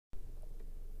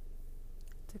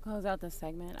To close out this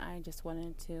segment, I just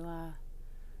wanted to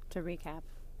recap.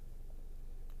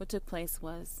 What took place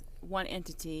was one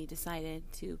entity decided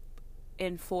to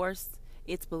enforce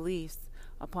its beliefs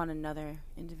upon another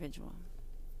individual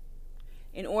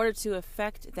in order to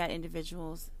affect that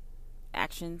individual's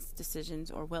actions, decisions,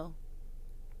 or will.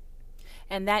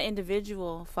 And that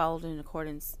individual followed in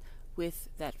accordance with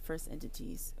that first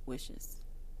entity's wishes.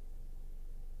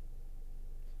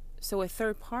 So a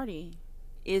third party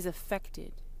is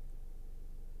affected.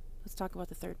 Let's talk about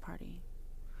the third party.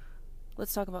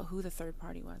 Let's talk about who the third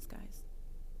party was, guys.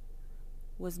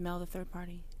 Was Mel the third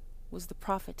party? Was the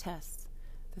prophetess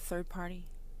the third party?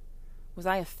 Was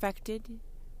I affected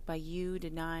by you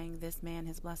denying this man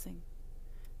his blessing?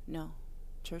 No.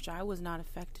 Church, I was not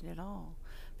affected at all,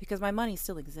 because my money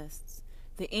still exists.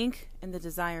 The ink and the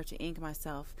desire to ink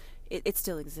myself, it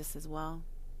still exists as well.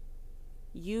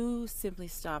 You simply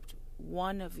stopped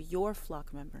one of your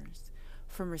flock members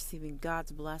from receiving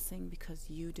God's blessing because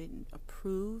you didn't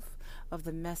approve of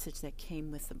the message that came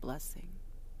with the blessing.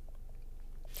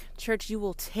 Church, you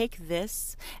will take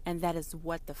this, and that is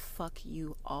what the fuck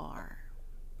you are.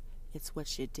 It's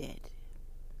what you did.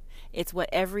 It's what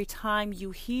every time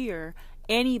you hear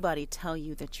anybody tell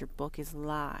you that your book is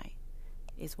lie,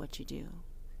 is what you do.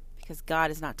 Because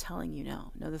God is not telling you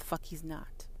no. No, the fuck he's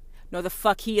not. No, the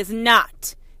fuck he is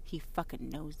not. He fucking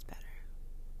knows better.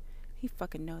 He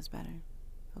fucking knows better.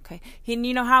 Okay?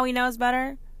 You know how he knows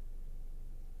better?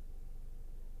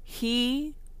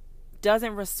 He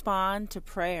doesn't respond to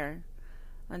prayer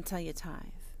until you tithe.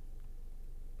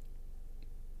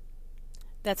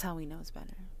 That's how he knows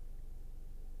better.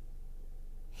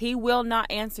 He will not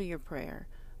answer your prayer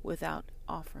without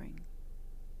offering.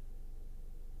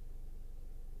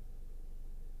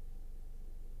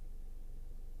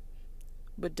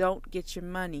 But don't get your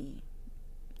money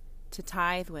to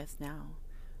tithe with now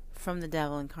from the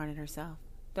devil incarnate herself.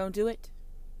 Don't do it.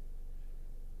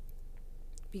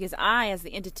 Because I, as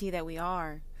the entity that we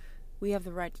are, we have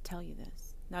the right to tell you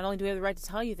this. Not only do we have the right to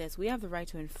tell you this, we have the right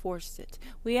to enforce it.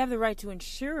 We have the right to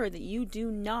ensure that you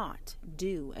do not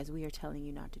do as we are telling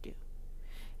you not to do.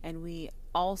 And we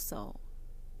also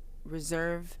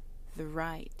reserve the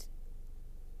right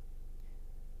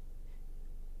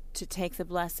to take the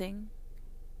blessing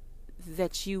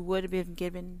that you would have been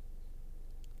given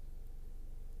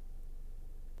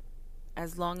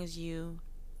as long as you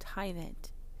tithe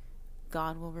it.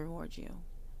 God will reward you.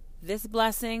 This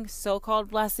blessing, so-called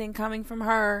blessing coming from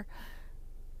her,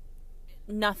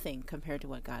 nothing compared to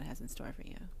what God has in store for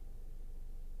you.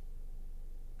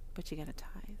 But you got to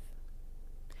tithe.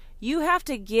 You have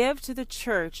to give to the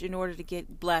church in order to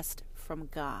get blessed from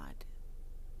God.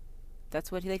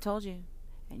 That's what they told you.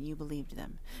 And you believed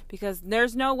them. Because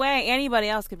there's no way anybody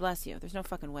else could bless you. There's no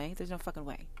fucking way. There's no fucking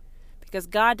way. Because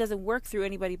God doesn't work through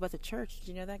anybody but the church. Did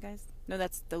you know that, guys? No,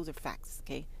 those are facts,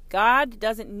 okay? God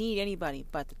doesn't need anybody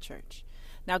but the church.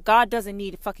 Now, God doesn't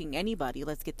need fucking anybody.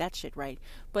 Let's get that shit right.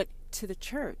 But to the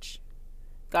church,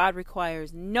 God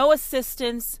requires no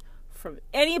assistance from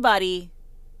anybody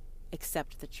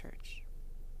except the church.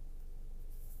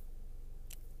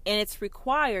 And it's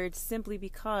required simply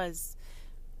because,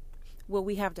 well,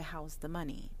 we have to house the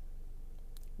money.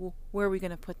 Well, where are we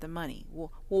going to put the money?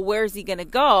 Well, where's he going to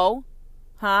go?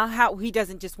 Huh? How he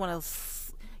doesn't just want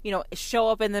to, show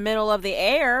up in the middle of the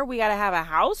air. We got to have a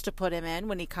house to put him in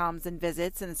when he comes and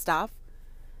visits and stuff.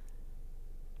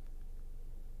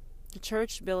 The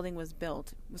church building was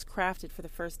crafted for the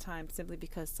first time simply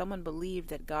because someone believed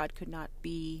that God could not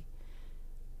be,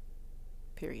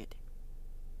 period.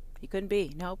 He couldn't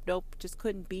be. Nope, just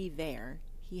couldn't be there.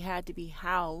 He had to be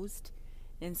housed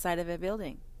inside of a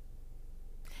building.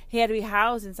 He had to be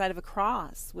housed inside of a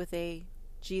cross with a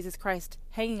Jesus Christ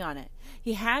hanging on it.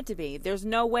 He had to be. There's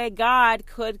no way God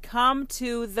could come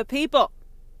to the people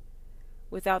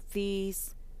without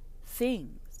these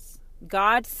things.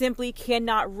 God simply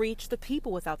cannot reach the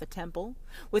people without the temple,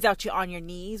 without you on your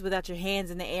knees, without your hands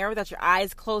in the air, without your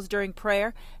eyes closed during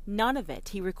prayer. None of it.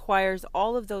 He requires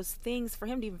all of those things for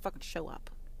him to even fucking show up,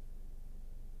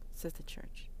 says the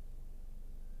church.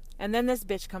 And then this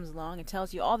bitch comes along and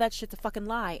tells you all that shit's a fucking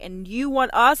lie. And you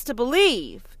want us to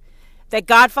believe that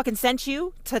God fucking sent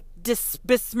you to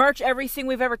besmirch everything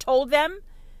we've ever told them?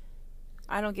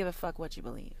 I don't give a fuck what you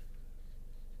believe.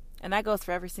 And that goes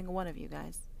for every single one of you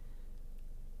guys.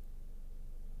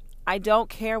 I don't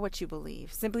care what you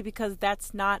believe, simply because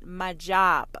that's not my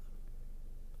job.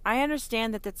 I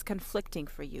understand that that's conflicting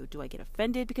for you. Do I get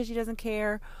offended because she doesn't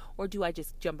care? Or do I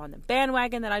just jump on the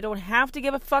bandwagon that I don't have to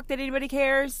give a fuck that anybody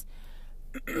cares?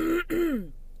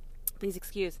 Please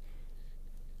excuse.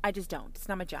 I just don't. It's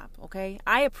not my job, okay?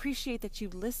 I appreciate that you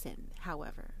listen,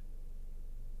 however.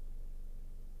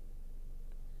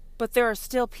 But there are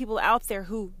still people out there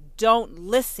who don't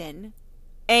listen,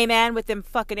 amen, with them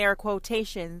fucking air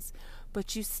quotations,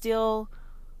 but you still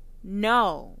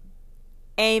know,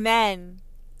 amen,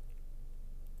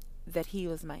 that he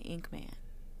was my ink man.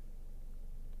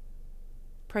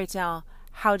 Pray tell,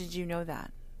 how did you know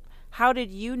that? How did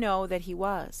you know that he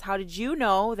was? How did you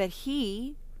know that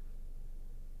he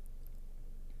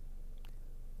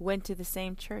went to the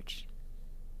same church?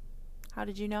 How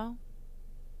did you know?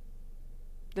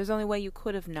 There's only way you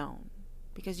could have known,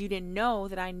 because you didn't know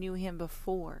that I knew him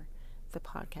before the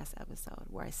podcast episode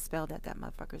where I spelled out that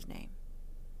motherfucker's name.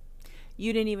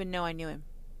 You didn't even know I knew him.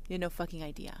 You had no fucking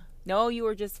idea. No, you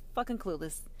were just fucking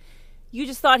clueless. You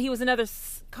just thought he was another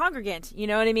congregant, you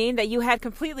know what I mean, that you had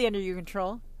completely under your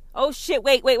control. Oh shit,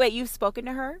 wait, you've spoken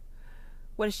to her?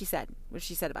 What has she said? What has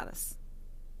she said about us?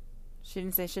 She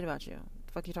didn't say shit about you. What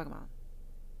the fuck are you talking about?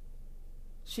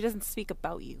 She doesn't speak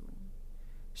about you.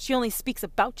 She only speaks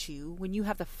about you when you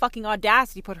have the fucking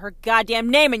audacity to put her goddamn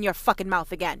name in your fucking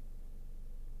mouth again.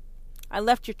 I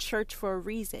left your church for a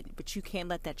reason, but you can't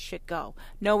let that shit go.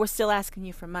 No, we're still asking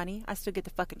you for money. I still get the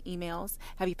fucking emails.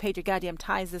 Have you paid your goddamn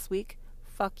tithes this week?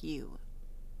 Fuck you.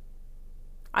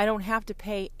 I don't have to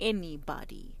pay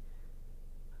anybody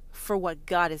for what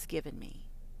God has given me.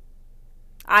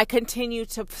 I continue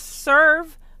to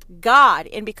serve God,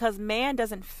 and because man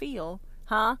doesn't feel,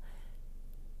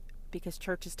 because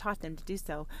church has taught them to do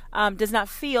so, does not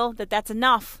feel that that's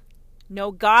enough.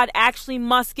 No, God actually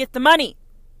must get the money.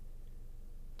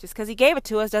 Just because he gave it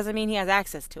to us doesn't mean he has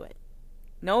access to it.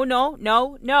 No.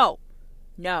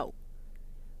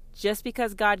 Just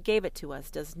because God gave it to us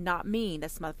does not mean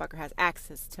this motherfucker has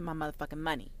access to my motherfucking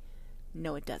money.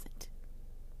 No, it doesn't.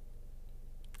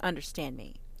 Understand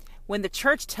me. When the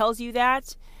church tells you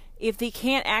that, if they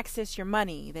can't access your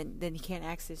money, then he can't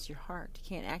access your heart. He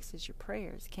can't access your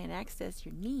prayers. He can't access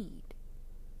your need.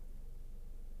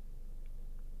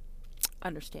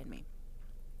 Understand me.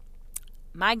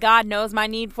 My God knows my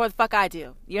need before the fuck I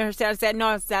do. You understand what I said?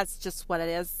 No, that's just what it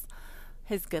is.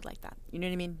 He's good like that. You know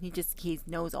what I mean? He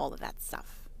knows all of that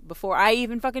stuff before I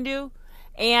even fucking do.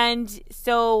 And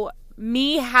so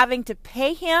me having to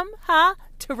pay him,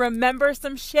 to remember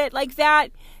some shit like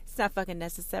that, it's not fucking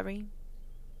necessary.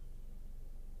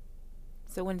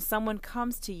 So when someone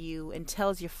comes to you and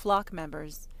tells your flock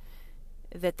members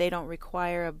that they don't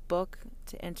require a book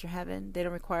to enter heaven, they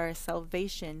don't require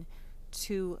salvation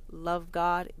to love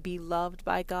God, be loved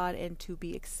by God, and to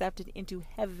be accepted into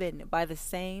heaven by the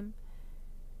same.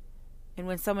 And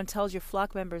when someone tells your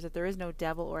flock members that there is no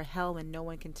devil or hell and no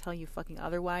one can tell you fucking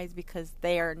otherwise because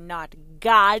they are not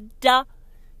God,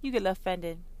 you get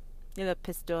offended. You're a little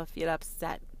pissed off. You're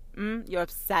upset. You're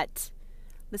upset.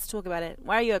 Let's talk about it.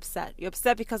 Why are you upset? You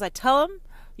upset because I tell them?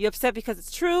 You upset because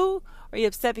it's true? Or you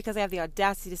upset because I have the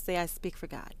audacity to say I speak for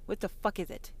God? What the fuck is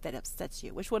it that upsets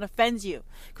you? Which one offends you?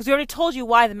 Because we already told you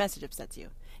why the message upsets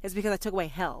you. It's because I took away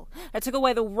hell. I took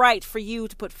away the right for you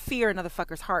to put fear in another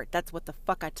fucker's heart. That's what the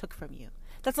fuck I took from you.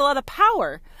 That's a lot of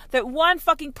power that one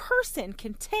fucking person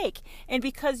can take. And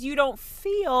because you don't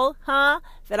feel,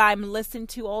 that I'm listened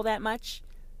to all that much,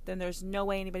 then there's no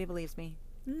way anybody believes me.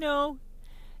 No.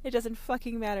 It doesn't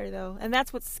fucking matter, though. And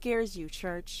that's what scares you,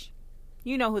 church.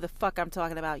 You know who the fuck I'm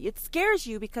talking about. It scares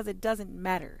you because it doesn't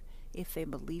matter if they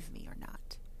believe me or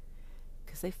not.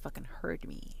 Because they fucking heard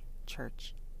me,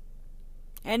 church.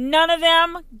 And none of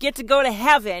them get to go to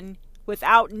heaven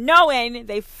without knowing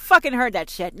they fucking heard that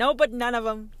shit. No, but none of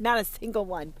them. Not a single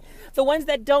one. The ones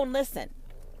that don't listen.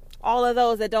 All of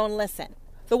those that don't listen.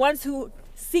 The ones who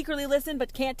secretly listen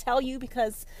but can't tell you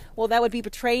because, well, that would be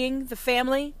betraying the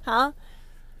family,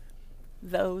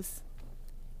 Those.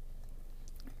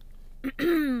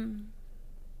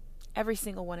 Every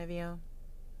single one of you.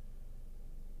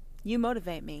 You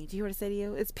motivate me. Do you hear what I say to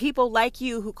you? It's people like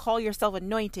you who call yourself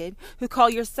anointed, who call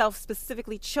yourself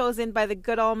specifically chosen by the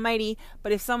good Almighty.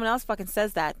 But if someone else fucking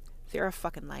says that, they're a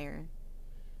fucking liar.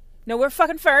 No, we're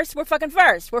fucking first. We're fucking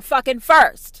first. We're fucking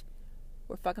first.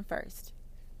 We're fucking first.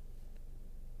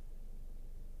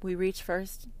 We reach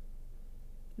first.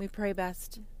 We pray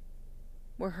best.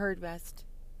 We're heard best.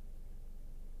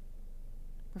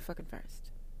 We're fucking first.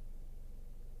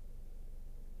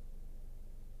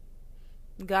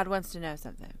 God wants to know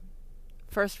something.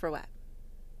 First for what?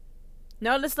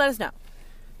 No, just let us know.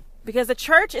 Because the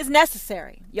church is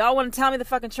necessary. Y'all want to tell me the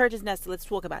fucking church is necessary? Let's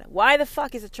talk about it. Why the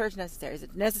fuck is a church necessary? Is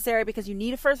it necessary because you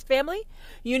need a first family?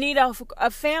 You need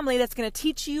a family that's going to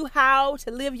teach you how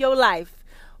to live your life.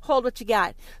 hold what you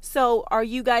got. So are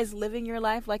you guys living your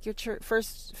life like your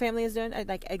first family is doing?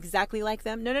 Like exactly like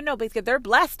them? No, because they're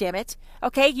blessed, damn it.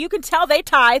 Okay, you can tell they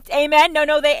tithed. Amen.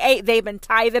 No, they've been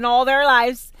tithing all their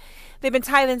lives. They've been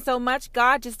tithing so much,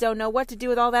 God just don't know what to do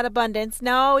with all that abundance.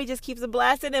 No, he just keeps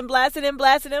blessing and blessing and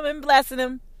blessing them and blessing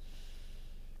them.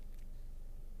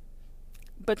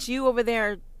 But you over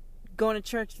there going to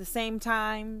church the same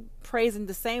time, praising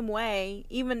the same way,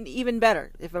 even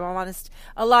better, if I'm honest.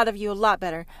 A lot of you, a lot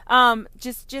better. But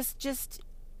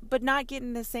not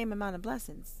getting the same amount of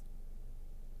blessings.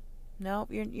 No,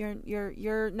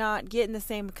 you're not getting the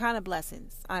same kind of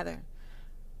blessings either.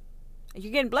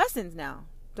 You're getting blessings now.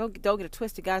 Don't get it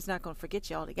twisted. God's not going to forget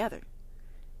you altogether.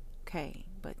 Okay,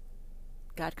 but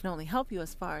God can only help you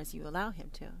as far as you allow him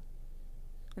to.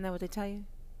 Isn't that what they tell you?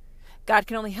 God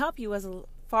can only help you as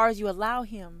far as you allow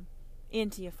him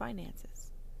into your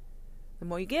finances. The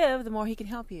more you give, the more he can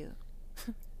help you.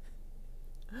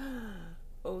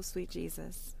 Oh, sweet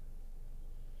Jesus.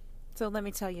 So let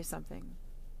me tell you something.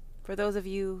 For those of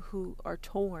you who are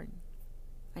torn,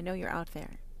 I know you're out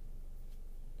there.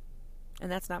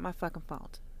 And that's not my fucking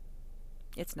fault.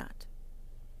 It's not.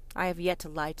 I have yet to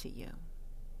lie to you.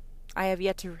 I have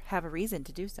yet to have a reason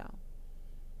to do so.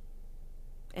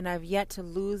 And I've yet to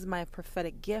lose my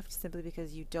prophetic gift simply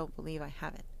because you don't believe I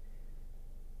have it.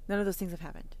 None of those things have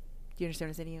happened. Do you understand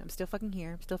what I'm saying to you? I'm still fucking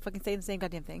here. I'm still fucking saying the same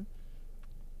goddamn thing.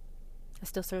 I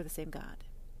still serve the same God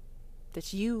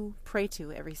that you pray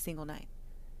to every single night.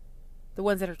 The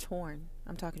ones that are torn.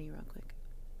 I'm talking to you real quick.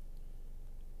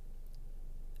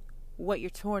 What you're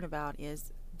torn about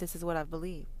is, this is what I've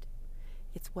believed.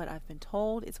 It's what I've been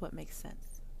told. It's what makes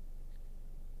sense.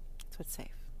 It's what's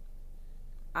safe.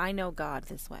 I know God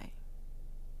this way.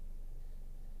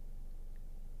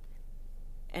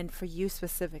 And for you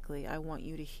specifically, I want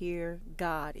you to hear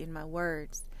God in my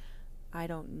words. I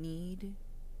don't need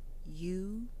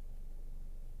you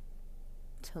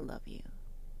to love you.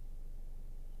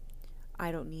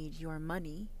 I don't need your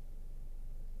money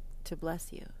to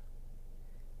bless you.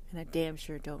 And I damn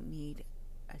sure don't need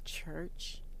a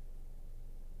church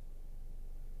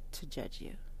to judge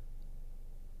you.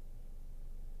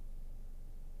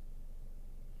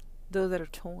 Those that are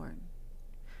torn,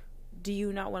 do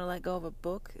you not want to let go of a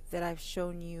book that I've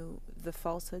shown you the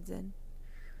falsehoods in?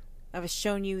 I've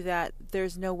shown you that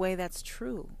there's no way that's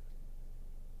true.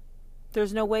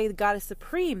 There's no way God is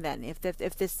supreme then if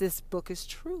this book is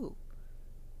true.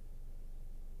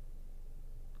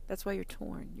 That's why you're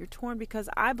torn. You're torn because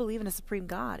I believe in a supreme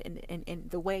God, and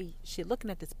the way she's looking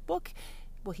at this book,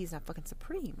 well, he's not fucking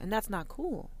supreme, and that's not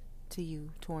cool to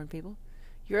you torn people.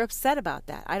 You're upset about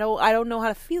that. I don't know how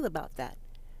to feel about that.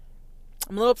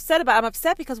 I'm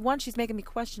upset because one, she's making me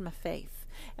question my faith.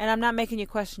 And I'm not making you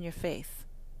question your faith.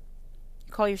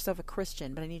 You call yourself a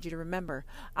Christian, but I need you to remember,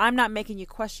 I'm not making you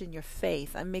question your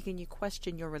faith. I'm making you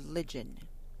question your religion.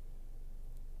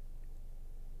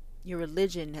 Your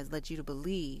religion has led you to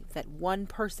believe that one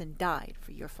person died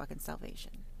for your fucking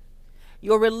salvation.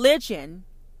 Your religion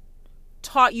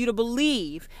taught you to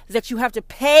believe that you have to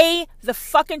pay the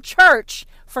fucking church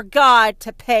for God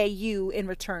to pay you in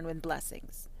return with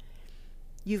blessings.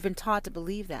 You've been taught to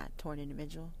believe that, torn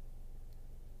individual.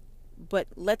 But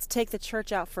let's take the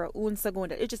church out for un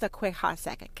segundo. It's just a quick hot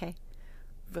second, okay?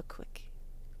 Real quick.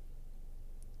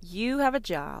 You have a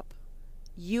job.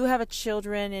 You have a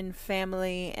children and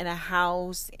family and a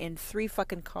house and 3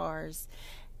 fucking cars.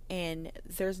 And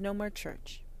there's no more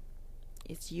church.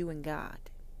 It's you and God.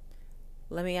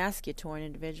 Let me ask you, torn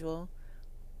individual,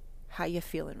 how you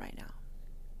feeling right now?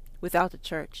 Without the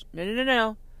church.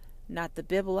 No. Not the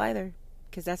Bible either,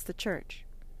 because that's the church.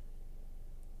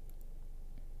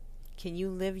 Can you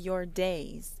live your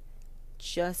days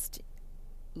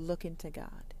looking to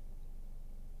God?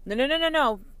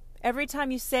 No. Every time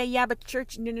you say, yeah, but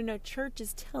church, no. Church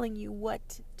is telling you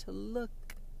what to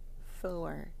look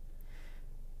for.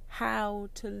 How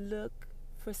to look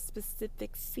for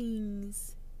specific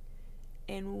things.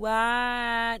 And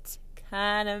what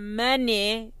kind of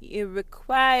money it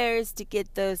requires to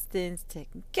get those things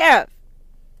taken care of.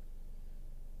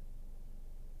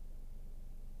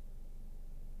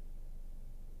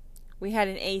 We had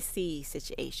an AC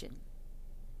situation.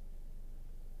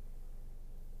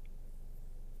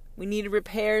 We needed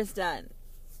repairs done.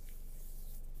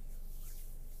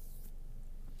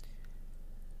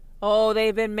 Oh,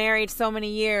 they've been married so many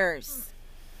years.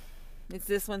 It's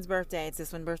this one's birthday. It's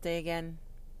this one's birthday again.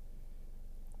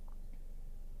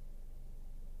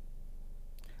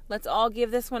 Let's all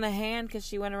give this one a hand because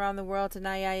she went around the world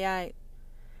tonight.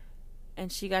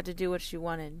 And she got to do what she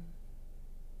wanted.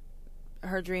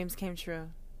 Her dreams came true.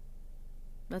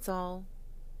 Let's all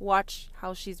watch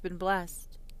how she's been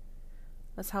blessed.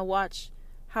 Let's watch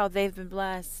how they've been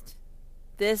blessed.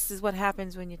 This is what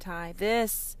happens when you tithe.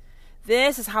 This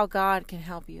is how God can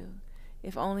help you.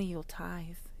 If only you'll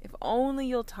tithe. If only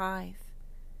you'll tithe.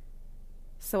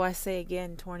 So I say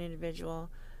again, torn individual,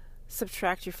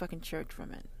 subtract your fucking church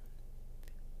from it.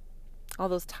 All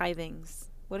those tithings.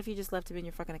 What if you just left it in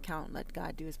your fucking account and let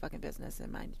God do his fucking business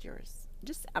and mind yours?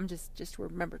 Just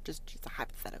remember, just a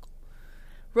hypothetical.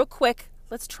 Real quick,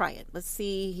 let's try it. Let's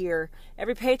see here.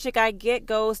 Every paycheck I get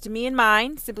goes to me and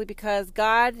mine simply because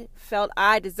God felt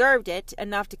I deserved it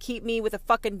enough to keep me with a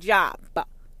fucking job. But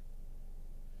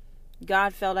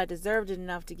God felt I deserved it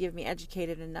enough to give me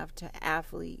educated enough to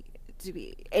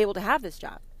be able to have this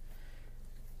job.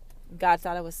 God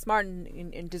thought I was smart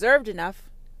and deserved enough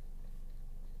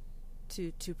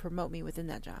to promote me within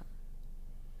that job.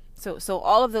 So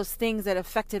all of those things that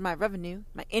affected my revenue,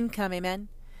 my income, amen,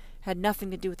 had nothing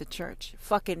to do with the church.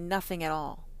 Fucking nothing at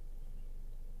all.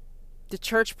 The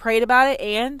church prayed about it,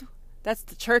 and that's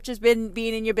the church has been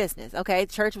being in your business. Okay,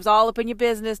 the church was all up in your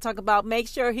business, talk about make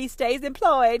sure he stays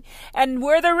employed, and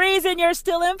we're the reason you're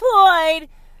still employed.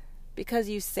 Because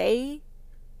you say,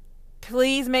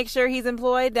 please make sure he's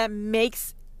employed, that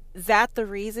makes that the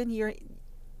reason you're...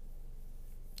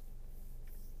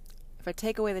 If I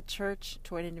take away the church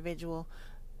to an individual,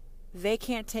 they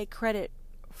can't take credit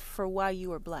for why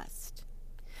you are blessed.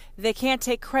 They can't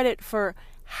take credit for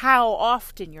how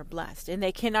often you're blessed. And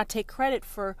they cannot take credit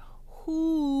for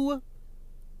who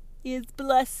is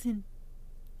blessing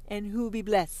and who be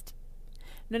blessed.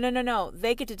 No.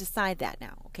 They get to decide that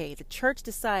now. Okay, the church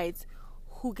decides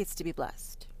who gets to be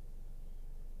blessed.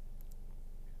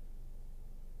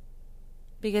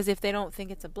 Because if they don't think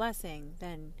it's a blessing,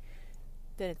 then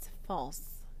it's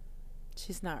false.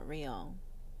 She's not real.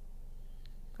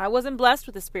 I wasn't blessed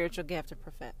with the spiritual gift of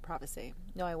prophecy.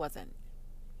 No, I wasn't.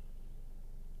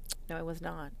 No, I was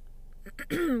not.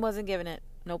 Wasn't given it.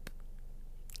 Nope.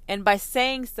 And by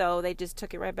saying so, they just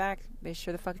took it right back. They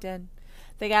sure the fuck did.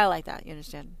 They got it like that, you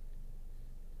understand?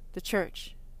 The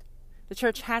church. The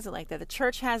church has it like that. The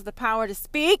church has the power to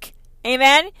speak.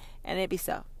 Amen? And it be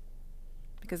so.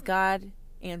 Because God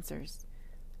answers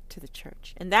to the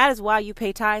church. And that is why you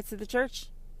pay tithes to the church.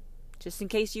 Just in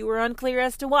case you were unclear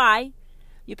as to why.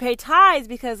 You pay tithes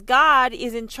because God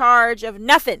is in charge of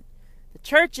nothing. The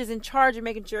church is in charge of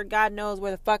making sure God knows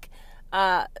where the fuck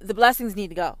the blessings need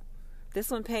to go. This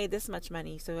one paid this much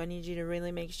money, so I need you to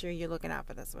really make sure you're looking out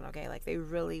for this one, okay? Like they're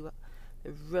really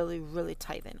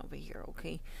tithing over here,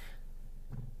 okay?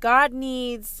 God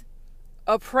needs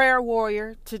a prayer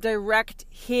warrior to direct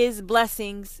his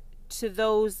blessings to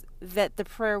those that the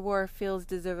prayer warrior feels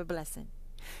deserve a blessing.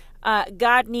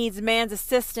 God needs man's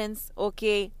assistance,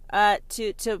 okay,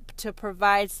 to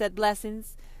provide said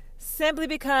blessings, simply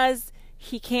because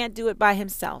he can't do it by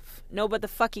himself. No, but the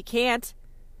fuck he can't.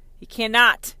 He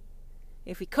cannot.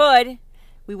 If he could,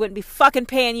 we wouldn't be fucking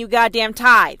paying you goddamn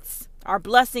tithes. Our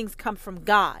blessings come from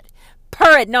God.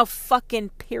 Period. No fucking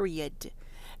period.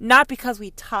 Not because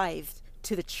we tithed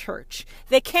to the church.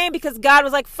 They came because God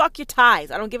was like, fuck your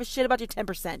tithes. I don't give a shit about your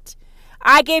 10%.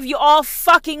 I gave you all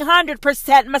fucking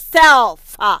 100%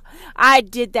 myself. I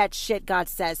did that shit, God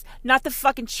says. Not the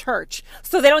fucking church.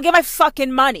 So they don't get my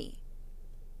fucking money.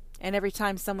 And every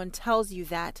time someone tells you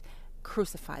that,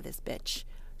 crucify this bitch.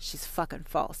 She's fucking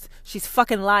false. She's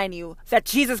fucking lying to you that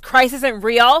Jesus Christ isn't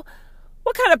real.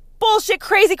 What kind of bullshit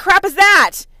crazy crap is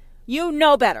that? You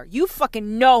know better. You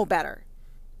fucking know better.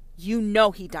 You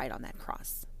know he died on that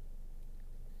cross.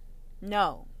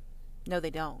 No,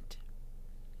 they don't.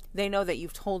 They know that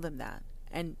you've told them that.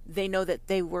 And they know that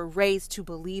they were raised to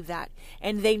believe that.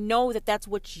 And they know that that's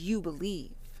what you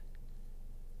believe.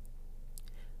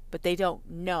 But they don't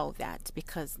know that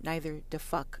because neither the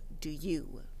fuck do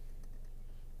you.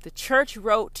 The church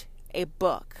wrote a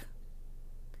book.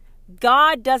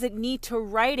 God doesn't need to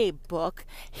write a book.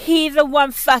 He the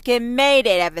one fucking made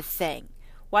it, everything.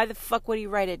 Why the fuck would he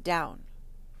write it down?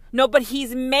 No, but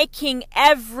he's making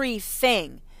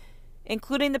everything,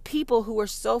 including the people who are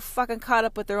so fucking caught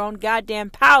up with their own goddamn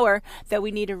power that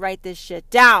we need to write this shit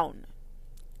down.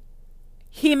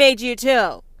 He made you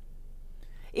too.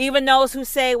 Even those who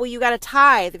say, well, you gotta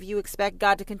tithe if you expect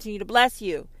God to continue to bless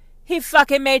you. He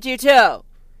fucking made you too.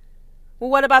 Well,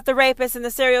 what about the rapists and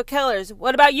the serial killers?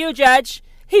 What about you, Judge?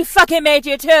 He fucking made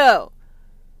you too.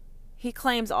 He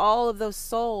claims all of those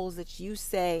souls that you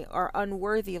say are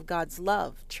unworthy of God's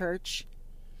love, church.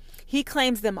 He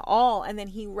claims them all, and then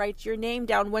he writes your name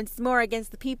down once more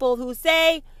against the people who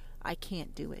say, I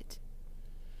can't do it.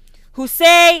 Who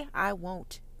say, I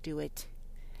won't do it.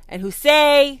 And who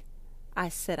say, I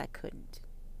said I couldn't.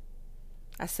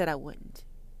 I said I wouldn't.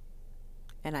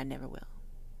 and I never will.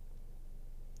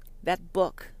 That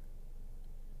book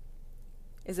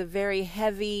is a very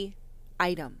heavy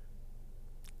item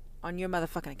on your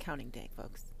motherfucking accounting day,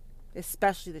 folks.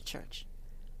 Especially the church.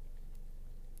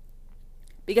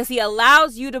 Because he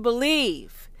allows you to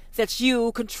believe that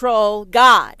you control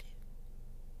God.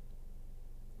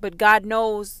 But God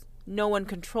knows no one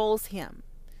controls him.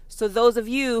 So those of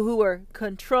you who are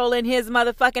controlling his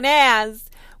motherfucking ass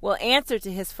will answer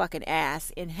to his fucking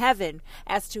ass in heaven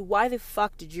as to why the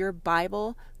fuck did your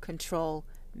Bible control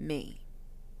me?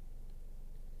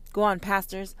 Go on,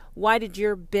 pastors. Why did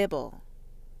your Bible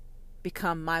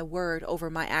become my word over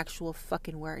my actual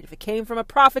fucking word? If it came from a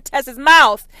prophetess's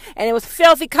mouth and it was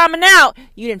filthy coming out,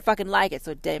 you didn't fucking like it,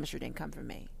 so damn sure didn't come from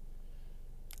me.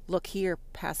 Look here,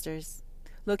 pastors.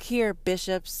 Look here,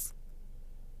 bishops.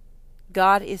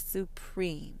 God is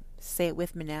supreme. Say it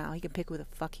with me now. He can pick who the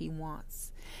fuck he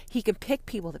wants. He can pick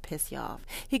people to piss you off.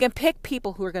 He can pick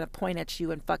people who are going to point at you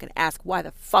and fucking ask, why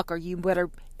the fuck are you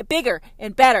bigger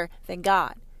and better than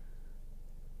God?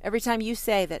 Every time you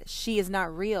say that she is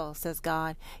not real, says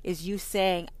God, is you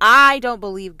saying, I don't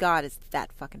believe God is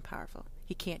that fucking powerful.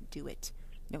 He can't do it.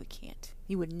 No, he can't.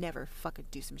 He would never fucking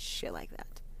do some shit like that.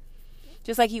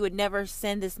 Just like he would never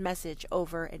send this message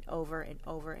over and over and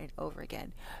over and over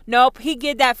again. Nope, he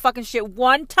did that fucking shit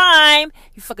one time.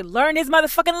 He fucking learned his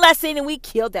motherfucking lesson and we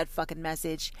killed that fucking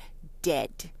message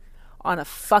dead on a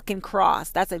fucking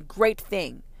cross. That's a great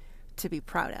thing to be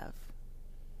proud of.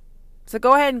 So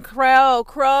go ahead and crow,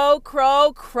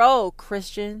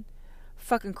 Christian.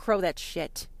 Fucking crow that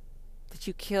shit that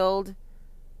you killed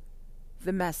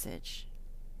the message.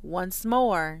 Once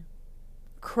more,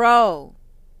 crow.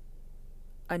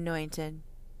 Anointed,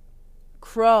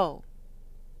 crow,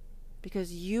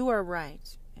 because you are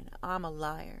right and I'm a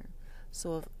liar.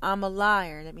 So if I'm a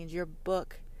liar, that means your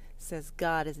book says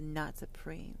God is not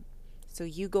supreme. So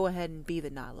you go ahead and be the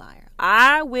not liar.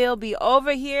 I will be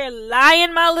over here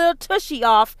lying my little tushy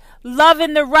off,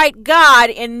 loving the right God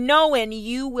and knowing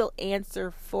you will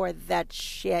answer for that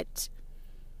shit.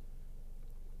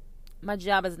 My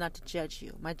job is not to judge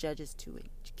you. My job is to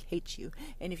hate you.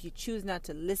 And if you choose not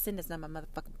to listen, it's not my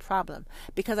motherfucking problem.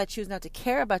 Because I choose not to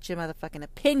care about your motherfucking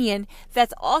opinion,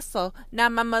 that's also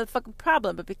not my motherfucking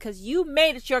problem. But because you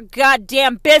made it your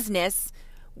goddamn business,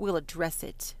 we'll address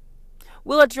it.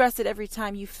 We'll address it every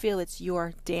time you feel it's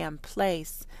your damn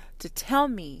place to tell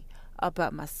me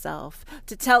about myself,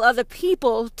 to tell other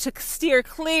people to steer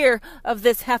clear of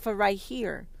this heifer right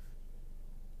here.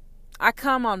 I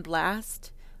come on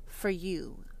blast for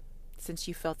you, since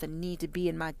you felt the need to be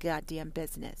in my goddamn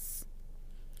business.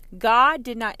 God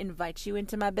did not invite you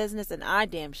into my business, and I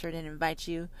damn sure didn't invite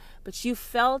you, but you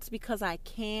felt because I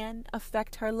can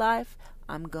affect her life,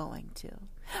 I'm going to.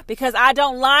 Because I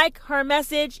don't like her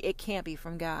message, it can't be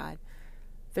from God.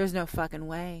 There's no fucking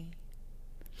way.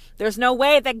 There's no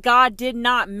way that God did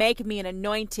not make me an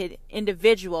anointed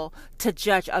individual to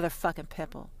judge other fucking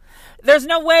people. There's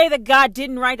no way that God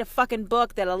didn't write a fucking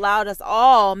book that allowed us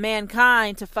all,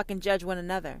 mankind, to fucking judge one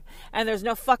another. And there's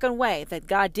no fucking way that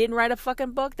God didn't write a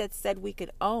fucking book that said we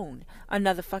could own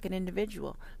another fucking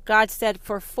individual. God said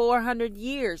for 400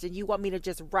 years, and you want me to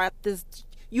just drop this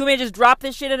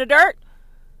shit in the dirt?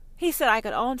 He said I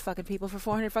could own fucking people for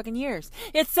 400 fucking years.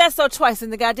 It says so twice in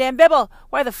the goddamn Bible.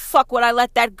 Why the fuck would I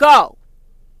let that go?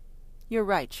 You're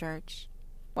right, church.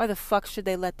 Why the fuck should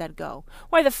they let that go?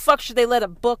 Why the fuck should they let a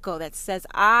book go that says,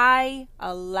 I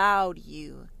allowed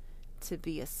you to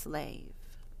be a slave?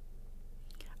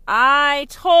 I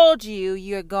told you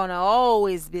you're gonna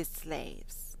always be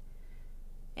slaves.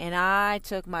 And I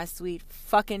took my sweet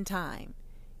fucking time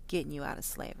getting you out of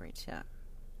slavery, Chuck.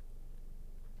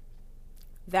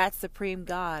 That supreme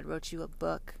God wrote you a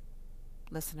book,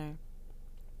 listener.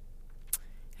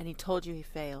 And he told you he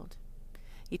failed.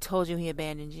 He told you he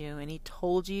abandoned you, and he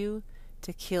told you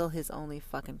to kill his only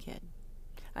fucking kid.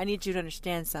 I need you to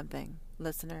understand something,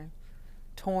 listener.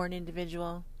 Torn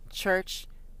individual, church,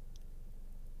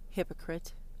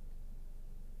 hypocrite.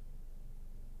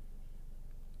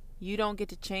 You don't get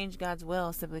to change God's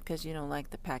will simply because you don't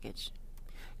like the package.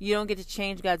 You don't get to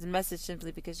change God's message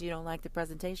simply because you don't like the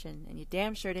presentation. And you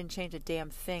damn sure didn't change a damn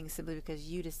thing simply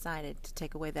because you decided to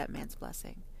take away that man's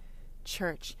blessing.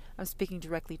 Church, I'm speaking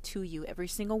directly to you. Every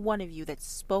single one of you that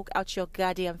spoke out your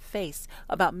goddamn face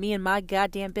about me and my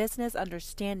goddamn business,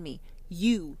 understand me.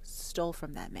 You stole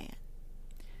from that man.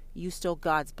 You stole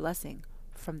God's blessing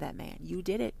from that man. You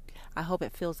did it. I hope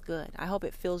it feels good. I hope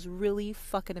it feels really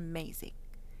fucking amazing.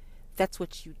 That's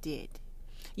what you did.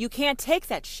 You can't take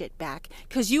that shit back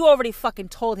because you already fucking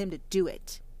told him to do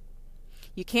it.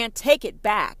 You can't take it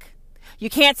back. You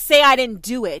can't say I didn't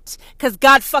do it, because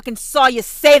God fucking saw you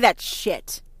say that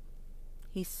shit.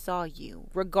 He saw you,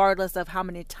 regardless of how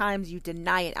many times you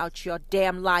deny it out your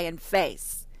damn lying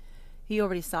face. He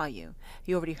already saw you.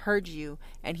 He already heard you,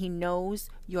 and he knows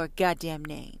your goddamn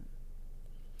name.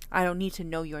 I don't need to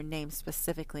know your name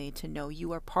specifically to know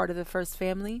you are part of the first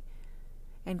family,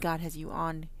 and God has you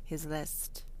on his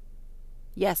list.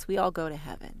 Yes, we all go to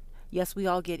heaven. Yes, we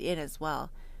all get in as well,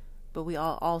 but we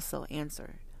all also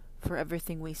answer for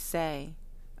everything we say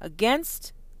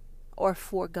against or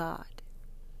for God,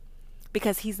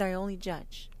 because he's thy only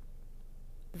judge.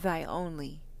 Thy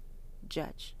only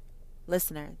judge.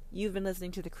 Listener, you've been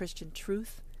listening to the Christian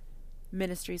Truth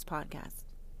Ministries podcast.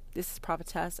 This is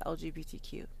Prophetess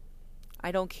LGBTQ.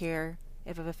 I don't care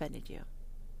if I've offended you.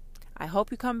 I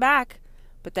hope you come back,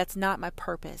 but that's not my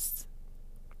purpose.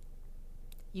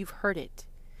 You've heard it.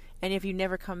 And if you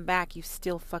never come back, you've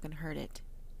still fucking heard it.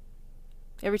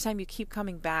 Every time you keep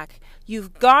coming back,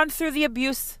 you've gone through the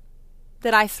abuse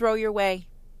that I throw your way.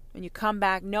 And you come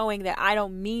back knowing that I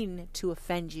don't mean to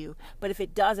offend you. But if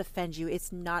it does offend you,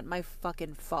 it's not my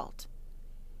fucking fault.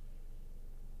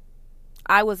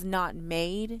 I was not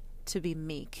made to be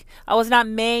meek. I was not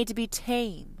made to be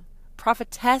tame.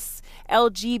 Prophetess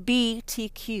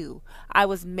LGBTQ. I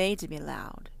was made to be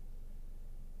loud.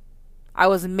 I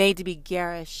was made to be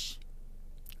garish,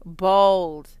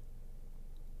 bold,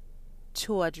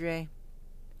 tawdry,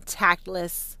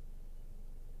 tactless,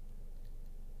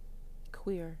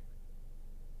 queer.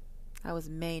 I was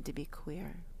made to be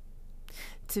queer,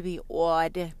 to be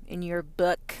odd in your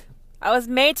book. I was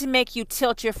made to make you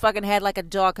tilt your fucking head like a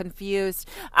dog confused.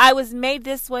 I was made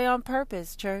this way on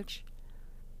purpose, church.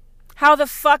 How the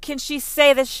fuck can she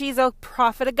say that she's a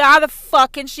prophet of God? How the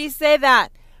fuck can she say that?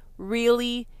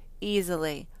 Really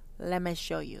easily. Let me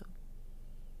show you.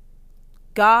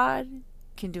 God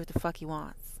can do what the fuck he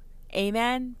wants.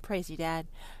 Amen? Praise you, Dad.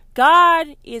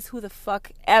 God is who the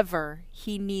fuck ever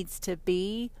he needs to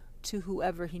be to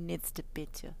whoever he needs to be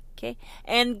to. Okay?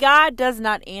 And God does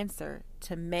not answer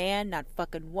to man, not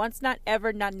fucking once, not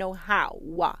ever, not know how.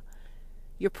 Why?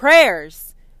 Your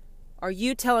prayers are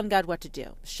you telling God what to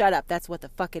do. Shut up. That's what the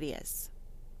fuck it is.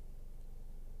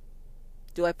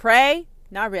 Do I pray?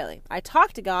 Not really. I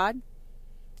talk to God.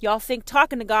 Y'all think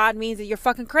talking to God means that you're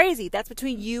fucking crazy. That's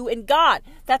between you and God.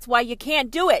 That's why you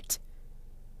can't do it.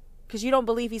 Because you don't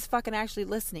believe he's fucking actually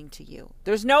listening to you.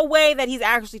 There's no way that he's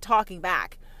actually talking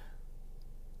back.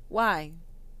 Why?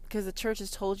 Because the church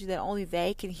has told you that only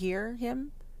they can hear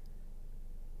him?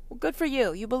 Well, good for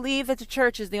you. You believe that the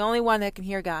church is the only one that can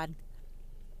hear God.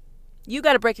 You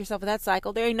got to break yourself of that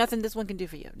cycle. There ain't nothing this one can do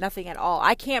for you. Nothing at all.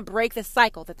 I can't break the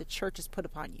cycle that the church has put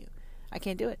upon you. I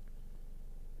can't do it.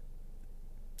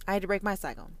 I had to break my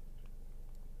cycle.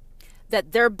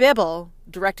 That their Bible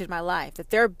directed my life. That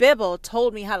their Bible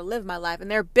told me how to live my life.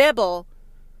 And their Bible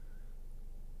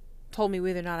told me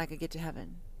whether or not I could get to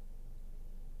heaven.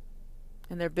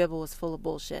 And their Bible was full of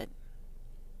bullshit.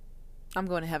 I'm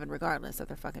going to heaven regardless of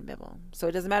their fucking Bible. So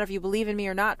it doesn't matter if you believe in me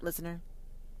or not, listener.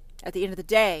 At the end of the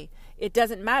day, it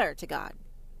doesn't matter to God.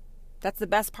 That's the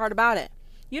best part about it.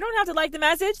 You don't have to like the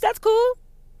message. That's cool.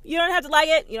 You don't have to like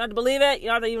it. You don't have to believe it. You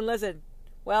don't have to even listen.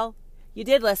 Well, you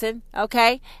did listen,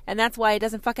 okay? And that's why it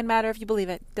doesn't fucking matter if you believe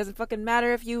it. It doesn't fucking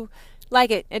matter if you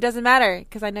like it. It doesn't matter,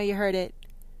 because I know you heard it,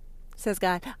 says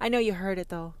God. I know you heard it,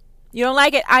 though. You don't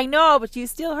like it. I know, but you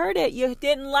still heard it. You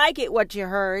didn't like it, what you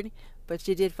heard, but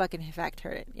you did fucking in fact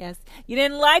heard it. Yes. You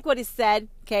didn't like what he said,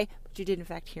 okay? But you did in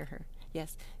fact hear her.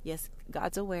 Yes. Yes.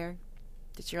 God's aware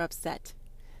that you're upset.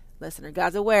 Listener,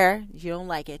 God's aware that you don't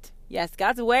like it. Yes,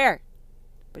 God's aware.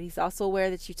 But he's also aware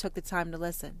that you took the time to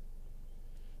listen.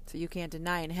 So you can't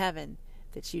deny in heaven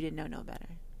that you didn't know no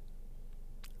better.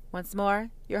 Once more,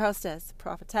 your hostess,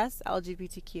 Prophetess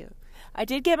LGBTQ. I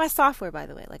did get my software, by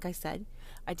the way, like I said.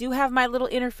 I do have my little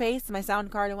interface, my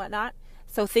sound card and whatnot.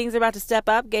 So things are about to step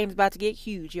up. Game's about to get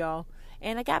huge, y'all.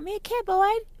 And I got me a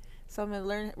keyboard. So I'm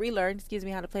going to relearn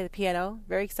how to play the piano.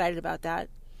 Very excited about that.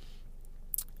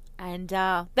 And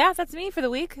that's me for the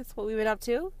week. That's what we've been up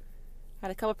to.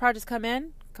 Had a couple projects come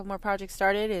in. A couple more projects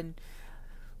started and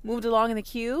moved along in the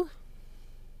queue.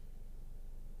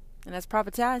 And as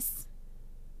Prophetess,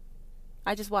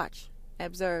 I just watch. I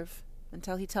observe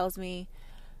until he tells me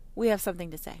we have something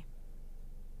to say.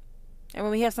 And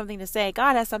when we have something to say,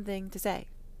 God has something to say.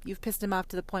 You've pissed him off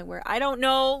to the point where I don't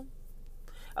know.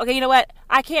 Okay, you know what?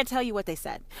 I can't tell you what they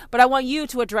said. But I want you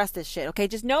to address this shit, okay?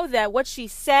 Just know that what she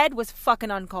said was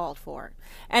fucking uncalled for.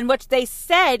 And what they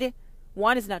said,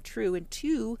 one, is not true. And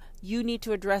two, you need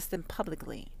to address them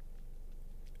publicly.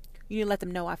 You need to let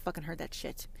them know I fucking heard that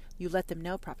shit. You let them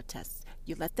know, Prophetess.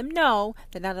 You let them know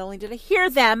that not only did I hear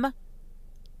them,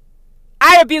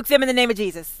 I rebuke them in the name of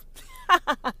Jesus.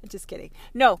 Just kidding.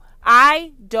 No,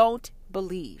 I don't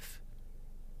believe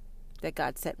that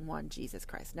God sent one Jesus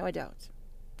Christ. No, I don't.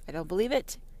 I don't believe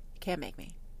it. You can't make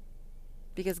me.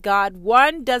 Because God,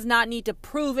 one, does not need to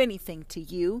prove anything to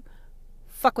you.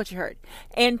 Fuck what you heard.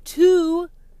 And two,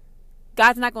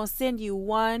 God's not going to send you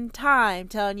one time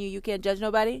telling you you can't judge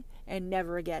nobody and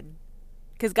never again.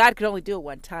 Because God could only do it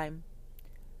one time.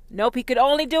 Nope, he could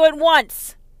only do it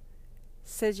once,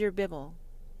 says your Bible.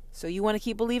 So you want to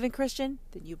keep believing, Christian?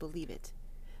 Then you believe it.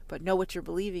 But know what you're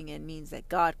believing in means that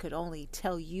God could only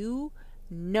tell you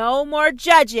no more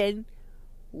judging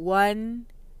one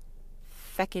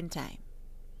feckin' time.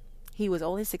 He was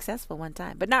only successful one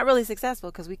time, but not really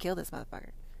successful because we killed this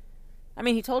motherfucker. I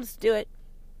mean, he told us to do it.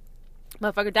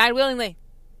 Motherfucker died willingly.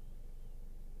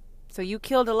 So you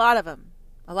killed a lot of them.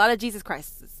 A lot of Jesus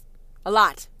Christs. A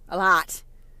lot.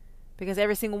 Because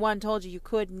every single one told you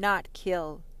could not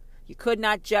kill. You could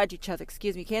not judge each other.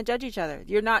 Excuse me, you can't judge each other.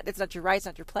 It's not your right, it's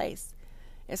not your place.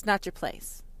 It's not your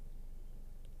place.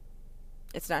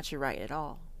 It's not your right at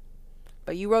all.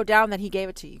 But you wrote down that he gave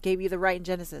it to you. He gave you the right in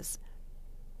Genesis.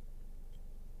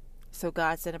 So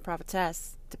God sent a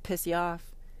prophetess to piss you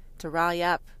off, to rile you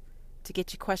up, to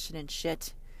get you questioning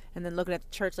shit, and then looking at the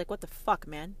church like, what the fuck,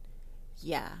 man?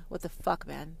 Yeah, what the fuck,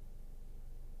 man?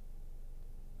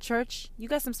 Church, you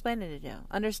got some explaining to do.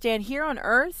 Understand, here on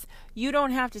earth, you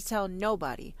don't have to tell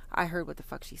nobody, I heard what the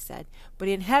fuck she said. But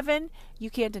in heaven, you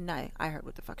can't deny, I heard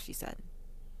what the fuck she said.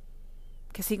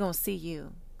 Because he gonna see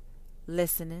you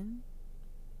listening.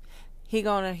 He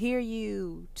gonna hear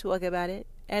you talk about it.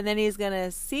 And then he's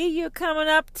gonna see you coming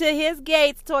up to his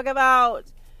gates talk about,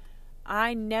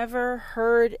 I never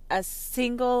heard a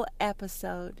single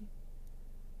episode.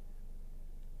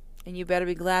 And you better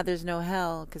be glad there's no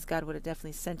hell, because God would have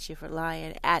definitely sent you for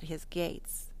lying at his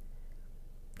gates.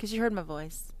 Because you heard my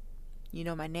voice. You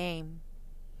know my name.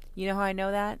 You know how I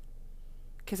know that?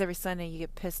 Because every Sunday you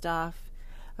get pissed off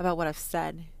about what I've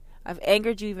said. I've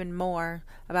angered you even more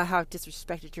about how I've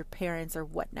disrespected your parents or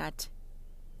whatnot.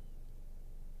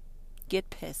 Get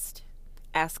pissed.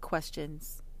 Ask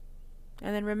questions.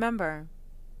 And then remember,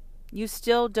 you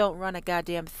still don't run a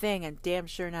goddamn thing, and damn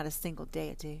sure not a single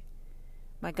deity.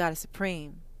 My God is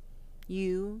supreme.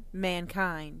 You,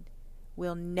 mankind,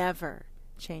 will never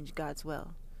change God's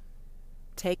will.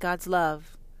 Take God's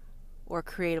love or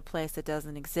create a place that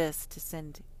doesn't exist to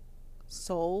send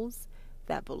souls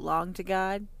that belong to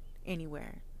God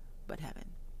anywhere but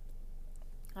heaven.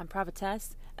 I'm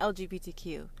Prophetess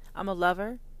LGBTQ. I'm a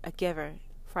lover, a giver,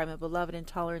 for I'm a beloved and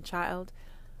tolerant child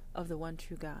of the one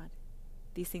true God.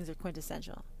 These things are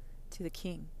quintessential to the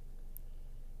King.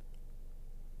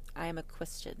 I am a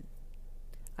Christian.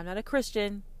 I'm not a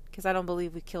Christian because I don't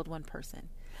believe we killed one person.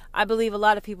 I believe a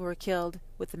lot of people were killed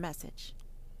with the message.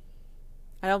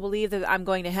 I don't believe that I'm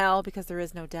going to hell because there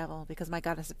is no devil, because my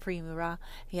God is supreme, Ura.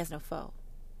 He has no foe.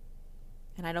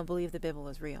 And I don't believe the Bible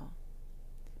is real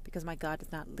because my God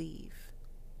does not leave,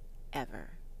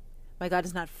 ever. My God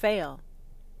does not fail,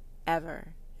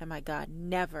 ever. And my God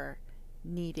never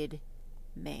needed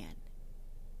man.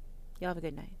 Y'all have a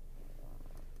good night.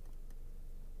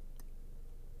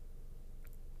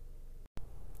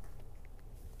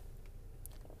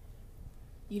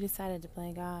 You decided to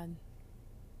play God.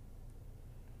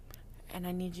 And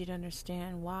I need you to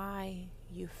understand why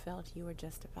you felt you were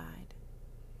justified.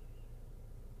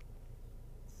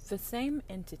 The same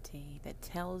entity that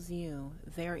tells you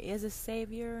there is a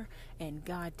Savior and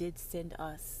God did send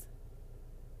us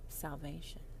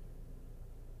salvation.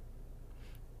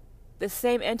 The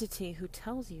same entity who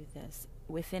tells you this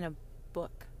within a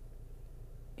book,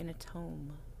 in a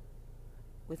tome,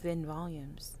 within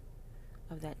volumes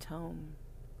of that tome,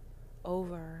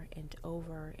 over and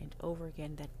over and over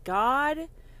again, that God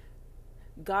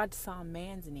saw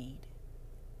man's need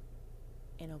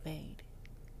and obeyed.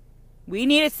 We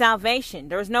needed salvation.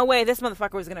 There was no way this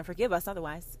motherfucker was going to forgive us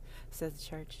otherwise, says the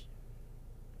church.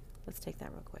 Let's take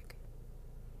that real quick,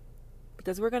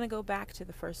 because we're going to go back to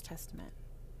the First Testament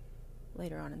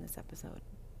later on in this episode.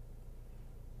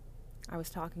 I was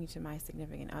talking to my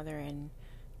significant other, and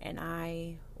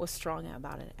I was strong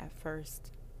about it at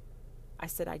first. I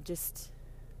said,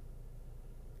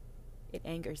 it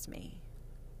angers me.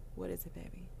 What is it,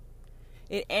 baby?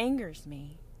 It angers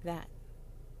me that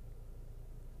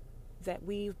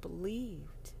we've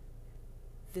believed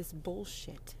this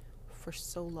bullshit for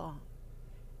so long.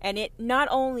 And it not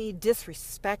only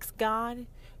disrespects God,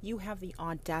 you have the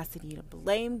audacity to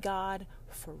blame God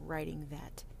for writing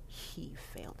that he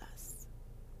failed us.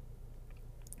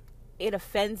 It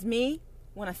offends me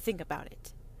when I think about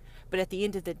it. But at the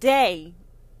end of the day,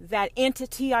 that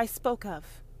entity I spoke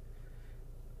of,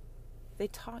 They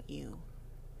taught you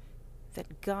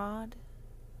that God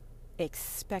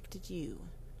expected you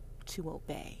to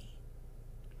obey.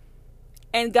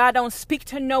 And God don't speak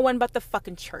to no one but the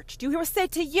fucking church. Do you hear what I say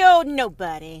to you?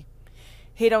 Nobody.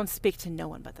 He don't speak to no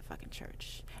one but the fucking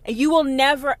church. And you will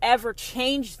never, ever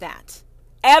change that.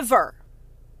 Ever.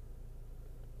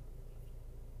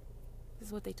 This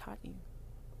is what they taught you.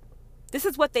 This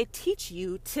is what they teach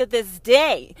you to this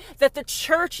day. That the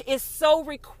church is so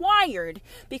required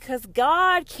because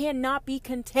God cannot be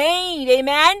contained,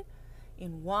 amen,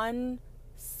 in one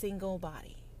single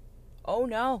body. Oh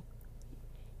no.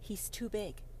 He's too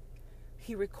big.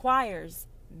 He requires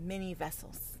many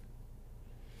vessels.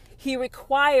 He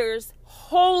requires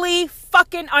holy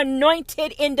fucking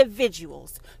anointed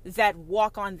individuals that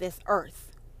walk on this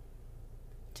earth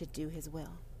to do his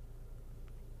will.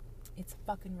 It's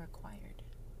fucking required.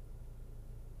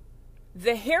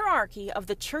 The hierarchy of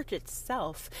the church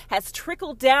itself has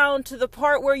trickled down to the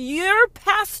part where your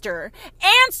pastor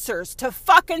answers to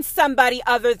fucking somebody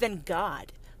other than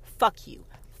God. Fuck you.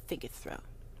 Think it through.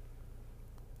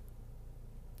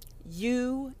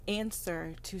 You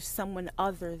answer to someone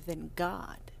other than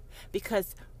God.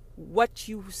 Because what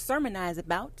you sermonize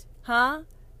about,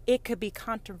 it could be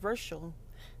controversial,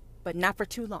 but not for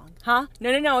too long,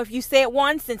 No. If you say it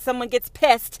once and someone gets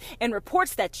pissed and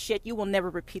reports that shit, you will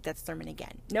never repeat that sermon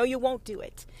again. No, you won't do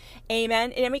it.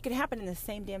 Amen. And it could happen in the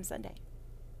same damn Sunday.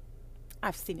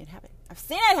 I've seen it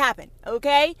happen.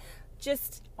 Okay?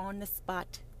 Just on the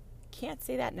spot. Can't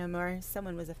say that no more.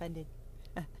 Someone was offended.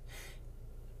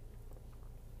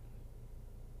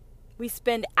 We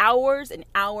spend hours and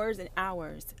hours and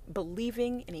hours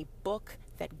believing in a book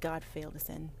that God failed us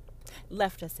in,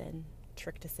 left us in,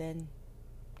 tricked us in.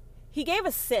 He gave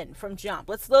us sin from jump.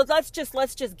 Let's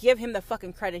just give him the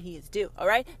fucking credit he is due. All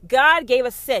right, God gave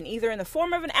us sin either in the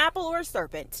form of an apple or a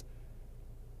serpent.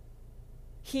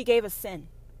 He gave us sin.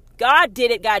 God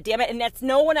did it, God damn it, and that's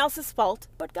no one else's fault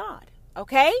but God.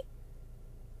 Okay?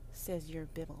 Says your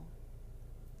Bible.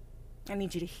 I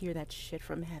need you to hear that shit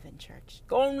from heaven, church.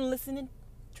 Go on and listen and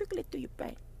trickle it through your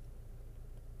brain.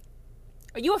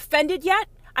 Are you offended yet?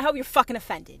 I hope you're fucking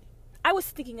offended. I was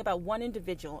thinking about one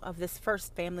individual of this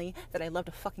first family that I love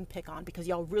to fucking pick on because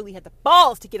y'all really had the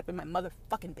balls to get up in my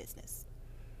motherfucking business.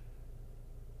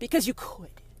 Because you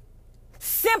could.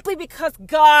 Simply because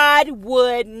God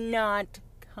would not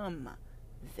come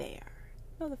there.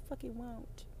 No, the fuck he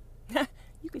won't.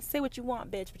 You can say what you want,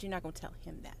 bitch, but you're not going to tell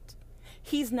him that.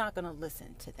 He's not going to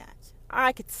listen to that.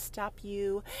 I could stop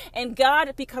you. And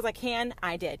God, because I can,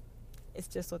 I did. It's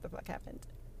just what the fuck happened.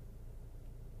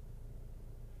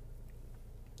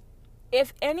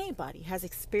 If anybody has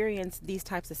experienced these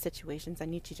types of situations, I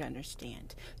need you to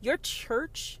understand. Your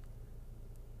church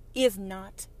is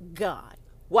not God.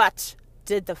 What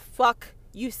did the fuck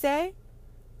you say?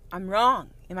 I'm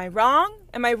wrong. Am I wrong?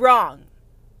 Am I wrong?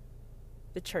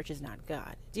 The church is not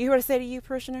God. Do you hear what I say to you,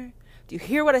 parishioner? Do you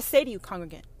hear what I say to you,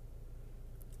 congregant?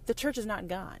 The church is not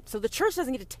God. So the church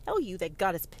doesn't get to tell you that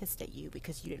God is pissed at you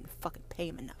because you didn't fucking pay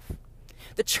him enough.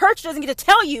 The church doesn't get to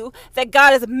tell you that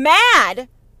God is mad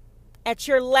at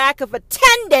your lack of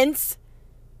attendance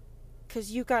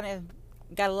because you kind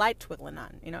of got a light twiggling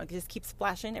on. You know, it just keeps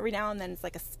flashing every now and then. It's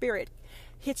like a spirit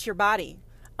hits your body.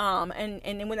 And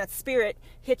then when that spirit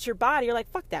hits your body, you're like,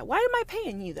 fuck that. Why am I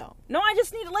paying you though? No, I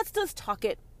just need to, let's just talk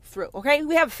it through. Okay.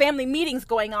 We have family meetings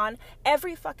going on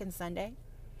every fucking Sunday.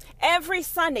 Every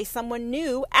Sunday, someone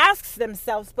new asks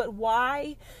themselves, but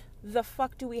why the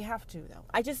fuck do we have to though?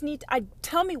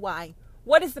 Tell me why.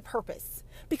 What is the purpose?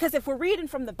 Because if we're reading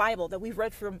from the Bible that we've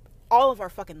read from all of our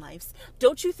fucking lives,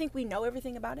 don't you think we know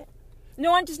everything about it?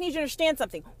 No, I just need you to understand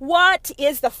something. What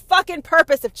is the fucking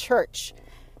purpose of church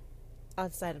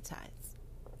outside of tithes?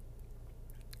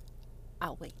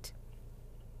 I'll wait.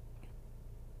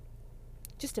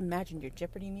 Just imagine your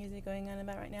Jeopardy music going on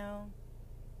about right now.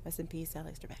 Rest in peace,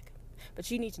 Alex Trebek. But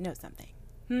you need to know something.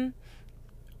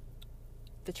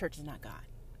 The church is not God.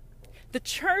 The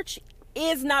church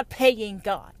is not paying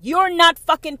God. You're not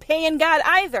fucking paying God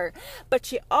either.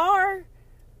 But you are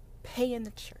paying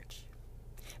the church.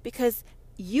 Because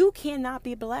you cannot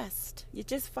be blessed. You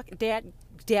just fucking...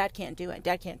 Dad can't do it.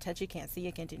 Dad can't touch you, can't see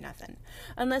you, can't do nothing.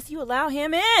 Unless you allow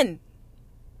him in.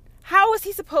 How is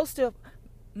he supposed to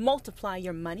multiply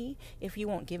your money if you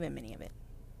won't give him any of it?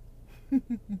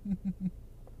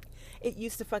 It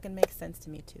used to fucking make sense to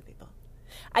me too, people.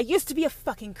 I used to be a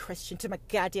fucking Christian to my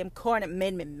goddamn core and it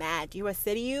made me mad. Do you know what I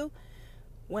say to you?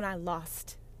 When I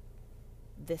lost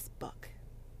this book.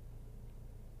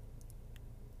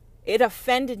 It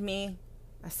offended me,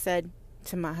 I said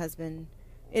to my husband.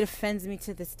 It offends me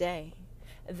to this day.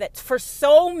 that for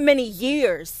so many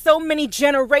years, so many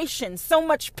generations, so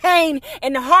much pain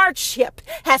and hardship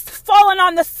has fallen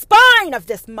on the spine of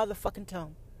this motherfucking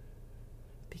tomb.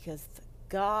 Because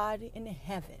God in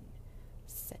heaven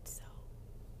said so.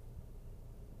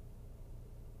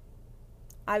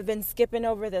 I've been skipping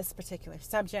over this particular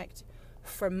subject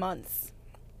for months.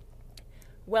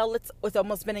 Well, it's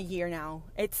almost been a year now.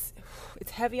 It's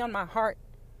heavy on my heart.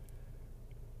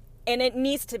 And it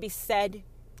needs to be said.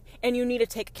 And you need to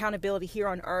take accountability here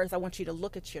on earth. I want you to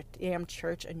look at your damn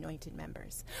church anointed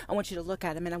members. I want you to look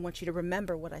at them, and I want you to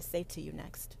remember what I say to you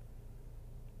next.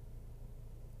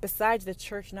 Besides the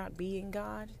church not being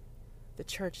God, the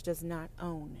church does not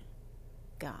own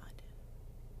God.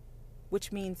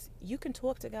 Which means you can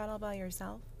talk to God all by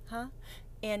yourself,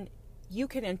 and you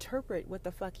can interpret what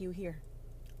the fuck you hear.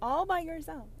 All by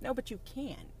yourself. No, but you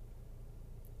can.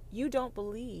 You don't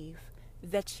believe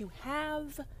that you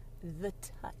have the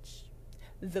touch,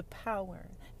 the power,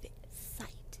 the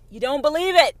sight. You don't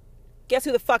believe it. Guess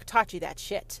who the fuck taught you that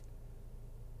shit?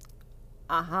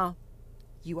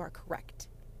 You are correct.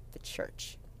 The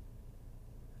Church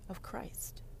of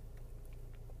Christ.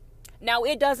 Now,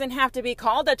 it doesn't have to be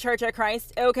called the Church of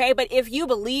Christ, okay? But if you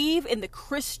believe in the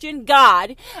Christian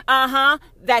God,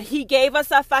 that he gave us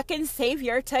a fucking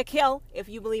savior to kill, if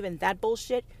you believe in that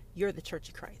bullshit, you're the Church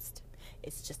of Christ.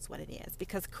 It's just what it is.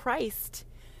 Because Christ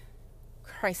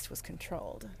was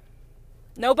controlled.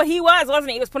 No, but he wasn't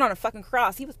he? He was put on a fucking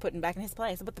cross. He was put back in his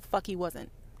place. But the fuck he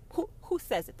wasn't. Who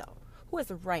says it, though? Who has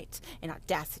the right and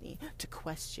audacity to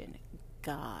question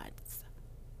God's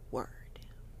word?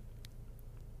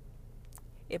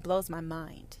 It blows my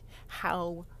mind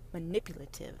how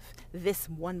manipulative this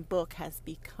one book has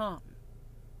become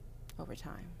over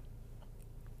time.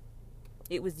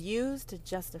 It was used to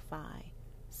justify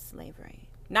slavery.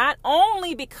 Not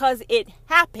only because it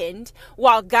happened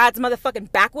while God's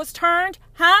motherfucking back was turned,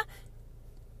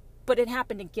 but it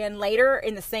happened again later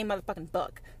in the same motherfucking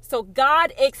book. So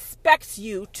God expects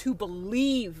you to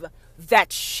believe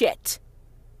that shit.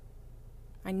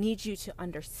 I need you to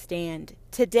understand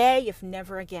today, if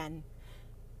never again,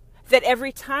 that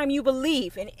every time you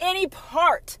believe in any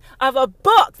part of a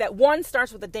book that one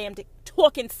starts with a damn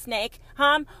talking snake,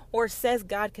 or says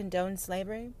God condones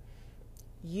slavery,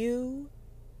 you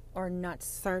are not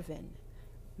serving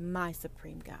my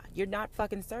supreme God. You're not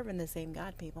fucking serving the same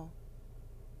God, people.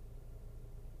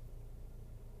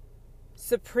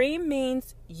 Supreme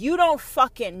means you don't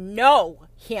fucking know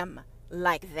him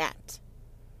like that.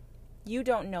 You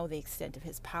don't know the extent of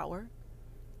his power.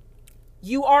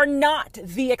 You are not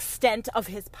the extent of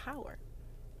his power.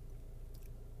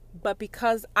 But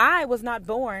because I was not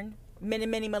born many,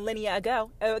 many millennia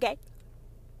ago, okay,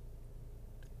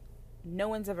 no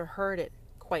one's ever heard it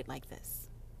quite like this.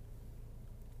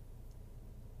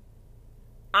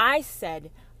 I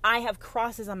said, I have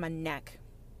crosses on my neck.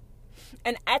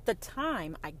 And at the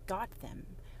time I got them,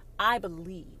 I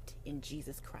believed in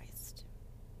Jesus Christ.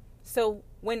 So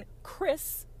when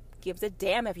Chris gives a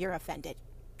damn if you're offended,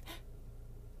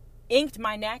 inked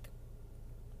my neck,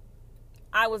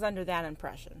 I was under that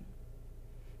impression.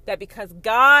 That because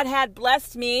God had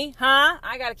blessed me,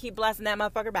 I got to keep blessing that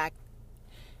motherfucker back.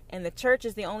 And the church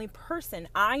is the only person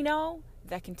I know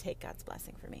that can take God's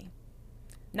blessing for me.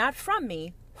 Not from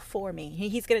me, for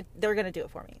me. They're going to do it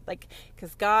for me.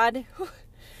 Because God,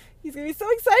 he's going to be so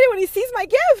excited when he sees my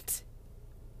gift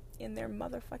in their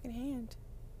motherfucking hand.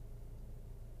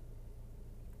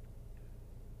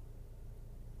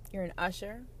 You're an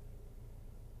usher.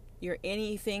 You're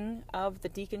anything of the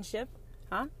deaconship,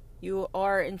 You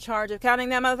are in charge of counting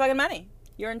that motherfucking money.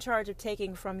 You're in charge of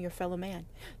taking from your fellow man.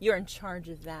 You're in charge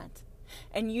of that.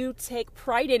 And you take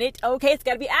pride in it. Okay, it's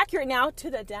got to be accurate now to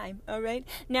the dime, all right?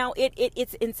 Now,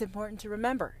 it's important to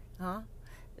remember,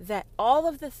 that all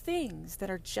of the things that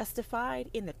are justified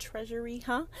in the treasury,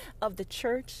 of the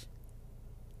church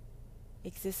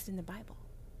exist in the Bible.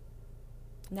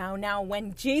 Now,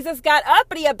 when Jesus got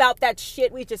uppity about that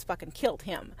shit, we just fucking killed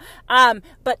him.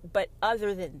 But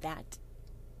other than that,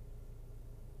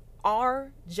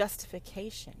 our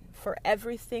justification for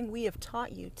everything we have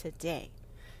taught you today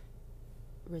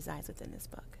resides within this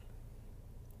book.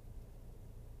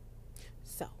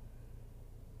 So,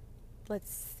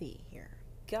 let's see here.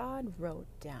 God wrote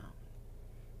down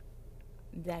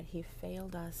that he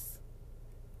failed us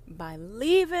by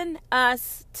leaving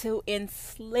us to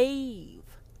enslave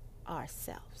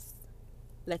ourselves.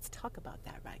 Let's talk about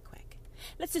that right quick.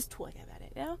 Let's just talk about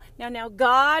it. Now,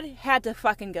 God had to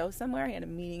fucking go somewhere. He had a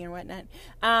meeting or whatnot.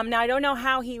 Now, I don't know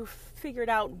how he figured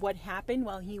out what happened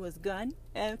while he was gone.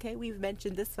 Okay, we've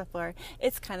mentioned this before.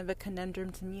 It's kind of a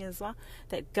conundrum to me as well,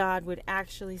 that God would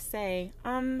actually say,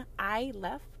 I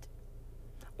left.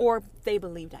 Or they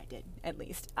believed I did, at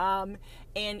least. And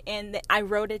I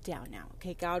wrote it down now.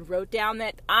 Okay, God wrote down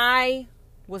that I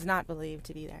was not believed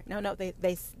to be there. No,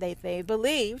 they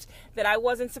believed that I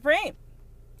wasn't supreme.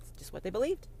 It's just what they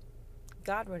believed.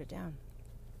 God wrote it down.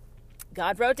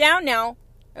 God wrote down now,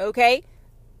 okay,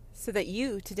 so that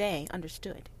you today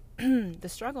understood the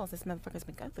struggles this motherfucker's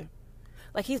been going through.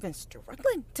 Like, he's been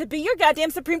struggling to be your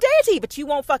goddamn supreme deity, but you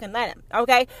won't fucking let him,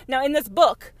 okay? Now, in this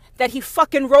book that he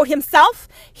fucking wrote himself,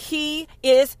 he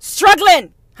is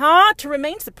struggling, to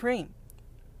remain supreme.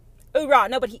 Hoorah,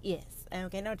 no, but he is.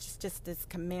 Okay, no, just this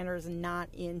commander is not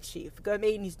in chief. I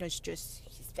mean, he's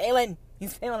failing.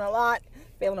 He's failing a lot.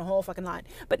 Failing a whole fucking lot.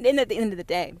 But then at the end of the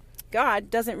day, God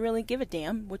doesn't really give a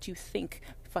damn what you think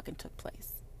fucking took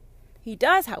place. He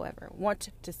does, however, want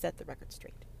to set the record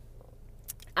straight.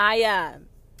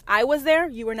 I was there,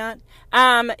 you were not.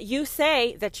 You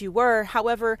say that you were,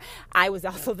 however, I was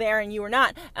also there and you were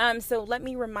not. So let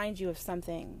me remind you of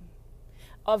something.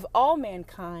 Of all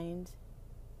mankind,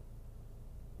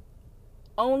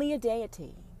 only a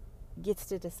deity gets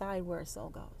to decide where a soul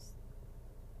goes.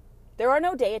 There are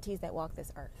no deities that walk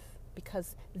this earth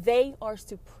because they are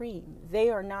supreme. They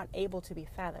are not able to be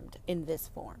fathomed in this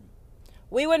form.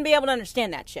 We wouldn't be able to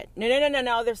understand that shit.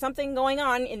 No. There's something going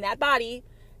on in that body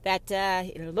that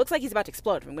it looks like he's about to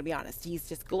explode, if I'm going to be honest. He's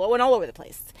just glowing all over the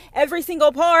place. Every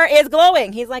single pore is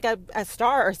glowing. He's like a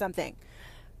star or something.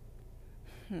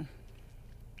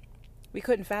 We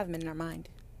couldn't fathom it in our mind.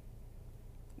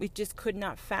 We just could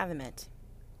not fathom it.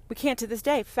 We can't to this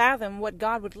day fathom what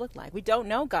God would look like. We don't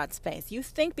know God's face. You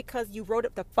think because you wrote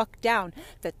it the fuck down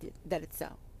that it's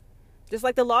so. Just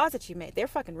like the laws that you made, they're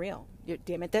fucking real.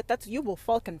 Damn it, that's you will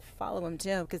fucking follow them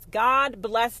too. Because God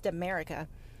blessed America.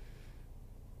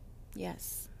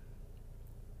 Yes.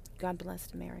 God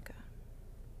blessed America.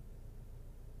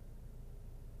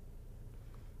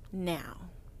 Now,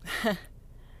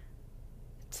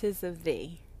 'tis of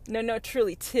thee. No,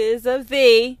 truly, 'tis of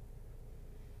thee,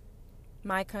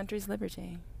 my country's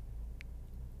liberty.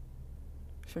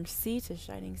 From sea to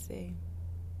shining sea.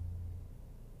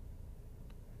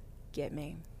 Get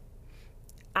me.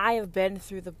 I have been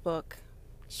through the book,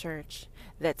 church,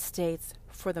 that states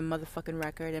for the motherfucking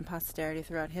record and posterity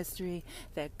throughout history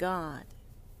that God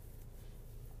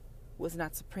was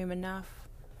not supreme enough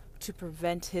to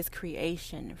prevent his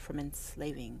creation from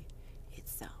enslaving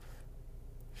itself.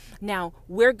 Now,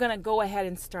 we're going to go ahead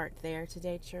and start there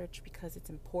today, church, because it's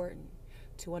important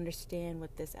to understand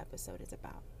what this episode is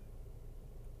about.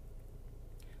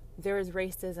 There is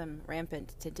racism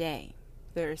rampant today.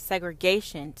 There is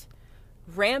segregation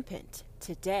rampant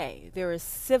today. There is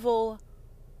civil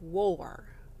war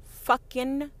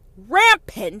fucking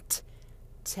rampant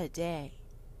today.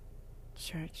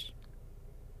 Church,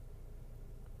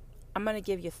 I'm going to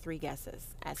give you 3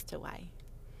 guesses as to why.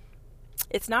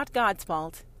 It's not God's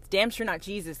fault. It's damn sure not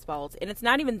Jesus' fault. And it's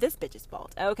not even this bitch's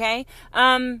fault, okay?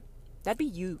 That'd be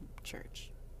you,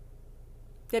 church.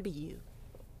 That'd be you.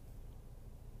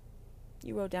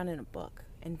 You wrote down in a book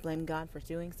and blamed God for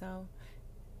doing so,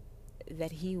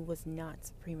 that he was not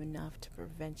supreme enough to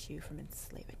prevent you from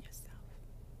enslaving yourself.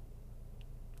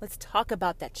 Let's talk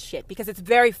about that shit, because it's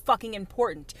very fucking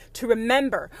important to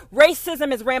remember.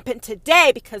 Racism is rampant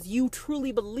today because you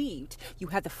truly believed you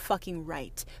had the fucking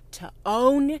right to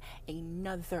own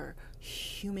another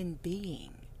human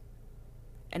being.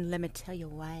 And let me tell you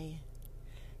why.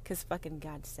 Because fucking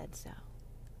God said so.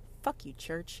 Fuck you,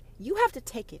 church. You have to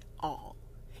take it all.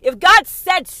 If God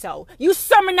said so, you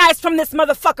sermonize from this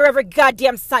motherfucker every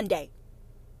goddamn Sunday.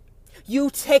 You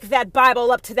take that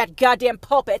Bible up to that goddamn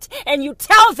pulpit and you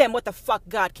tell them what the fuck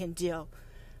God can do.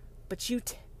 But you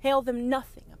tell them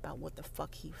nothing about what the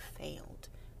fuck he failed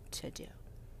to do.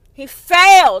 He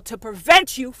failed to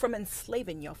prevent you from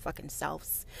enslaving your fucking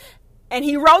selves. And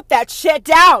he wrote that shit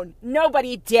down.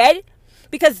 Nobody did.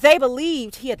 Because they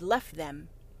believed he had left them.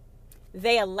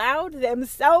 They allowed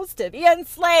themselves to be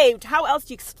enslaved. How else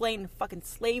do you explain fucking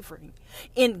slavery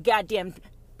in goddamn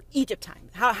Egypt time?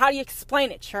 How do you explain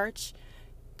it, church?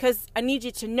 Because I need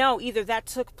you to know either that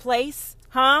took place,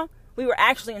 we were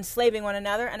actually enslaving one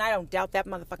another, and I don't doubt that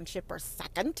motherfucking shit for a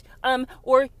second,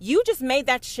 or you just made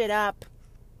that shit up.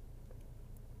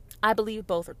 I believe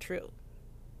both are true.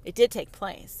 It did take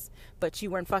place, but you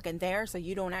weren't fucking there, so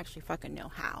you don't actually fucking know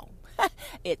how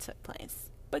it took place.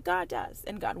 But God does,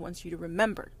 and God wants you to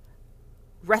remember.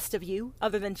 Rest of you,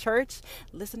 other than church,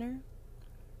 listener,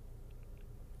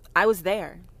 I was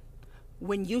there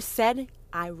when you said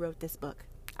I wrote this book.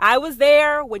 I was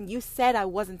there when you said I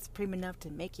wasn't supreme enough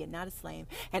to make you not a slave.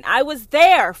 And I was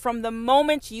there from the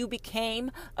moment you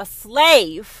became a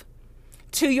slave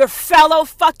to your fellow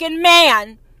fucking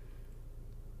man.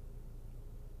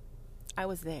 I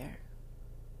was there.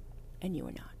 And you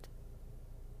were not.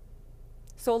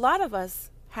 So a lot of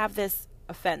us have this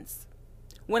offense.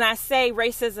 When I say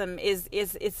racism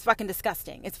is fucking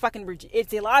disgusting.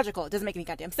 It's illogical. It doesn't make any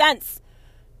goddamn sense.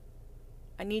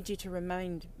 I need you to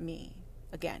remind me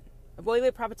again.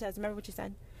 Avoid prophetess. Remember what you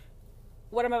said?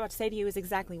 What I'm about to say to you is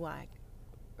exactly why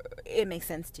it makes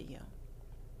sense to you.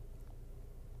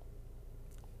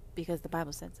 Because the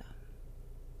Bible said so.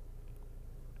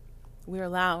 We're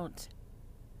allowed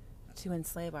to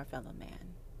enslave our fellow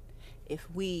man if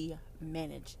we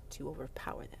manage to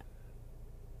overpower them,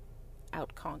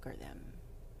 outconquer them,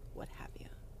 what have you.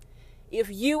 If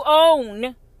you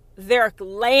own their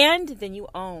land, then you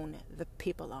own the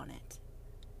people on it.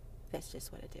 That's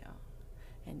just what I do.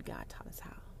 And God taught us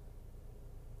how.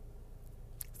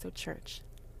 So church,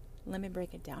 let me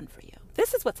break it down for you.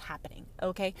 This is what's happening,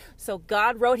 okay? So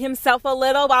God wrote himself a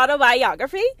little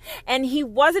autobiography, and he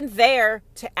wasn't there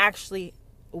to actually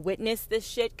witness this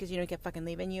shit, because, he kept fucking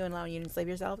leaving you and allowing you to enslave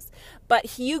yourselves.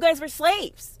 But you guys were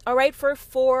slaves, all right, for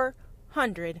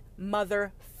 400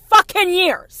 motherfucking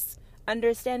years.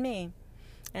 Understand me?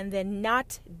 And then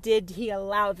not did he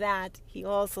allow that, he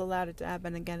also allowed it to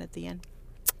happen again at the end.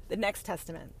 The next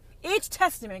testament. Each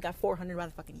testament got 400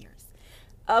 motherfucking years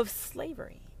of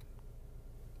slavery.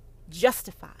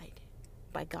 Justified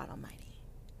by God Almighty.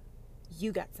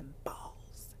 You got some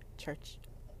balls, church.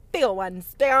 Big old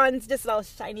ones. Big ones, just all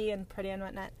shiny and pretty and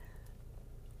whatnot.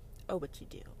 Oh, but you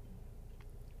do.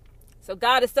 So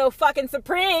God is so fucking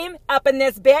supreme up in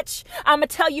this bitch. I'm going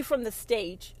to tell you from the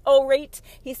stage. Oh, right.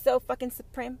 He's so fucking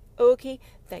supreme. Okay.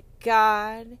 That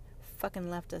God fucking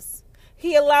left us.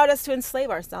 He allowed us to enslave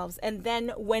ourselves. And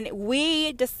then when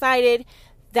we decided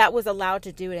that was allowed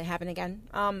to do it and happen again,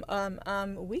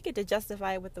 we get to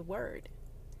justify it with the word.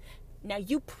 Now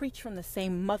you preach from the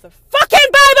same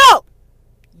motherfucking Bible.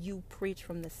 You preach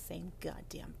from the same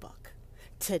goddamn book.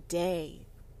 Today,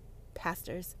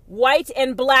 pastors, white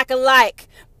and black alike,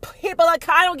 people like,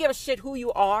 I don't give a shit who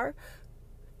you are.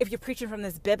 If you're preaching from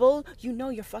this Bible, you know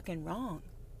you're fucking wrong.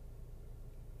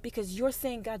 Because you're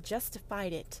saying God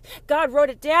justified it. God wrote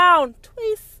it down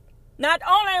twice. Not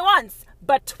only once,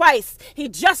 but twice. He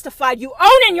justified you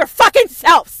owning your fucking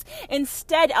selves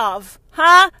instead of,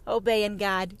 obeying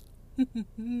God.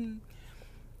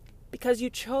 Because you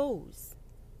chose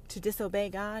to disobey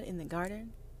God in the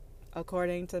garden,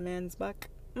 according to man's book.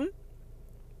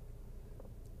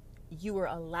 You were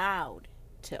allowed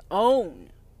to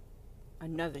own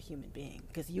another human being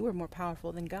because you were more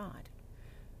powerful than God.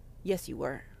 Yes, you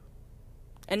were.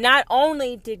 And not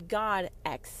only did God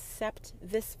accept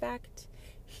this fact,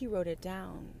 he wrote it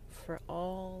down for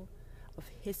all of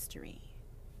history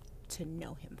to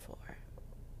know him for.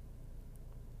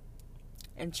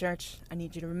 And church, I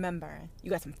need you to remember,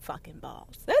 you got some fucking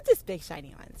balls. That's just big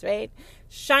shiny ones, right?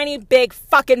 Shiny big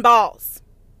fucking balls.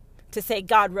 To say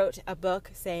God wrote a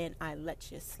book saying, I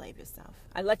let you slave yourself.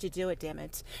 I let you do it, damn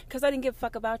it. Because I didn't give a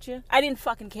fuck about you. I didn't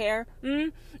fucking care.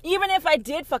 Even if I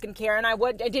did fucking care and I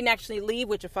didn't actually leave,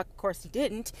 which of course you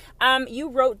didn't. You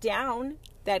wrote down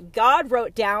that God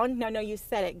wrote down. No, you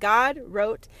said it. God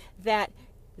wrote that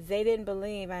they didn't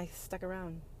believe I stuck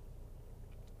around.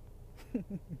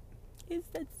 Is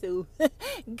that so?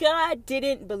 God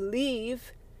didn't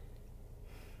believe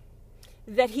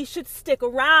that he should stick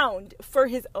around for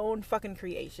his own fucking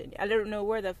creation. I don't know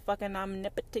where the fucking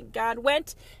omnipotent God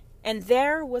went. And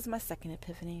there was my second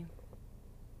epiphany.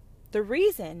 The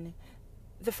reason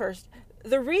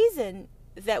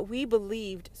that we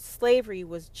believed slavery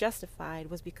was justified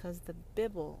was because the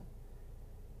Bible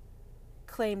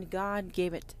claimed God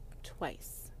gave it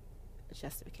twice a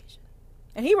justification.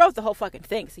 And he wrote the whole fucking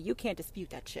thing, so you can't dispute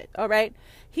that shit, all right?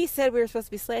 He said we were supposed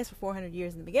to be slaves for 400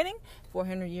 years in the beginning,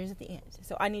 400 years at the end.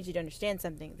 So I need you to understand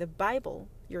something. The Bible,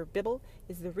 your Bible,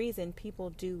 is the reason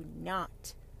people do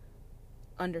not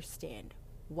understand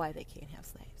why they can't have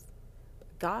slaves.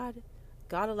 God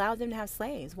allowed them to have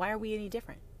slaves. Why are we any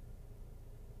different?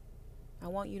 I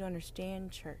want you to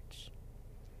understand, church,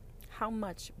 how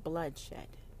much bloodshed,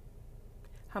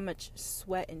 how much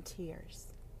sweat and tears,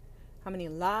 how many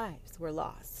lives were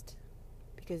lost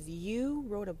because you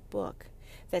wrote a book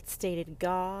that stated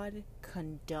God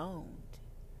condoned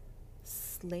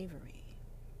slavery.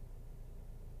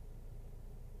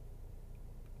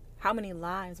 How many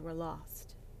lives were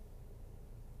lost?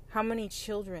 How many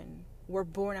children were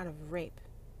born out of rape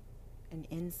and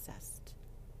incest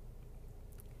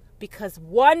because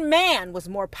one man was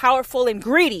more powerful and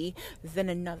greedy than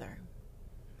another,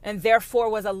 and therefore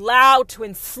was allowed to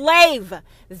enslave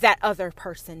that other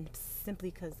person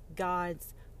simply because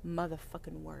God's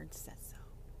motherfucking word says so.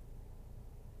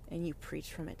 And you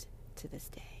preach from it to this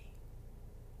day.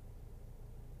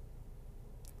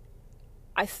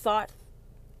 I thought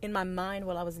in my mind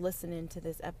while I was listening to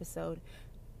this episode,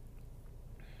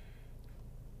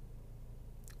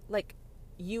 like,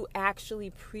 you actually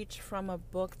preach from a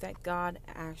book that God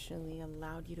actually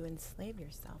allowed you to enslave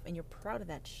yourself, and you're proud of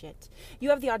that shit. You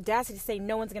have the audacity to say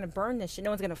no one's gonna burn this shit, no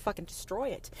one's gonna fucking destroy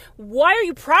it. Why are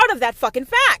you proud of that fucking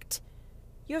fact?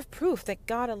 You have proof that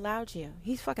God allowed you.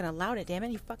 He fucking allowed it, damn it.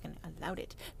 He fucking allowed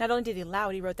it. Not only did he allow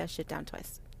it, he wrote that shit down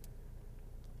twice.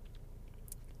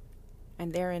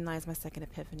 And therein lies my second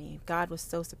epiphany. If God was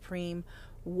so supreme,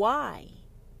 why?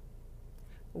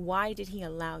 Why did he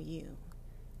allow you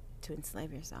to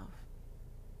enslave yourself?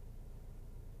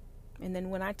 And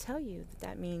then when I tell you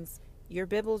that means your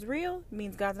Bible's real,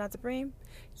 means God's not supreme,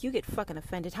 you get fucking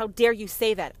offended. How dare you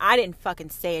say that? I didn't fucking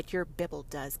say it. Your Bible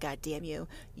does, goddamn you.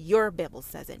 Your Bible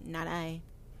says it, not I.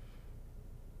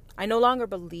 I no longer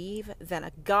believe that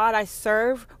a God I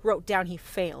serve wrote down he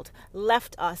failed,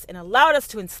 left us, and allowed us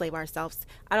to enslave ourselves.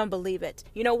 I don't believe it.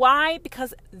 You know why?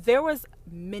 Because there was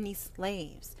many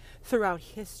slaves throughout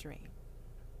history.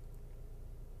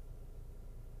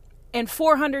 And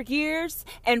 400 years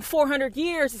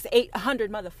is 800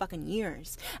 motherfucking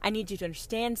years. I need you to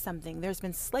understand something. There's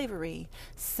been slavery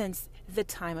since the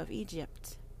time of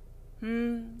Egypt.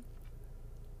 You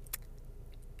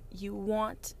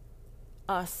want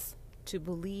us to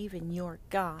believe in your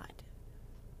God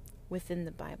within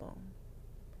the Bible.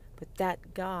 But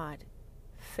that God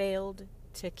failed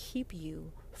to keep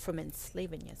you from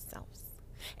enslaving yourselves.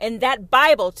 And that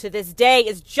Bible to this day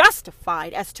is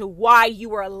justified as to why you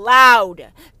were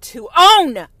allowed to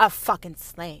own a fucking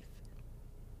slave.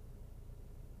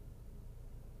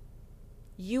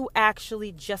 You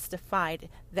actually justified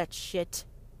that shit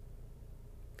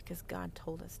because God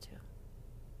told us to.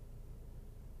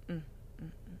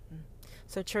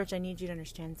 So church, I need you to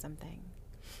understand something.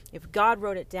 If God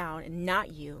wrote it down and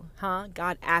not you,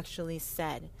 God actually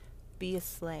said, be a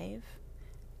slave,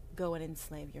 go and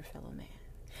enslave your fellow man.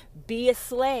 Be a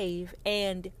slave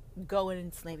and go and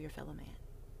enslave your fellow man.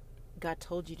 God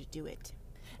told you to do it.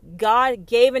 God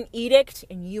gave an edict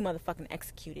and you motherfucking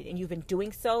executed. And you've been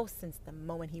doing so since the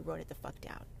moment he wrote it the fuck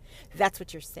down. That's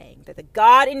what you're saying. That the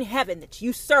God in heaven that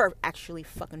you serve actually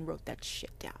fucking wrote that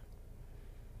shit down.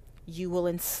 You will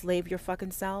enslave your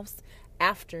fucking selves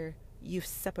after you've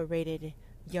separated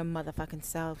your motherfucking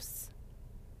selves.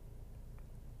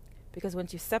 Because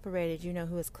once you've separated, you know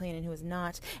who is clean and who is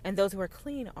not. And those who are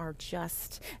clean are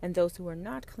just. And those who are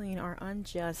not clean are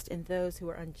unjust. And those who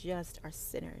are unjust are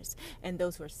sinners. And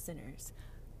those who are sinners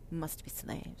must be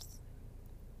slaves.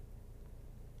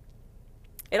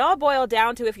 It all boiled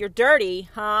down to if you're dirty,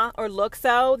 or look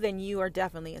so, then you are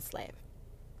definitely a slave.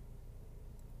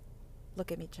 Look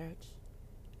at me, church.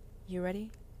 You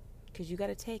ready? Because you got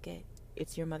to take it.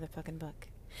 It's your motherfucking book.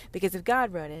 Because if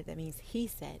God wrote it, that means he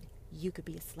said you could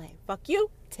be a slave. Fuck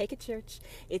you. Take it, church.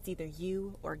 It's either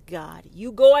you or God.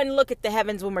 You go and look at the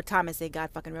heavens one more time and say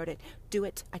God fucking wrote it. Do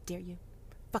it. I dare you.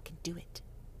 Fucking do it.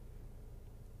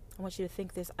 I want you to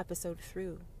think this episode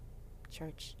through,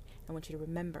 church. I want you to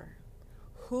remember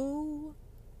who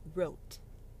wrote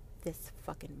this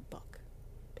fucking book.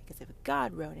 Because if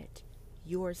God wrote it,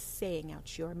 you're saying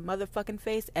out your motherfucking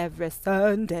face every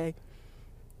Sunday,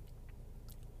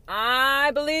 I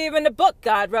believe in the book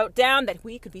God wrote down that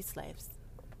we could be slaves.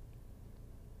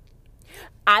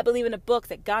 I believe in a book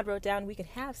that God wrote down we could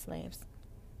have slaves.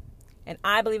 And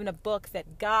I believe in a book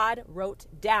that God wrote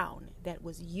down that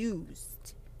was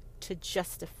used to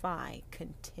justify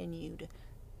continued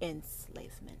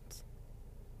enslavement.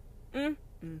 We're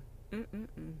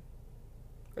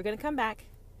going to come back.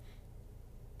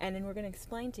 And then we're going to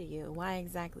explain to you why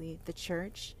exactly the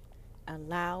church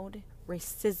allowed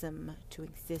racism to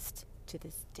exist to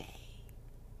this day.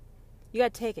 You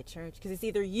got to take it, church, because it's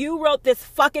either you wrote this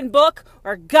fucking book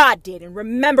or God did. And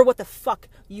remember what the fuck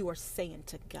you are saying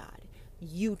to God.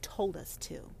 You told us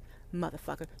to,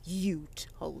 motherfucker. You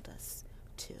told us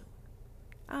to.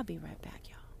 I'll be right back,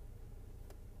 y'all.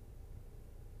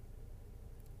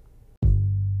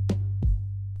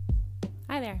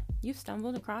 Hi there. You've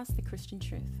stumbled across The Christian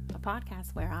Truth, a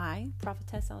podcast where I,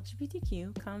 Prophetess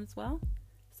LGBTQ,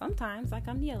 sometimes I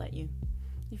come to yell at you.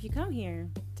 If you come here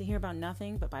to hear about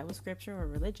nothing but Bible scripture or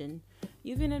religion,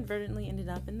 you've inadvertently ended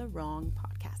up in the wrong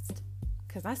podcast.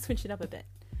 Because I switch it up a bit.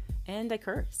 And I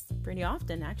curse pretty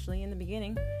often, actually, in the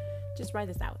beginning. Just ride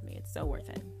this out with me. It's so worth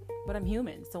it. But I'm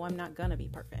human, so I'm not gonna be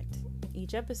perfect.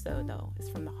 Each episode, though, is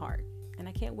from the heart, and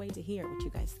I can't wait to hear what you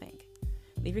guys think.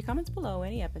 Leave your comments below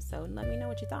any episode and let me know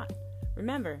what you thought.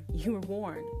 Remember, you were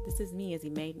warned. This is me as he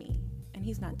made me, and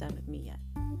he's not done with me yet.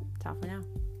 Ta for now.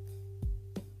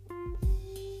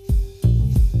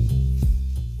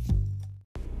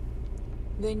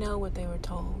 They know what they were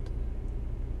told,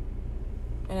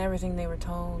 and everything they were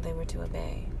told, they were to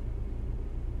obey.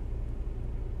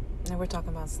 And we're talking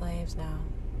about slaves now.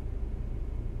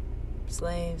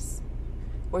 Slaves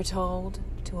were told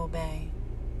to obey.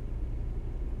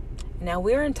 Now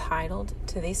we're entitled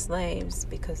to these slaves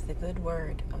because the good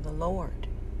word of the Lord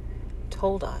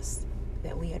told us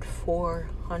that we had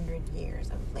 400 years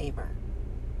of labor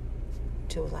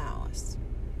to allow us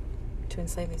to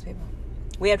enslave these people.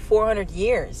 We had 400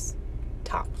 years,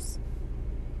 tops.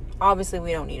 Obviously,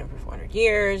 we don't need them for 400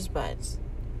 years, but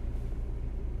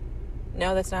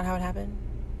no, that's not how it happened.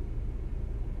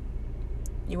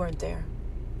 You weren't there.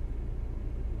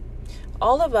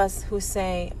 All of us who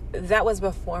say, that was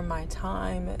before my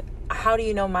time, how do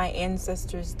you know my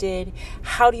ancestors did?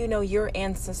 How do you know your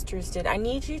ancestors did? I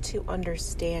need you to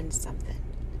understand something.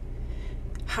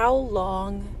 How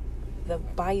long the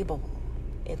Bible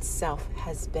itself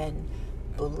has been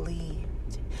believed.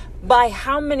 By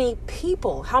how many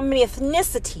people, how many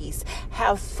ethnicities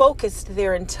have focused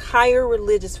their entire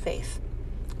religious faith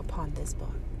upon this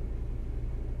book.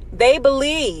 They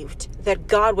believed that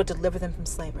God would deliver them from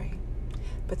slavery.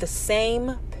 But the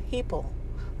same people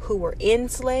who were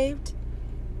enslaved,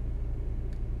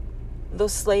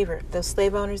 those slave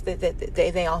owners,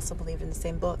 they also believed in the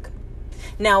same book.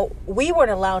 Now, we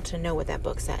weren't allowed to know what that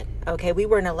book said, okay? We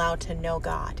weren't allowed to know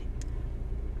God.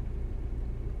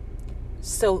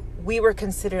 So we were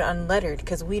considered unlettered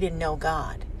because we didn't know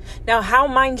God. Now, how,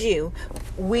 mind you,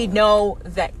 we know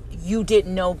that you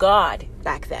didn't know God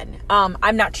back then?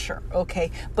 I'm not sure,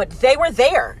 okay? But they were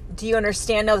there. Do you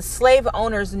understand? Now, the slave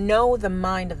owners know the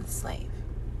mind of the slave.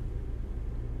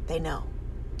 They know.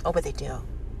 Oh, but they do.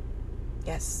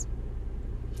 Yes.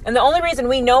 And the only reason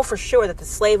we know for sure that the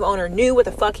slave owner knew what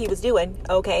the fuck he was doing,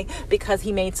 okay, because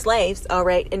he made slaves, all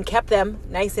right, and kept them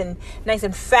nice and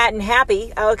fat and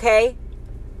happy, okay,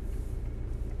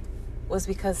 was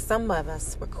because some of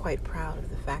us were quite proud of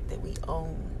the fact that we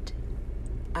owned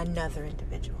another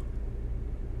individual.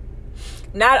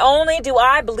 Not only do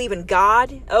I believe in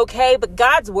God, okay, but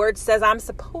God's word says I'm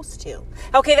supposed to.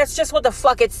 Okay, that's just what the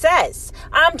fuck it says.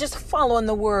 I'm just following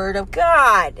the word of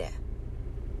God.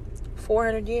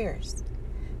 400 years.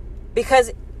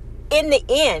 Because in the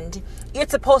end,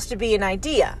 it's supposed to be an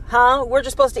idea, huh? We're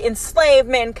just supposed to enslave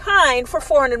mankind for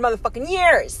 400 motherfucking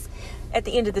years. At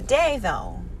the end of the day,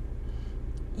 though,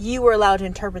 you were allowed to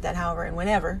interpret that however and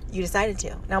whenever you decided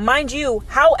to. Now, mind you,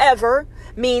 however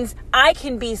means I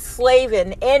can be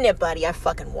slaving anybody I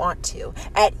fucking want to.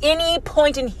 At any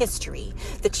point in history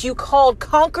that you called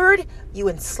conquered, you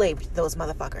enslaved those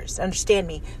motherfuckers. Understand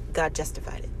me, God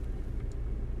justified it.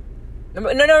 No,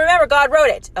 remember, God wrote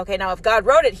it. Okay, now if God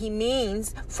wrote it, he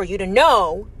means for you to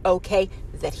know, okay,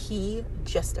 that he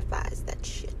justifies that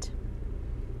shit.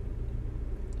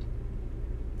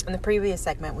 In the previous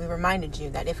segment, we reminded you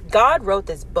that if God wrote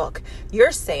this book,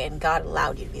 you're saying God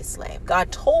allowed you to be a slave.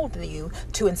 God told you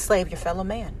to enslave your fellow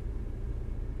man.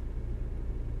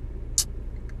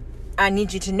 I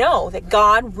need you to know that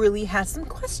God really has some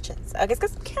questions. I guess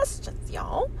got some questions,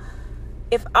 y'all.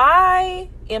 If I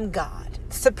am God,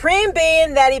 supreme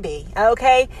being that he be,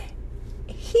 okay,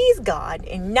 he's God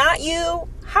and not you,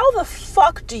 how the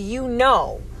fuck do you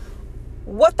know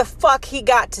what the fuck he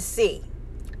got to see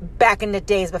back in the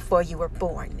days before you were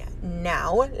born?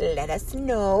 Now, let us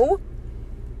know.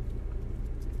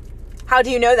 How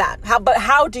do you know that?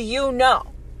 How do you know?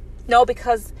 No,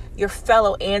 because your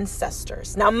fellow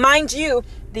ancestors. Now, mind you,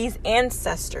 these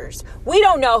ancestors, we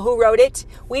don't know who wrote it.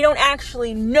 We don't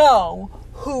actually know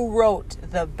who wrote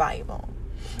the Bible.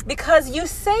 Because you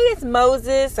say it's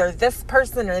Moses or this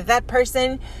person or that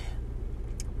person,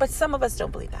 but some of us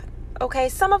don't believe that. Okay,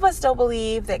 some of us don't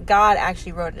believe that God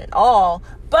actually wrote it at all.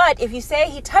 But if you say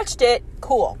he touched it,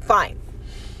 cool, fine.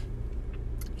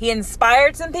 He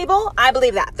inspired some people. I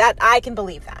believe that. I can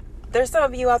believe that. There's some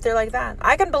of you out there like that.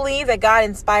 I can believe that God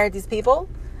inspired these people.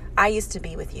 I used to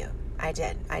be with you. I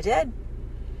did.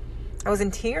 I was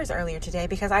in tears earlier today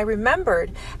because I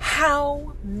remembered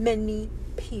how many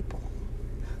people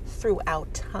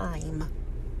throughout time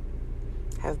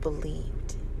have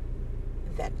believed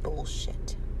that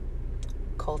bullshit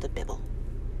called a Bible.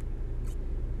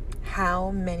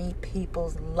 How many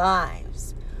people's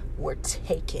lives were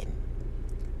taken,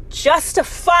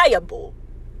 justifiable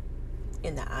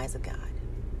in the eyes of God.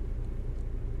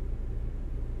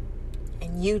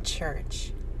 And you,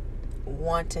 church,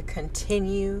 want to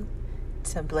continue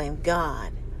to blame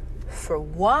God for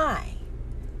why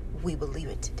we believe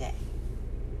it today.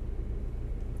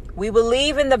 We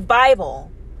believe in the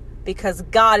Bible because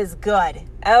God is good.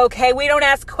 Okay, we don't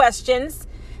ask questions.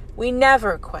 We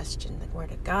never question the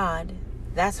word of God.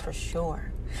 That's for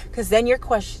sure. Because then you're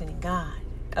questioning God.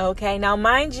 Okay, now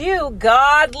mind you,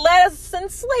 God let us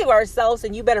enslave ourselves,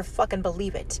 and you better fucking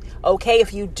believe it. Okay,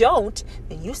 if you don't,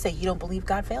 then you say you don't believe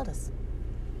God failed us.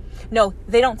 No,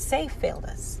 they don't say failed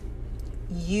us.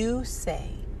 You say,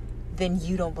 then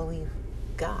you don't believe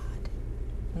God.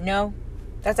 No,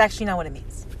 that's actually not what it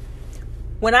means.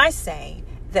 When I say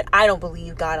that I don't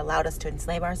believe God allowed us to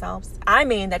enslave ourselves, I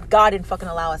mean that God didn't fucking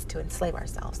allow us to enslave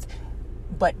ourselves.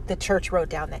 But the church wrote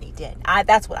down that he did.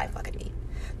 That's what I fucking mean.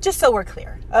 Just so we're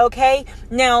clear, okay?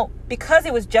 Now, because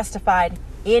it was justified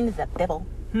in the Bible,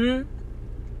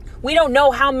 we don't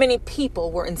know how many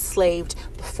people were enslaved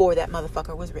before that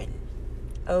motherfucker was written.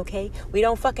 Okay? We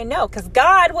don't fucking know, because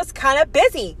God was kind of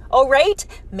busy, all right?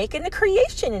 Making the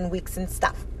creation in weeks and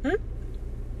stuff.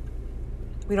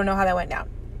 We don't know how that went down.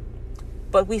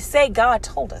 But we say God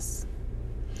told us.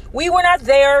 We were not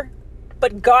there,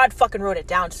 but God fucking wrote it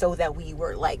down so that we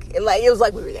were like it was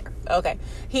like we were there. Okay.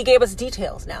 He gave us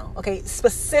details now. Okay.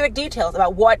 Specific details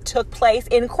about what took place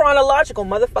in chronological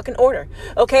motherfucking order.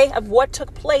 Okay. Of what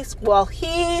took place while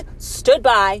he stood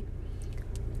by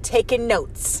taking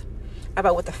notes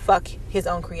about what the fuck his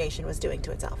own creation was doing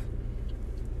to itself.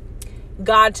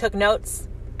 God took notes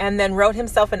and then wrote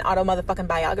himself an auto motherfucking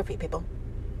biography, people.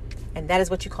 And that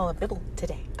is what you call a Bible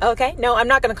today. Okay? No, I'm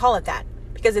not going to call it that.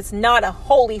 Because it's not a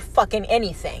holy fucking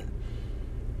anything.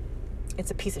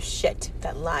 It's a piece of shit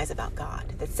that lies about God.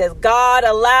 That says God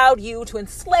allowed you to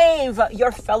enslave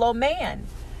your fellow man.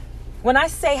 When I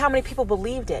say how many people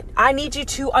believed it, I need you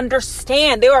to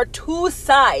understand there are two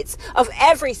sides of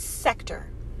every sector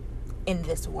in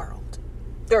this world.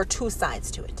 There are two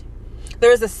sides to it.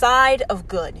 There is the side of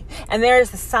good, and there is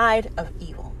the side of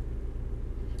evil.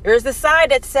 There is the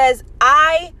side that says,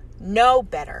 I know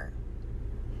better.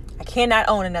 I cannot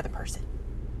own another person.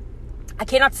 I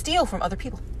cannot steal from other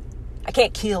people. I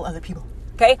can't kill other people.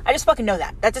 Okay? I just fucking know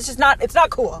that. That's just not, it's not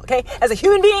cool. Okay? As a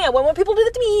human being, I wouldn't want people to do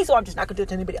that to me, so I'm just not going to do it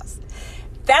to anybody else.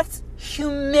 That's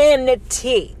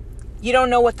humanity. You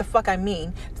don't know what the fuck I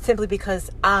mean simply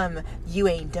because you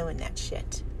ain't doing that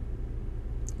shit.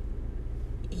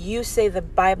 You say the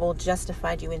Bible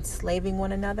justified you enslaving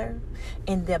one another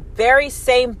in the very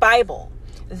same Bible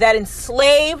that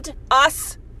enslaved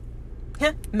us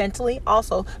mentally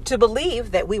also to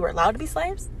believe that we were allowed to be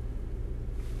slaves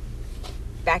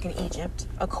back in Egypt.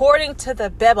 According to the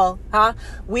Bible,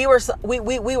 we were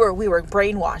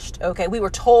brainwashed. Okay, we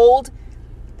were told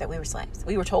that we were slaves.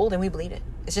 We were told and we believed it.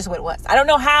 It's just what it was. I don't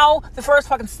know how the first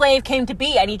fucking slave came to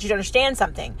be. I need you to understand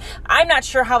something. I'm not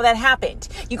sure how that happened.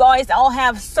 You guys all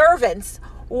have servants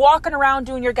walking around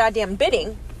doing your goddamn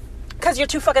bidding because you're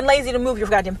too fucking lazy to move your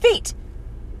goddamn feet.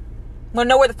 Want to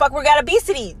know where the fuck we got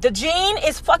obesity? The gene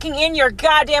is fucking in your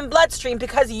goddamn bloodstream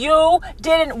because you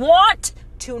didn't want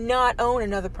to not own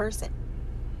another person.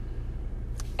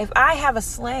 If I have a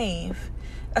slave,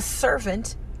 a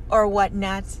servant, or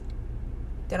whatnot,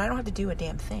 then I don't have to do a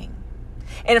damn thing.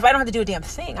 And if I don't have to do a damn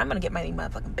thing, I'm going to get my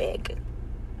motherfucking big.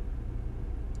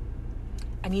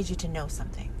 I need you to know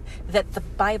something. That the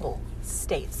Bible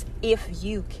states, if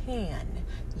you can,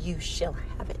 you shall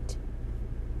have it.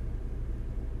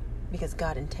 Because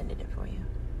God intended it for you.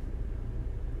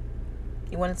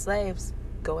 You wanted slaves?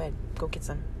 Go ahead. Go get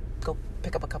some. Go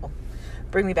pick up a couple.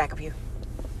 Bring me back a few.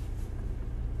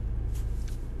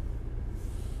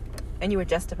 And you were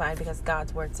justified because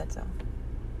God's word said so.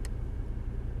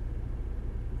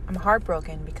 I'm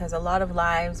heartbroken because a lot of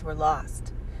lives were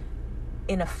lost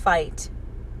in a fight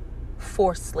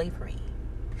for slavery.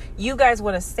 You guys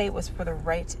want to say it was for the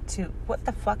right to what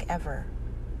the fuck ever.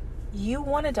 You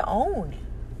wanted to own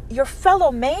your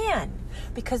fellow man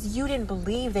because you didn't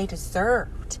believe they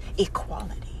deserved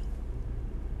equality.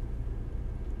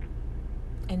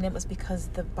 And it was because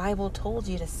the Bible told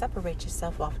you to separate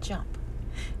yourself off jump.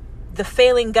 The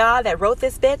failing God that wrote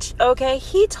this bitch, okay,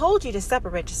 he told you to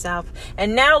separate yourself.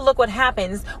 And now look what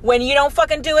happens when you don't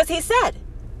fucking do as he said.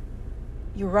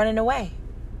 You're running away.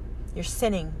 You're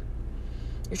sinning.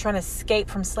 You're trying to escape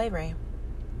from slavery.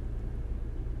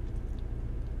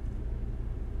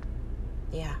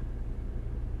 Yeah.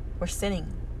 We're sinning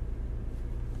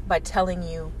by telling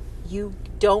you, you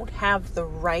don't have the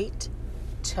right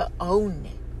to own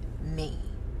me.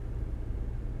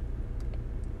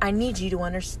 I need you to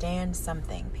understand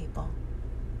something, people.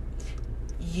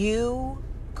 You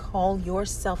call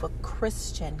yourself a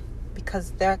Christian because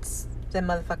that's the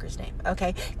motherfucker's name,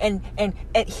 okay? And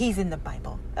he's in the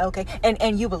Bible, okay?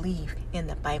 And you believe in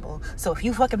the Bible. So if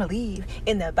you fucking believe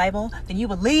in the Bible, then you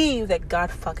believe that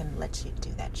God fucking lets you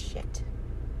do that shit.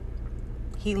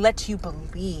 He lets you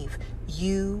believe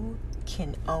you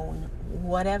can own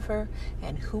whatever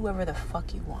and whoever the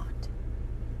fuck you want.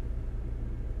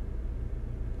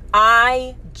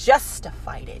 I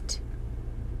justified it,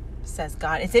 says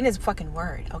God. It's in his fucking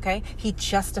word, okay? He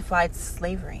justified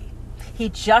slavery. He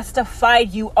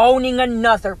justified you owning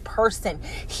another person.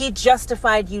 He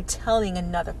justified you telling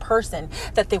another person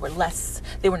that they were less,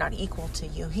 they were not equal to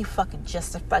you. He fucking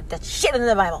justified that shit in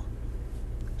the Bible.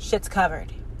 Shit's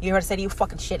covered. You heard I said you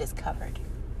fucking shit is covered.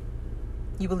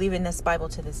 You believe in this Bible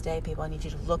to this day, people. I need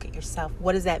you to look at yourself.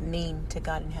 What does that mean to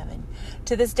God in heaven?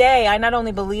 To this day, I not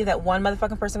only believe that one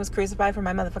motherfucking person was crucified for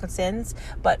my motherfucking sins,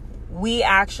 but we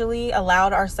actually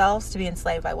allowed ourselves to be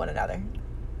enslaved by one another.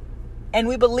 And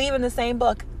we believe in the same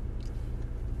book.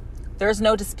 There's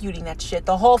no disputing that shit.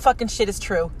 The whole fucking shit is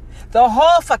true. The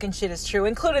whole fucking shit is true,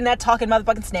 including that talking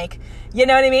motherfucking snake. You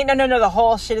know what I mean? No. The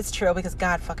whole shit is true because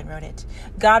God fucking wrote it.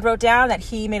 God wrote down that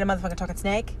he made a motherfucking talking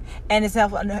snake and his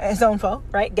own foe,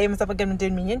 right? Gave himself a good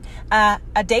dominion. A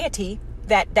deity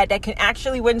that can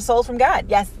actually win souls from God.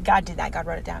 Yes, God did that. God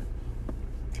wrote it down.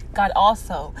 God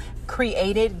also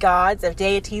created gods or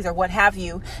deities or what have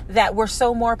you that were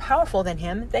so more powerful than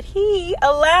him that he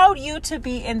allowed you to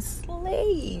be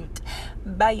enslaved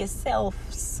by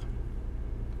yourselves.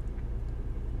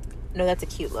 No, that's a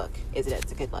cute look, isn't it?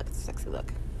 It's a good look. It's a sexy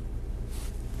look.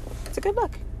 It's a good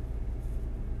look.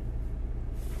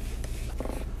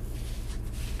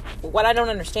 What I don't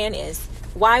understand is,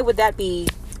 why would that be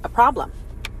a problem?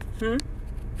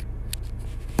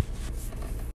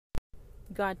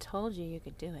 God told you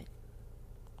could do it.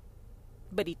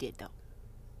 But he did, though.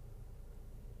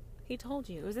 He told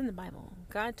you. It was in the Bible.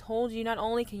 God told you not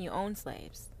only can you own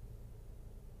slaves,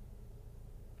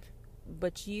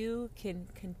 but you can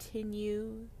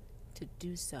continue to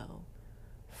do so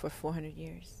for 400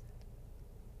 years.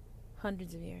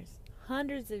 Hundreds of years.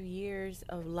 Hundreds of years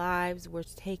of lives were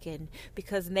taken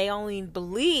because they only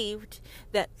believed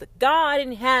that the God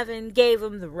in heaven gave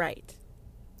them the right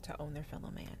to own their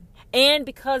fellow man. And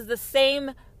because the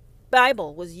same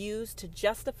Bible was used to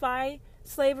justify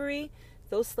slavery,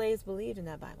 those slaves believed in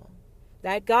that Bible.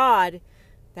 That God,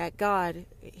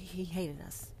 he hated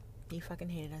us. He fucking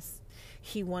hated us.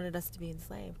 He wanted us to be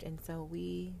enslaved. And so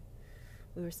we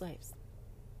were slaves.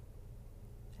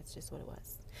 That's just what it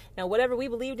was. Now, whatever we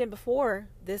believed in before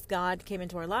this God came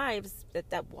into our lives,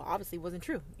 that obviously wasn't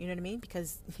true. You know what I mean?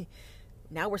 Because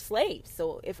now we're slaves.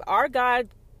 So if our God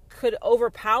could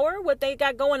overpower what they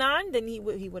got going on, then he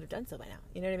would have done so by now.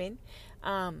 You know what I mean?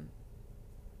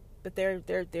 But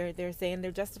they're saying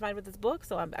they're justified with this book,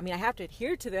 so I have to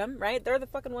adhere to them, right? They're the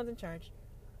fucking ones in charge.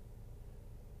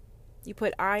 You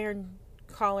put iron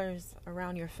collars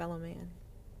around your fellow man,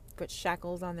 put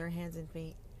shackles on their hands and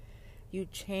feet. You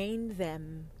chain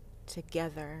them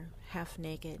together, half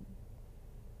naked,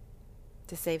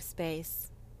 to save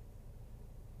space.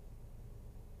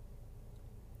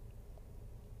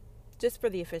 Just for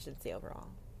the efficiency overall.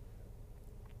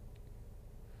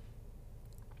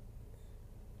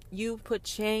 You put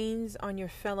chains on your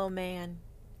fellow man.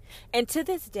 And to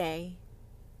this day,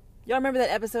 y'all remember that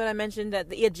episode I mentioned that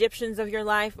the Egyptians of your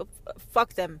life,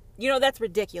 fuck them. You know, that's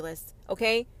ridiculous,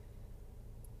 okay?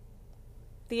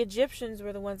 The Egyptians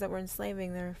were the ones that were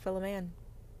enslaving their fellow man.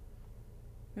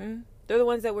 They're the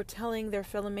ones that were telling their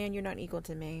fellow man, you're not equal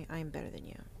to me, I am better than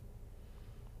you.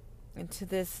 And to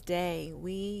this day,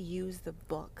 we use the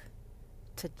book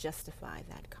to justify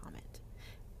that comment.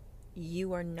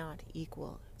 You are not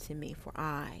equal to me, for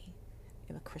I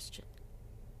am a Christian.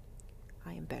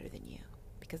 I am better than you.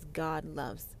 Because God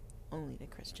loves only the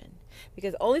Christian.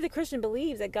 Because only the Christian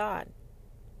believes that God.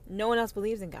 No one else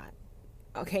believes in God.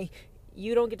 Okay?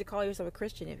 You don't get to call yourself a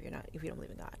Christian if you don't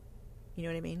believe in God. You know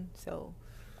what I mean? So,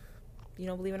 if you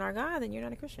don't believe in our God, then you're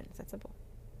not a Christian. It's that simple.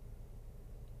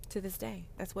 To this day,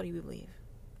 that's what we believe.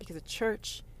 Because a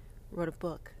church wrote a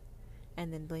book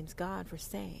and then blames God for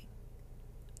saying,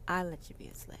 I let you be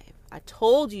a slave. I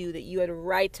told you that you had a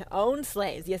right to own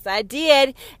slaves. Yes, I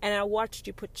did. And I watched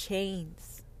you put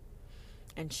chains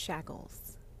and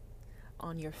shackles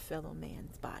on your fellow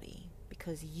man's body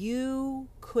because you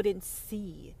couldn't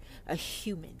see a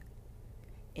human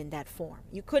in that form.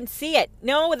 You couldn't see it.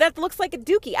 No, that looks like a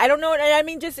dookie. I don't know. I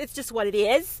mean, it's just what it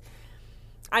is.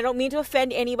 I don't mean to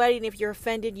offend anybody, and if you're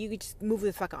offended, you just move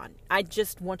the fuck on. I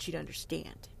just want you to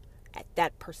understand, at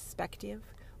that perspective,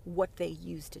 what they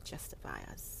use to justify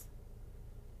us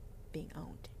being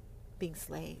owned, being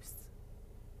slaves.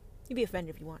 You be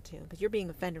offended if you want to, but you're being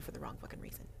offended for the wrong fucking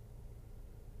reason.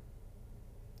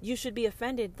 You should be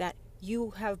offended that you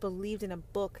have believed in a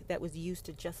book that was used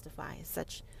to justify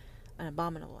such an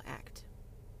abominable act.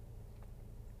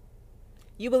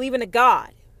 You believe in a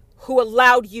God who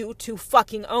allowed you to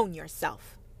fucking own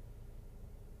yourself.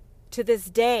 To this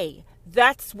day,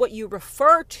 that's what you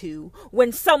refer to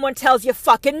when someone tells you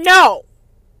fucking no.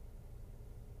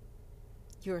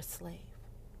 You're a slave.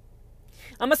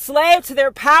 I'm a slave to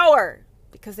their power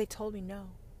because they told me no.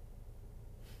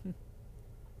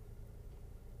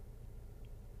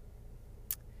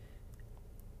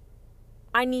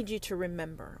 I need you to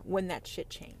remember when that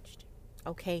shit changed.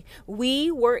 Okay?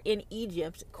 We were in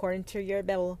Egypt, according to your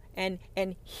Bible, and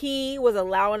he was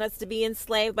allowing us to be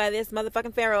enslaved by this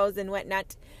motherfucking pharaohs and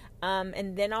whatnot.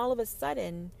 And then all of a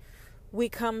sudden, we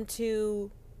come to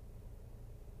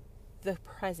the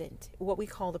present, what we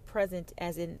call the present,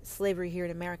 as in slavery here in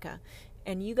America.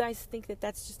 And you guys think that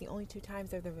that's just the only 2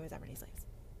 times there was ever any slaves.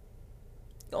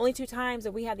 The only 2 times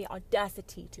that we had the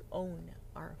audacity to own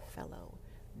our fellow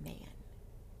man.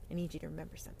 I need you to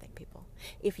remember something, people.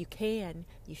 If you can,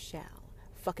 you shall.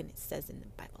 Fucking it says in the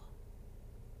Bible.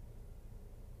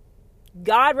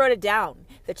 God wrote it down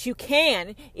that you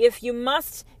can, if you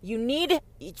must, you need,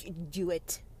 do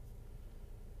it.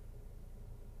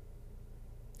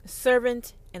 A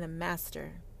servant and a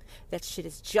master. That shit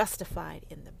is justified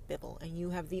in the Bible. And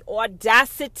you have the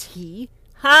audacity,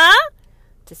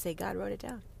 to say God wrote it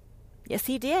down. Yes,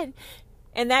 he did.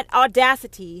 And that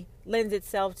audacity lends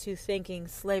itself to thinking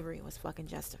slavery was fucking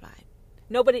justified.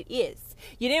 No, but it is.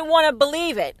 You didn't want to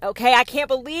believe it, okay? I can't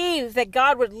believe that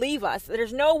God would leave us.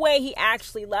 There's no way he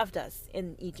actually left us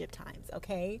in Egypt times,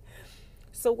 okay?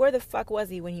 So where the fuck was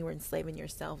he when you were enslaving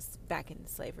yourselves back in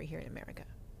slavery here in America?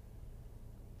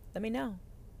 Let me know.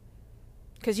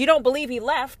 Because you don't believe he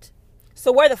left.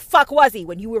 So where the fuck was he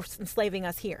when you were enslaving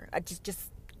us here? I just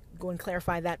go and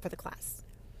clarify that for the class.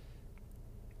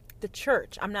 The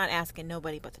church. I'm not asking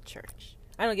nobody but the church.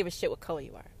 I don't give a shit what color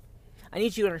you are. I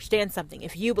need you to understand something.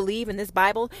 If you believe in this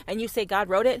Bible and you say God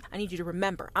wrote it, I need you to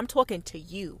remember. I'm talking to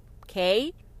you,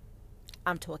 okay?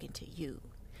 I'm talking to you.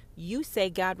 You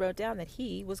say God wrote down that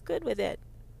he was good with it.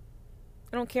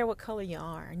 I don't care what color you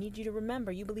are. I need you to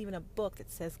remember you believe in a book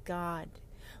that says God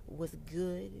was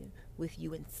good with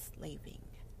you enslaving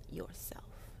yourself.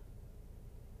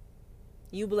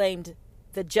 You blamed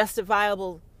the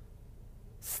justifiable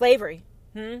slavery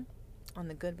on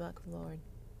the good book of the Lord.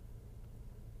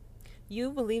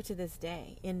 You believe to this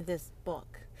day in this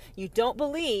book. You don't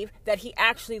believe that he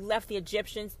actually left the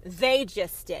Egyptians. They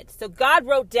just did. So God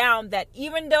wrote down that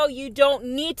even though you don't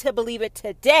need to believe it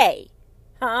today,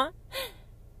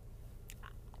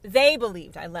 they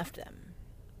believed I left them.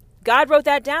 God wrote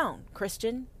that down,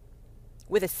 Christian,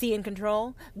 with a C in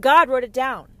control. God wrote it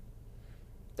down.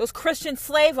 Those Christian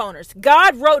slave owners,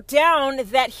 God wrote down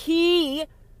that they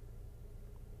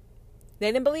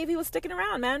didn't believe he was sticking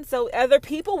around, man. So other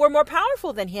people were more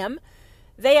powerful than him.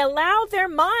 They allowed their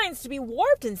minds to be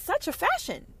warped in such a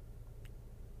fashion.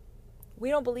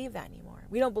 We don't believe that anymore.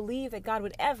 We don't believe that God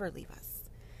would ever leave us.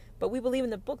 But we believe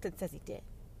in the book that says he did.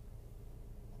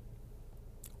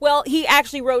 Well, he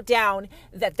actually wrote down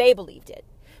that they believed it.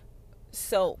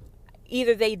 So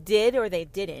either they did or they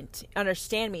didn't.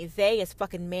 Understand me. They is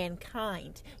fucking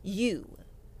mankind. You.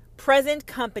 Present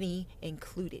company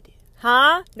included.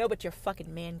 No, but you're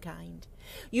fucking mankind.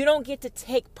 You don't get to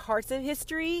take parts of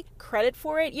history, credit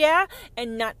for it, yeah,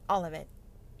 and not all of it.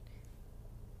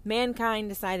 Mankind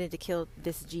decided to kill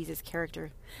this Jesus character.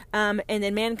 And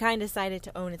then mankind decided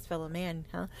to own its fellow man,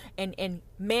 And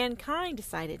mankind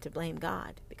decided to blame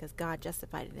God because God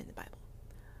justified it in the Bible.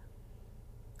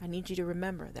 I need you to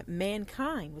remember that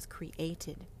mankind was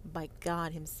created by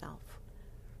God himself.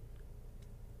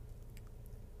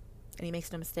 And he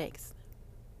makes no mistakes.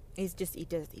 He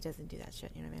doesn't do that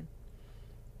shit, you know what I mean?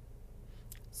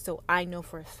 So I know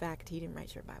for a fact he didn't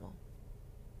write your Bible.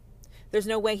 There's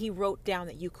no way he wrote down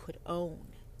that you could own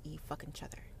each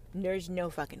other. There's no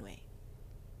fucking way.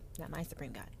 Not my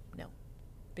supreme God. No.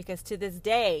 Because to this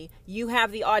day, you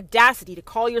have the audacity to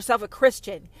call yourself a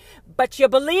Christian, but you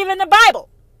believe in the Bible.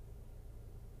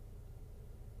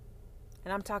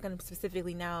 And I'm talking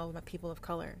specifically now about people of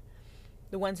color,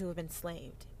 the ones who have been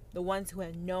enslaved. The ones who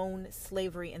have known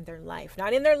slavery in their life.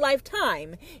 Not in their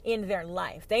lifetime, in their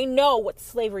life. They know what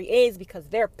slavery is because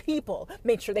their people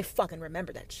made sure they fucking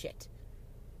remember that shit.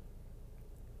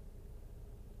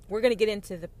 We're going to get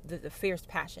into the fierce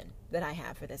passion that I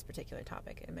have for this particular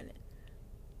topic in a minute.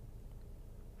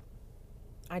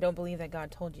 I don't believe that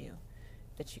God told you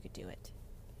that you could do it.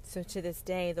 So to this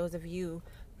day, those of you,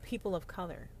 people of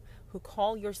color, who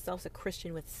call yourselves a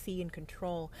Christian with C in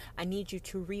control, I need you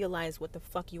to realize what the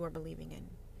fuck you are believing in.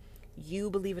 You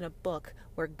believe in a book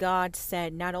where God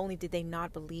said not only did they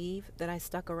not believe that I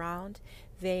stuck around,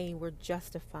 they were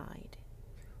justified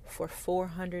for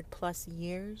 400 plus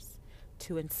years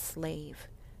to enslave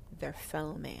their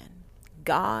fellow man.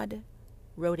 God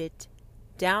wrote it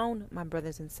down, my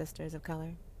brothers and sisters of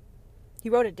color. He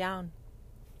wrote it down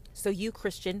so you,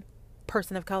 Christian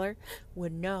person of color,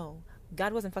 would know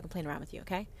God wasn't fucking playing around with you,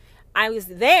 okay? I was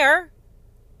there.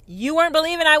 You weren't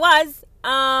believing I was.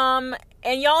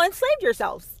 And y'all enslaved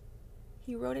yourselves.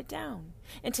 He wrote it down.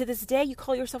 And to this day, you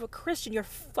call yourself a Christian. You're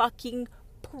fucking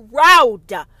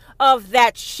proud of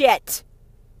that shit.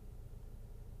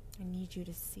 I need you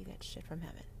to see that shit from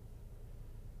heaven.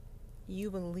 You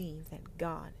believe that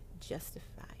God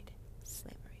justified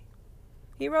slavery.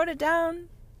 He wrote it down.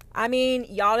 I mean,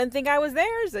 y'all didn't think I was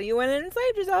there, so you went and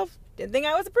enslaved yourself. Didn't think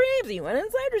I was supreme, so you went and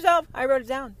enslaved yourself. I wrote it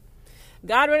down.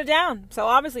 God wrote it down. So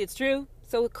obviously it's true.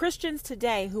 So Christians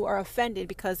today who are offended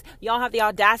because y'all have the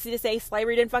audacity to say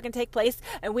slavery didn't fucking take place,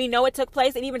 and we know it took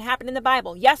place, it even happened in the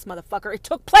Bible. Yes, motherfucker, it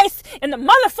took place in the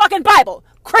motherfucking Bible.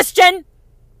 Christian!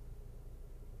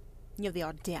 You have the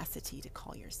audacity to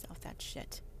call yourself that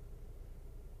shit.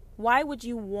 Why would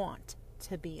you want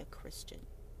to be a Christian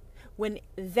when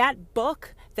that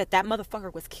book that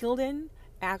motherfucker was killed in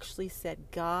actually said,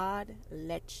 God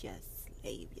let you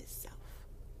slave yourself?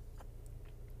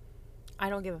 I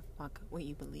don't give a fuck what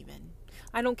you believe in.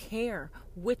 I don't care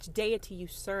which deity you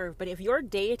serve, but if your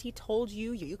deity told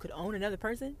you you could own another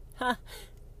person,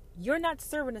 you're not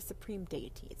serving a supreme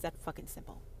deity. It's that fucking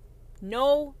simple.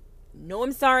 No,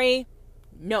 I'm sorry.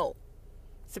 No.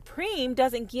 Supreme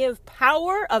doesn't give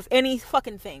power of any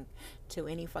fucking thing to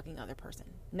any fucking other person.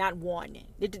 Not one.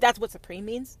 That's what supreme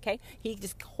means, okay? He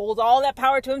just holds all that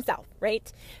power to himself,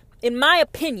 right? In my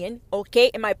opinion,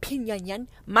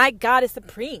 my God is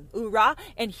supreme, hoorah,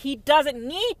 and he doesn't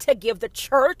need to give the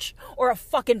church or a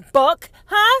fucking book,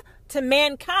 to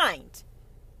mankind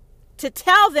to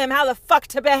tell them how the fuck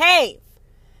to behave.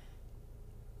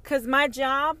 Because my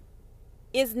job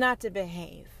is not to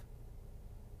behave.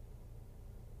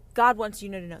 God wants you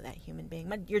to know that, human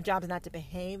being. Your job is not to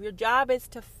behave. Your job is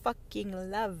to fucking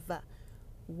love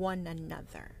one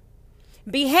another.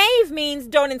 Behave means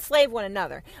don't enslave one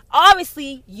another.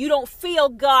 Obviously, you don't feel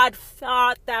God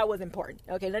thought that was important.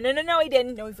 Okay, no, he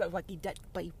didn't. No, he felt like he did,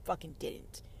 but he fucking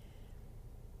didn't.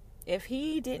 If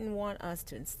he didn't want us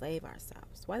to enslave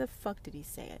ourselves, why the fuck did he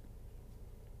say it?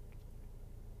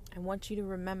 I want you to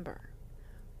remember,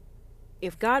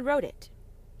 if God wrote it,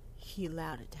 he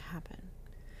allowed it to happen.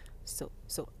 So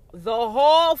the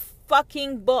whole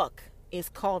fucking book is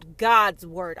called God's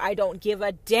word. I don't give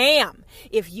a damn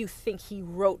if you think he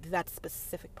wrote that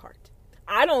specific part.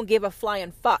 I don't give a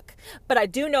flying fuck. But I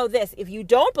do know this. If you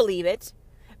don't believe it,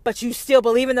 but you still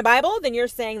believe in the Bible, then you're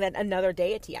saying that another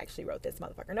deity actually wrote this,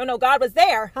 motherfucker. No, God was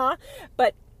there,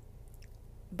 But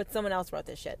someone else wrote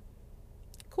this shit.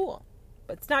 Cool.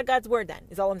 But it's not God's word then,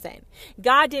 is all I'm saying.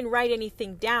 God didn't write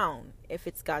anything down if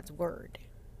it's God's word.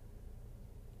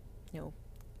 No,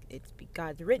 it's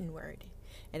God's written word.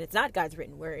 And it's not God's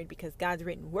written word because God's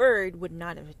written word would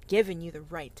not have given you the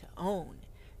right to own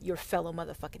your fellow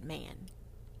motherfucking man.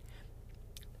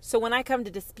 So when I come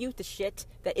to dispute the shit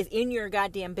that is in your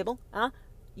goddamn Bible,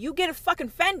 you get fucking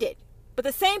offended. But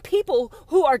the same people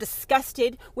who are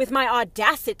disgusted with my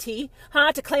audacity,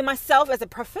 to claim myself as a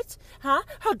prophet, how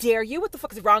dare you? What the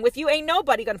fuck is wrong with you? Ain't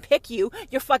nobody gonna pick you.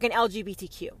 You're fucking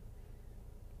LGBTQ.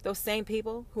 Those same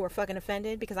people who are fucking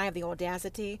offended because I have the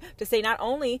audacity to say not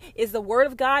only is the word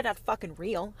of God not fucking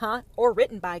real, or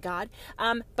written by God,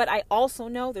 but I also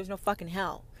know there's no fucking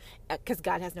hell because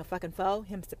God has no fucking foe,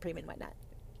 him supreme and whatnot.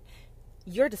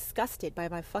 You're disgusted by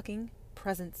my fucking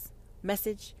presence,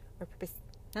 message, or purpose.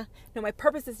 No, my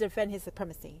purpose is to defend his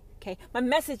supremacy, okay? My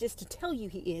message is to tell you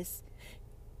he is.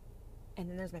 And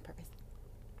then there's my purpose.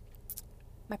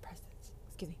 My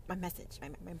message,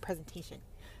 my presentation.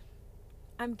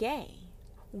 I'm gay.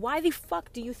 Why the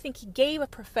fuck do you think he gave a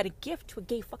prophetic gift to a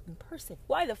gay fucking person?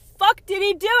 Why the fuck did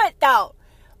he do it, though?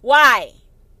 Why?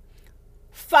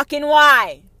 Fucking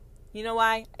why? You know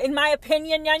why? In my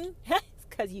opinion, it's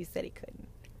because you said he couldn't.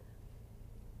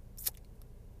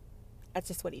 That's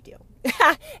just what he do.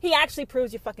 He actually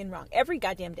proves you're fucking wrong. Every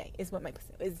goddamn day is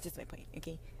just my point,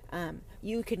 okay?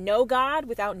 You can know God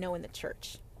without knowing the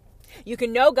church. You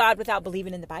can know God without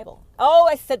believing in the Bible. Oh,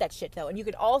 I said that shit, though. And you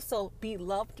could also be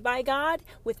loved by God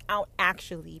without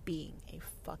actually being a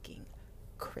fucking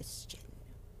Christian.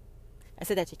 I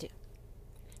said that shit, too.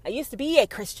 I used to be a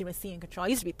Christian with C in control. I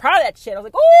used to be proud of that shit. I was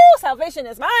like, oh, salvation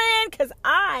is mine because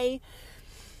I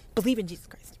believe in Jesus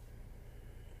Christ.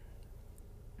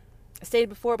 stated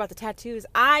before about the tattoos,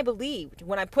 I believed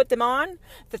when I put them on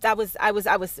that I was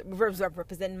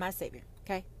representing my Savior.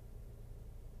 Okay,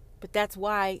 but that's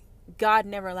why God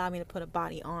never allowed me to put a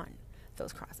body on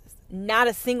those crosses. Not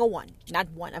a single one. Not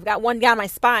one. I've got one down my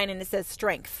spine and it says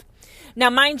strength. Now,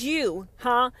 mind you,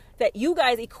 that you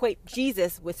guys equate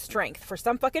Jesus with strength for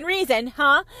some fucking reason,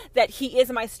 that he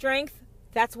is my strength.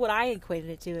 That's what I equated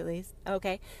it to, at least.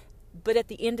 Okay. But at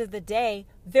the end of the day,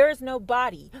 there is no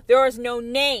body. There is no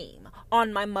name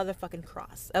on my motherfucking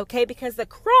cross. Okay. Because the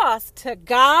cross to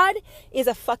God is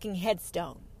a fucking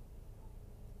headstone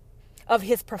of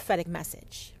his prophetic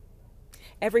message.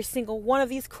 Every single one of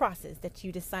these crosses that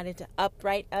you decided to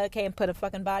upright, okay, and put a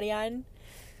fucking body on,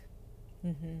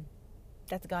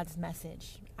 that's God's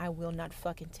message. I will not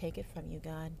fucking take it from you,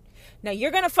 God. Now, you're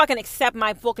going to fucking accept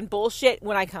my fucking bullshit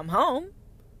when I come home,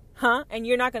 and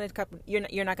you're not going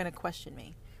to question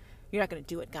me. You're not going to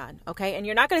do it, God, okay? And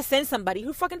you're not going to send somebody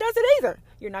who fucking does it either.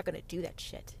 You're not going to do that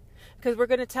shit. Because we're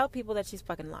going to tell people that she's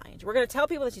fucking lying. We're going to tell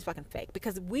people that she's fucking fake.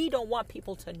 Because we don't want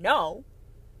people to know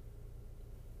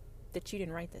that you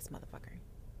didn't write this, motherfucker.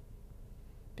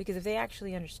 Because if they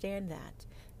actually understand that,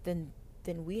 then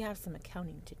we have some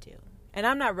accounting to do. And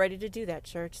I'm not ready to do that,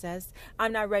 church says.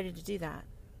 I'm not ready to do that.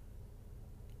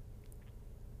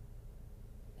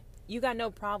 You got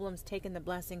no problems taking the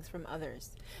blessings from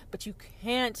others. But you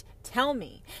can't tell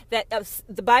me that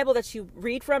the Bible that you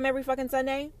read from every fucking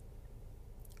Sunday,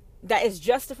 that is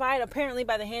justified apparently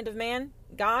by the hand of man,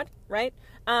 God, right?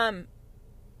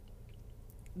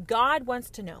 God wants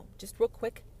to know, just real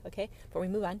quick, okay, before we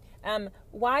move on,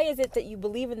 why is it that you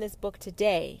believe in this book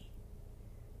today,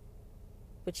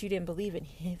 but you didn't believe in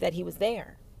that he was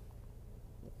there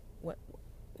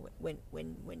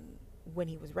when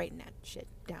he was writing that shit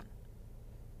down?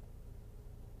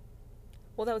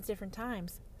 Well, that was different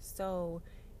times. So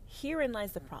herein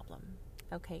lies the problem.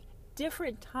 Okay,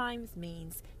 different times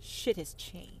means shit has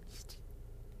changed.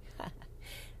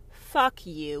 Fuck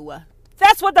you.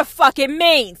 That's what the fuck it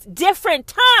means.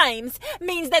 Different times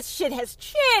means that shit has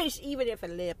changed, even if a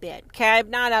little bit. Okay,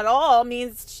 not at all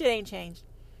means shit ain't changed.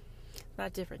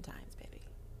 Not different times, baby.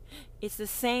 It's the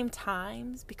same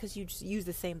times because you just use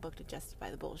the same book to justify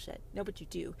the bullshit. No, but you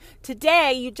do.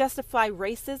 Today, you justify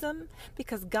racism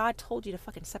because God told you to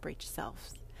fucking separate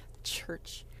yourselves.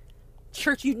 Church,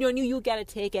 you gotta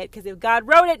take it, because if God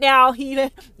wrote it now,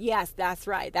 yes, that's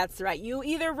right. You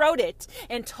either wrote it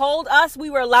and told us we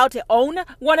were allowed to own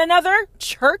one another,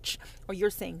 church, or you're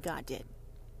saying God did.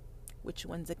 Which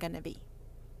one's it gonna be?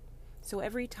 So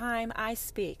every time I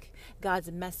speak God's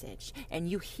message and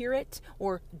you hear it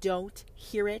or don't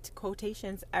hear it,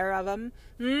 quotations are of them,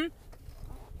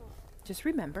 just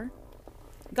remember,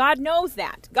 God knows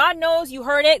that. God knows you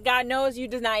heard it. God knows you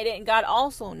denied it. And God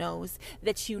also knows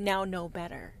that you now know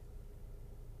better.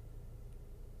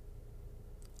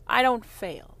 I don't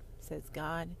fail, says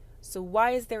God. So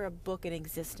why is there a book in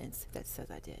existence that says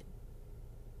I did?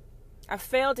 I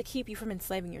failed to keep you from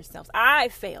enslaving yourselves. I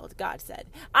failed, God said.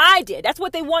 I did. That's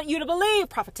what they want you to believe,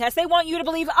 prophetess. They want you to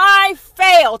believe I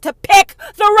failed to pick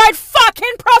the right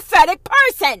fucking prophetic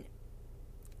person.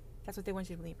 That's what they want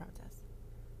you to believe, prophetess.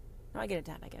 No, I get it,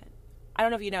 Dad. I get it. I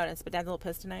don't know if you noticed, but Dad's a little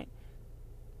pissed tonight.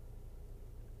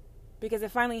 Because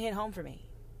it finally hit home for me.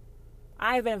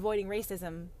 I've been avoiding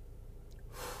racism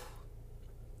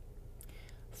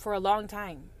for a long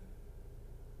time.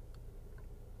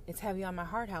 It's heavy on my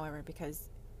heart, however, because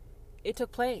it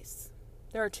took place.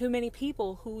 There are too many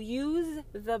people who use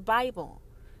the Bible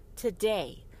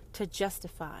today to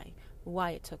justify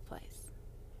why it took place.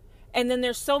 And then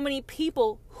there's so many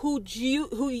people who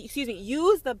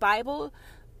use the Bible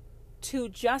to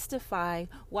justify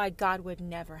why God would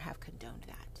never have condoned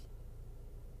that.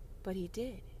 But he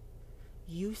did.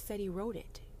 You said he wrote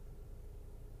it.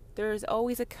 There is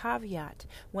always a caveat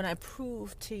when I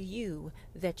prove to you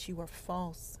that you are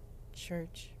false,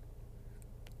 church.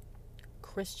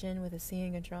 Christian with a C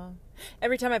and a draw.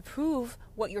 Every time I prove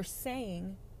what you're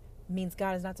saying means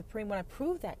God is not supreme, when I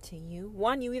prove that to you,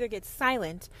 one, you either get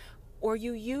silent or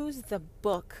you use the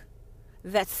book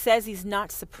that says he's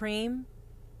not supreme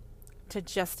to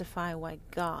justify why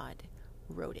God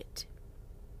wrote it.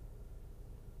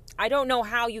 I don't know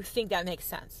how you think that makes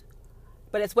sense,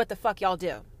 but it's what the fuck y'all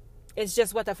do. It's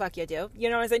just what the fuck you do. You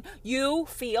know what I'm saying? You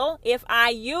feel if I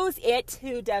use it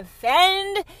to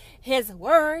defend his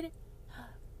word,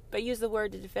 but use the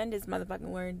word to defend his motherfucking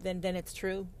word, then it's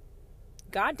true.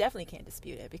 God definitely can't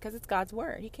dispute it because it's God's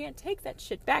word. He can't take that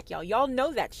shit back, y'all. Y'all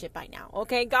know that shit by now,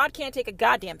 okay? God can't take a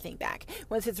goddamn thing back.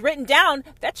 Once it's written down,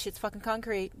 that shit's fucking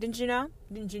concrete. Didn't you know?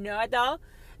 Didn't you know it, though?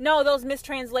 No, those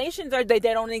mistranslations, they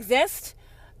don't exist.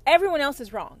 everyone else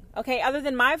is wrong. Okay, other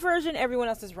than my version, everyone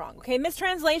else is wrong. Okay,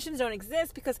 mistranslations don't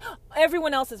exist because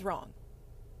everyone else is wrong.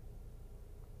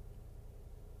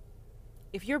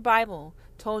 If your Bible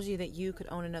told you that you could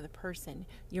own another person,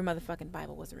 your motherfucking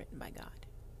Bible wasn't written by God.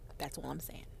 That's all I'm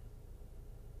saying.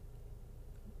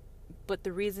 But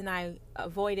the reason I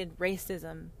avoided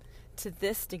racism to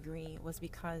this degree was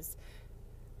because,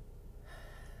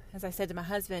 as I said to my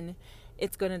husband,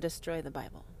 it's going to destroy the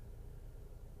Bible.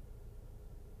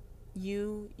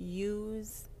 You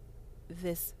use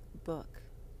this book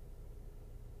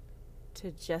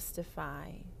to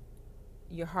justify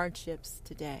your hardships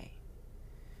today,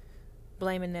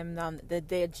 blaming them on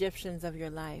the Egyptians of your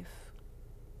life,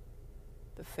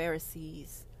 the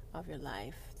Pharisees of your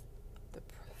life, the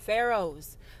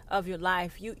pharaohs of your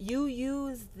life. You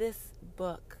use this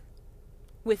book,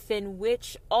 within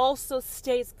which also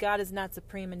states God is not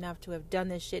supreme enough to have done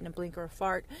this shit in a blink or a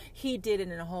fart. He did it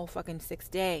in a whole fucking 6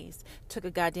 days. Took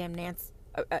a goddamn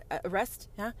arrest,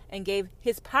 and gave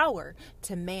his power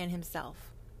to man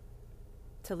himself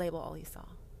to label all he saw.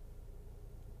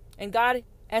 And God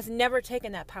has never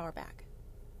taken that power back.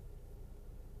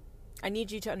 I need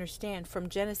you to understand, from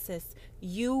Genesis,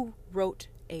 you wrote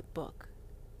a book.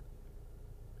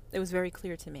 It was very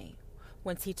clear to me.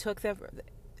 Once he took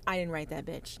I didn't write that,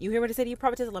 bitch. You hear what I say to you?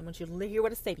 Prophetess, I want you to hear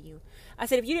what I say to you. I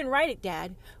said, if you didn't write it,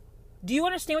 Dad, do you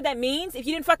understand what that means? If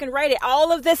you didn't fucking write it,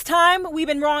 all of this time, we've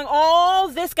been wrong. All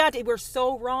this we're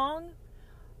so wrong.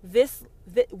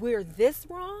 We're this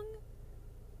wrong.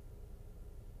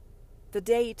 The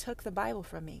day you took the Bible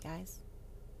from me, guys.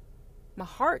 My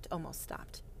heart almost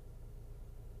stopped.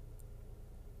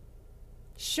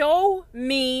 Show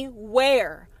me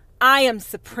where I am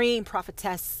supreme,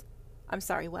 prophetess. I'm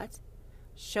sorry, what?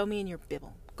 Show me in your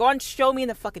Bible. Go on, show me in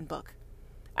the fucking book.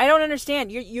 I don't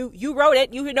understand. You wrote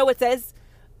it. You know what it says.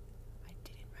 I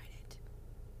didn't write it.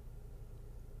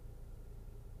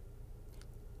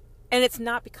 And it's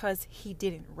not because he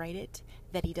didn't write it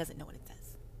that he doesn't know what it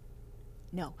says.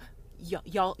 No.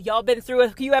 Y'all been through a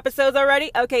few episodes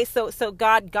already? Okay, so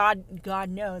God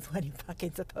knows what he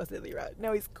fucking supposedly wrote.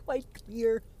 No, he's quite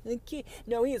clear. Okay.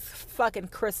 No, he is fucking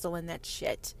crystal in that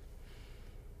shit.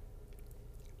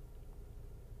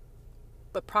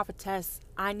 But prophetess,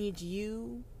 I need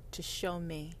you to show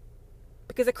me.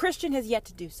 Because a Christian has yet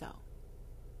to do so.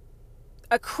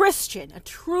 A Christian, a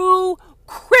true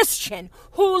Christian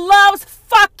who loves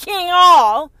fucking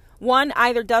all. One,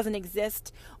 either doesn't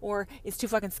exist or is too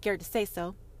fucking scared to say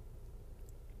so.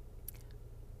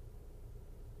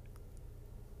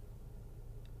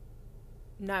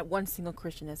 Not one single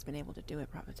Christian has been able to do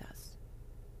it, prophetess.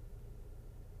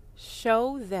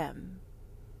 Show them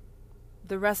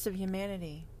the rest of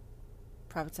humanity,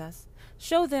 prophetess.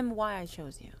 Show them why I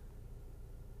chose you.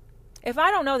 If I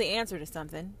don't know the answer to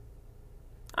something,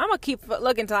 I'm going to keep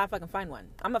looking until I fucking find one.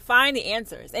 I'm going to find the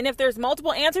answers. And if there's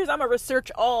multiple answers, I'm going to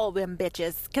research all them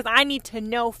bitches. Because I need to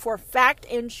know for fact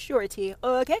and surety,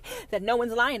 okay, that no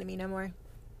one's lying to me no more.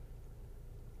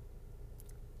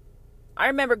 I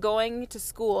remember going to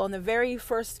school, and the very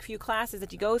first few classes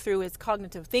that you go through is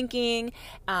cognitive thinking,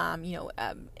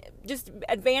 just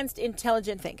advanced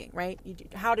intelligent thinking, right?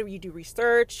 How do you do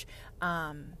research,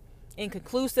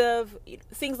 inconclusive,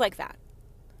 things like that.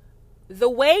 The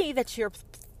way that your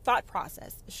thought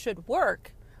process should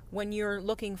work when you're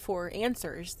looking for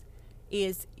answers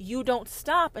is you don't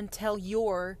stop until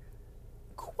your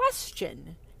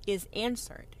question is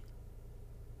answered.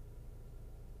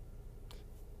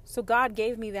 So God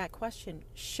gave me that question.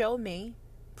 Show me,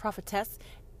 prophetess,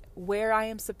 where I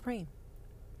am supreme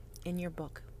in your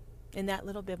book, in that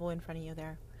little Bible in front of you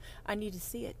there. I need to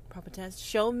see it, prophetess.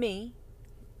 Show me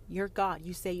your God.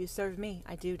 You say you serve me.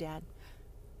 I do, Dad.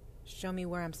 Show me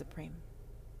where I'm supreme.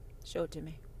 Show it to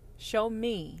me. Show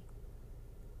me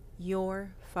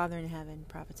your Father in heaven,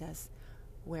 prophetess,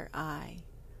 where I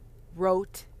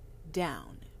wrote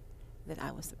down that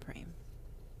I was supreme.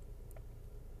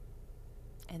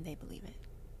 And they believe it.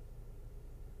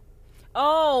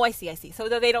 Oh, I see. So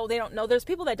they don't know. There's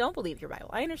people that don't believe your Bible.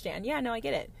 I understand. Yeah, no, I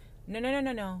get it.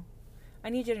 No. I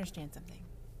need you to understand something.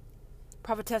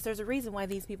 Prophetess, there's a reason why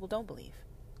these people don't believe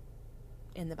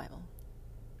in the Bible.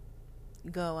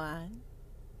 Go on.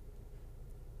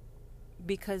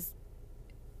 Because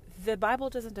the Bible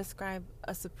doesn't describe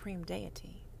a supreme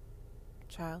deity,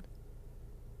 child.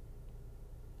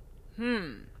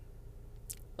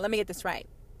 Let me get this right.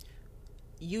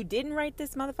 You didn't write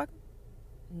this, motherfucker?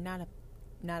 Not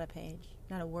a page,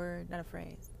 not a word, not a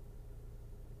phrase.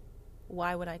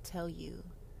 Why would I tell you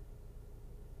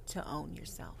to own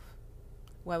yourself?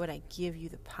 Why would I give you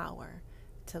the power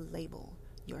to label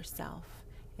yourself?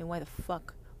 And why the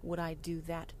fuck would I do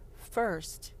that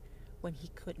first when he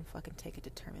couldn't fucking take it to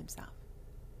term himself.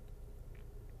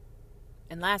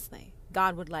 And lastly,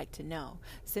 God would like to know,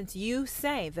 since you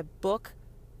say the book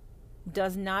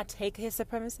does not take his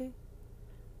supremacy,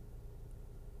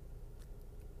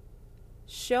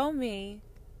 show me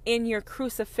in your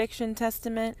crucifixion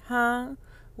testament,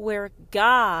 where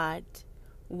God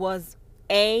was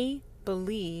A,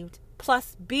 believed,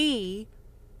 plus B,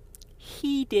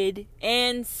 heeded,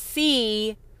 and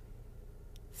C,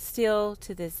 still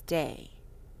to this day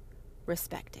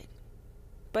respected.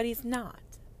 But he's not.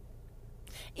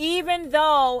 Even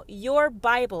though your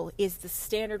Bible is the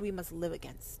standard we must live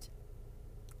against.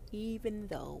 Even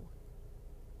though.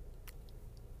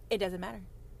 It doesn't matter.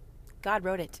 God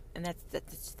wrote it, and that's the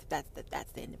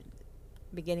end of it.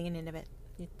 Beginning and end of it.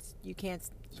 You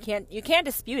can't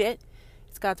dispute it.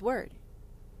 It's God's word.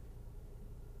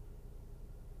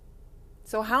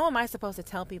 So how am I supposed to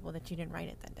tell people that you didn't write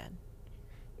it then?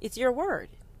 It's your word.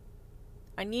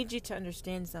 I need you to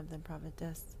understand something,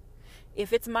 prophetess.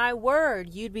 If it's my word,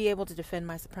 you'd be able to defend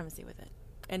my supremacy with it.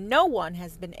 And no one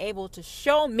has been able to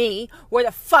show me where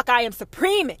the fuck I am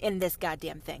supreme in this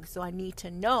goddamn thing. So I need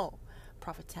to know,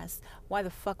 prophetess, why the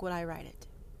fuck would I write it?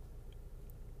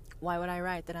 Why would I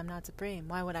write that I'm not supreme?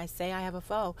 Why would I say I have a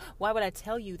foe? Why would I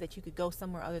tell you that you could go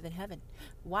somewhere other than heaven?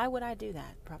 Why would I do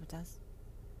that, prophetess?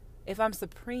 If I'm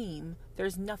supreme,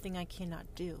 there's nothing I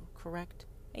cannot do, correct?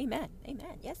 Amen.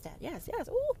 Amen. Yes, Dad. Yes, yes.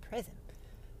 Ooh, present.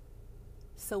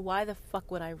 So why the fuck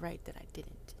would I write that I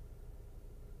didn't?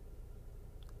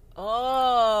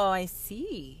 Oh, I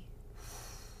see.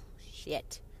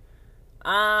 Shit.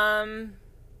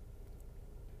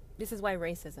 This is why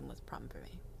racism was a problem for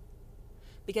me.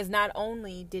 Because not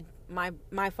only did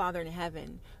my Father in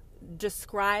heaven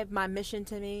describe my mission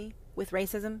to me with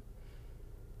racism,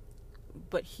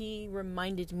 but he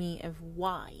reminded me of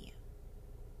why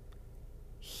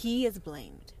he is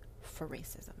blamed for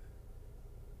racism.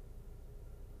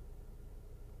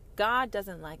 God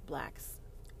doesn't like blacks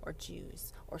or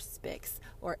Jews or Spics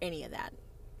or any of that.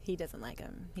 He doesn't like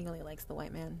them. He only likes the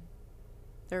white man.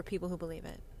 There are people who believe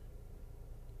it.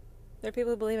 There are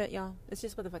people who believe it, y'all. It's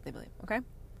just what the fuck they believe, okay?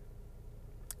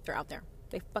 They're out there.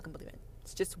 They fucking believe it.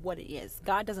 It's just what it is.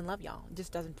 God doesn't love y'all. He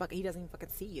doesn't even fucking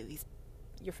see you.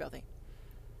 You're filthy.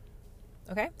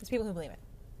 Okay? There's people who believe it.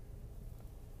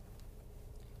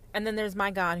 And then there's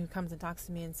my God who comes and talks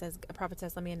to me and says,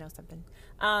 prophetess, let me know something.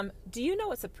 Do you know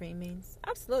what supreme means?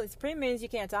 Absolutely. Supreme means you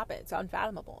can't top it. It's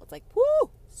unfathomable. It's like, whoo,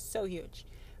 so huge.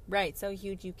 Right, so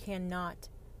huge you cannot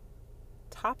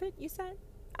top it, you said?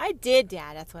 I did,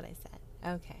 Dad. That's what I said.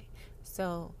 Okay.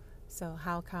 So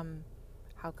how come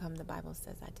the Bible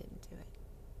says I didn't do it?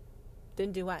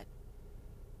 Didn't do what?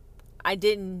 I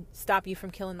didn't stop you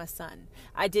from killing my son.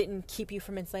 I didn't keep you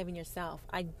from enslaving yourself.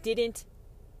 I didn't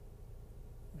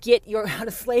get you out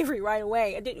of slavery right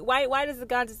away. Why does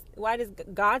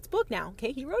God's book now?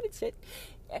 Okay, he wrote it. Shit.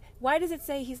 Why does it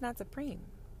say he's not supreme?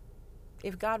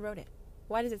 If God wrote it,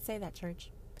 why does it say that,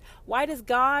 church? Why does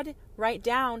God write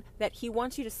down that he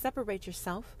wants you to separate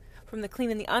yourself from the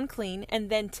clean and the unclean, and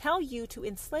then tell you to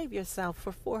enslave yourself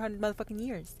for 400 motherfucking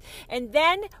years? And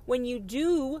then when you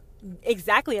do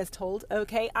exactly as told,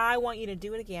 okay, I want you to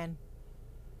do it again.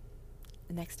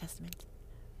 The next testament.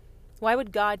 Why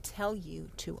would God tell you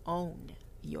to own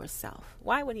yourself?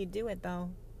 Why would he do it,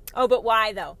 though? Oh, but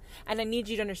why, though? And I need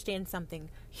you to understand something.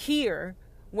 Here,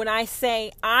 when I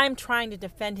say I'm trying to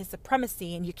defend his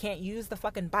supremacy and you can't use the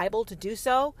fucking Bible to do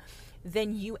so,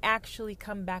 then you actually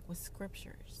come back with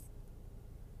scriptures.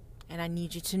 And I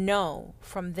need you to know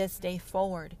from this day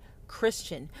forward,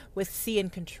 Christian with C in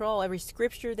control, every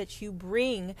scripture that you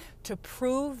bring to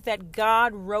prove that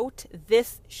God wrote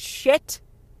this shit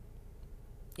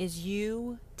is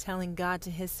you telling God to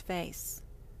his face,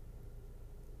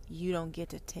 you don't get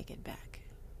to take it back.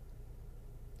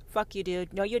 Fuck you,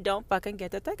 dude. No, you don't fucking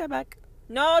get to take it back.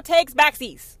 No takes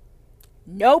backsies.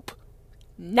 Nope.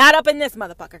 Not up in this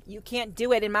motherfucker. You can't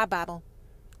do it in my Bible.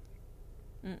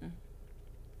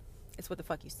 It's what the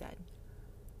fuck you said.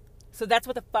 So that's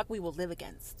what the fuck we will live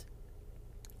against.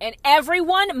 And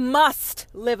everyone must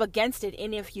live against it.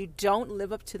 And if you don't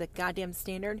live up to the goddamn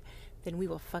standard, then we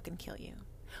will fucking kill you.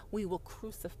 We will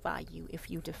crucify you if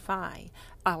you defy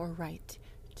our right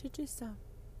to do so.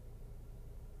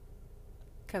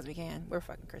 Because we can. We're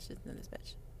fucking Christians in this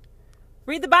bitch.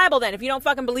 Read the Bible then. If you don't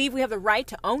fucking believe we have the right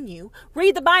to own you,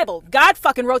 read the Bible. God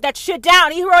fucking wrote that shit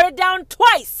down. He wrote it down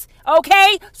twice.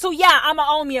 Okay? So yeah, I'ma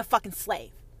own me a fucking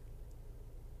slave.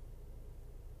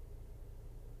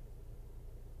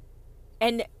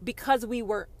 And because we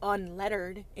were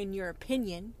unlettered, in your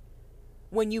opinion,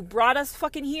 when you brought us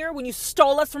fucking here, when you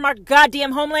stole us from our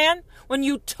goddamn homeland, when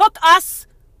you took us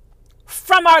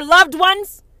from our loved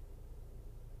ones,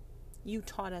 you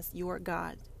taught us your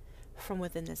God from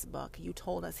within this book. You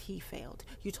told us he failed.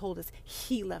 You told us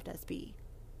he left us be.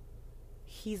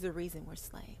 He's the reason we're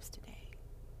slaves today.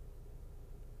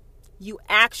 You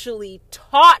actually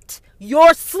taught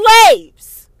your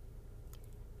slaves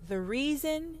the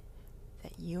reason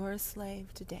that you're a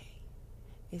slave today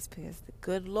is because the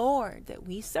good Lord that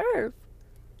we serve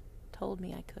told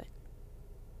me I could.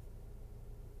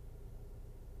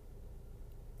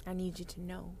 I need you to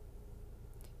know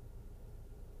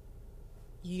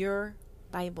your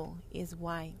Bible is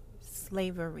why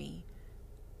slavery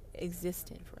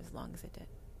existed for as long as it did.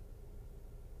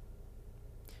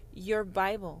 Your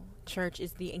Bible, church,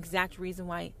 is the exact reason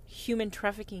why human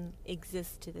trafficking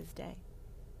exists to this day.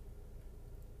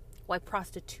 Why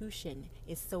prostitution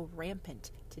is so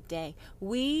rampant today.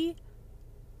 We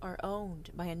are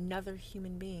owned by another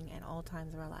human being at all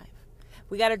times of our life.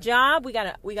 We got a job, we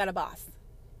got a boss.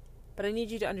 But I need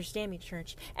you to understand me,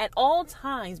 church, at all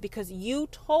times, because you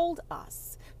told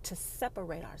us to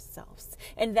separate ourselves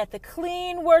and that the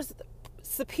clean was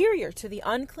superior to the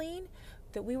unclean,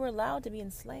 that we were allowed to be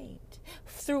enslaved.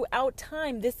 Throughout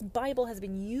time, this Bible has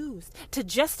been used to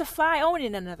justify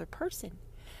owning another person.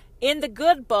 In the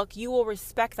good book, you will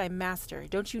respect thy master.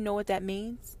 Don't you know what that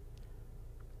means?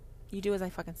 You do as I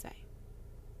fucking say.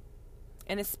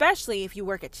 And especially if you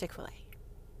work at Chick-fil-A.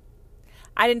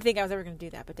 I didn't think I was ever going to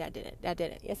do that, but Dad did it. Dad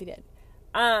did it. Yes, he did.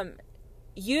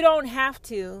 You don't have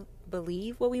to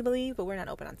believe what we believe, but we're not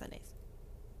open on Sundays.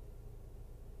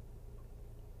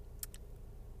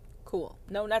 Cool.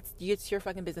 No, it's your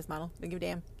fucking business model. Don't give a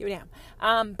damn. Give a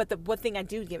damn. But the one thing I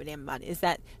do give a damn about is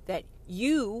that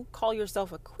you call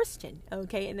yourself a Christian,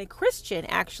 okay? And the Christian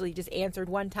actually just answered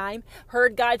one time,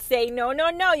 heard God say, no,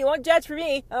 you won't judge for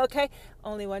me, okay?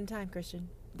 Only one time, Christian.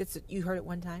 You heard it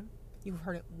one time. You've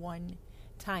heard it one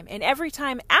time. And every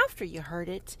time after you heard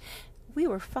it, we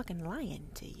were fucking lying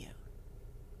to you.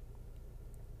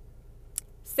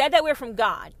 Said that we're from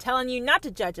God, telling you not to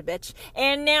judge a bitch,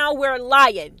 and now we're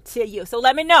lying to you. So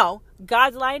let me know,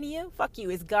 God's lying to you? Fuck you.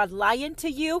 Is God lying to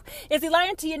you? Is he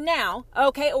lying to you now,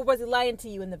 okay, or was he lying to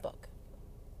you in the book?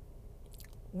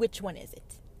 Which one is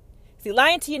it? Is he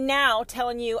lying to you now,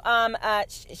 telling you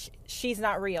she's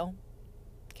not real,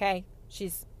 okay?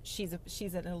 She's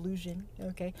an illusion,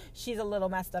 okay? She's a little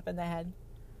messed up in the head.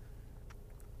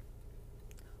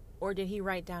 Or did he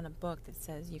write down a book that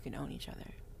says you can own each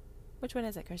other? Which one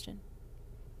is it, Christian?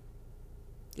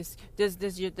 Does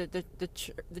the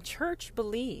church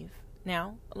believe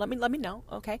now? Let me know,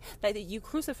 okay? That you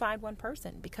crucified one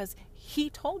person because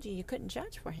he told you couldn't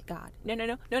judge for God.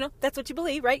 No. That's what you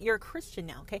believe, right? You're a Christian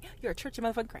now, okay? You're a Church of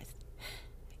Motherfucking Christ.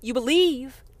 You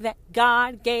believe that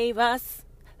God gave us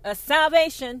a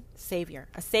savior,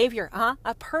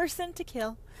 a person to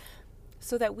kill,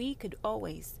 so that we could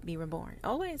always be reborn.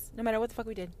 Always, no matter what the fuck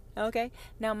we did, okay?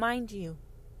 Now, mind you,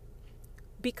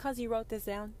 because you wrote this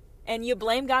down, and you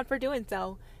blame God for doing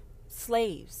so,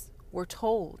 slaves were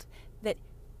told that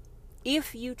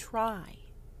if you try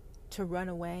to run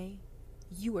away,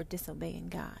 you are disobeying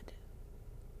God.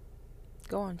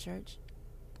 Go on, church.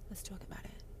 Let's talk about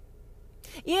it.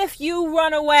 If you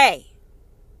run away,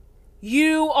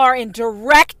 you are in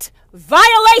direct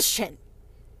violation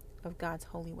of God's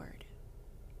holy word.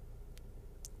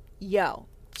 Yo,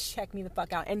 check me the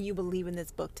fuck out. And you believe in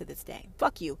this book to this day.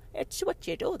 Fuck you. It's what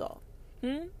you do, though.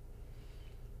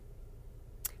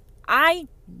 I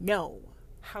know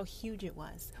how huge it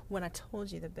was when I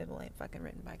told you the Bible ain't fucking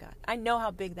written by God. I know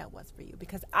how big that was for you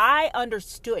because I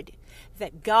understood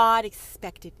that God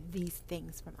expected these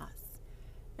things from us.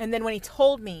 And then when he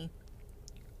told me,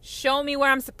 show me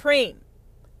where I'm supreme,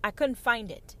 I couldn't find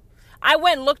it. I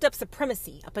went and looked up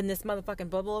supremacy up in this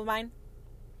motherfucking Bible of mine.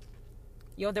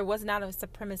 There was not a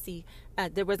supremacy.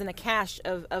 There wasn't a cache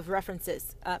of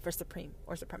references for supreme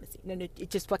or supremacy. No,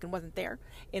 it just fucking wasn't there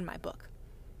in my book.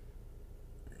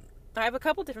 I have a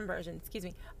couple different versions,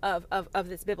 of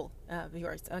this Bible of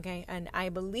yours, okay? And I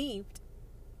believed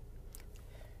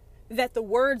that the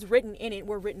words written in it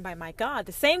were written by my God.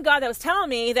 The same God that was telling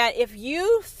me that if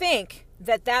you think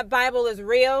that Bible is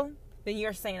real, then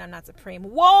you're saying I'm not supreme.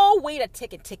 Whoa, wait a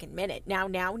ticking minute. Now,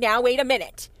 wait a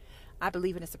minute. I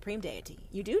believe in a supreme deity.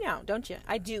 You do now, don't you?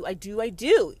 I do.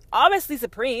 Obviously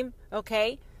supreme,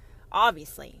 okay?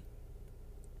 Obviously.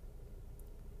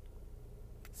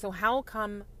 So how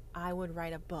come I would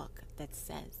write a book that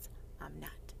says I'm not?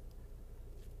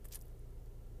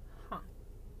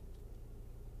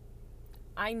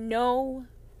 I know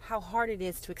how hard it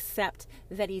is to accept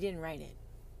that he didn't write it.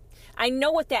 I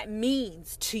know what that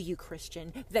means to you,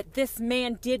 Christian, that this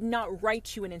man did not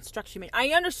write you an instruction manual. I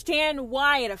understand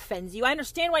why it offends you. I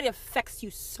understand why it affects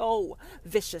you so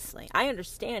viciously. I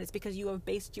understand it's because you have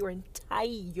based your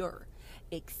entire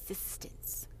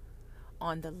existence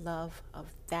on the love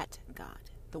of that God,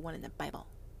 the one in the Bible.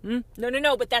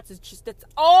 No, but that's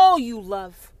all you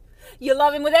love. You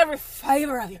love him with every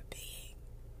fiber of your being.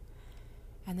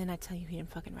 And then I tell you he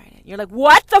didn't fucking write it. You're like,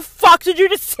 what the fuck did you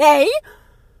just say?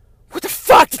 What the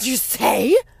fuck did you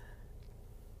say?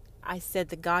 I said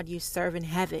the God you serve in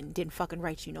heaven didn't fucking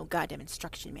write you no goddamn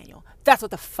instruction manual. That's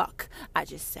what the fuck I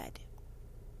just said.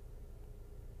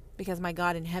 Because my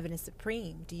God in heaven is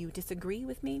supreme. Do you disagree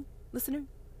with me, listener?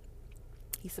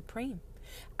 He's supreme.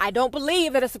 I don't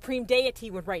believe that a supreme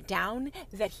deity would write down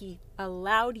that he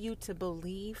allowed you to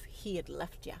believe he had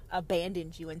left you,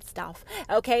 abandoned you and stuff.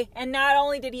 Okay? And not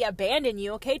only did he abandon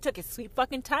you, okay, took his sweet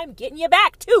fucking time getting you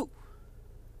back too.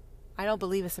 I don't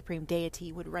believe a supreme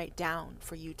deity would write down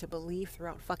for you to believe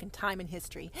throughout fucking time in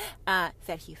history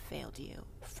that he failed you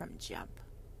from jump.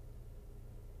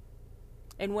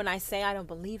 And when I say I don't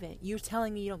believe it, you're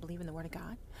telling me you don't believe in the word of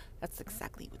God? That's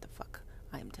exactly what the fuck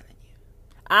I am telling you.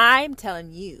 I'm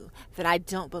telling you that I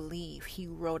don't believe he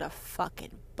wrote a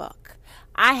fucking book.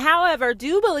 I, however,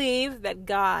 do believe that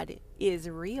God is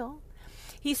real.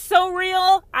 He's so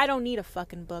real, I don't need a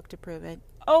fucking book to prove it.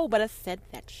 Oh, but I said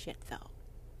that shit, though.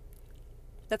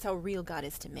 That's how real God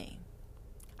is to me.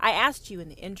 I asked you in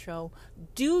the intro,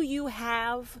 do you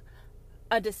have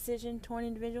a decision toward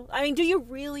individual? I mean, do you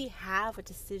really have a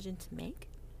decision to make?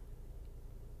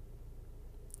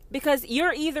 Because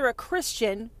you're either a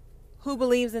Christian who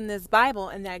believes in this Bible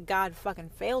and that God fucking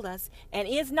failed us and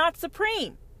is not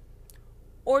supreme,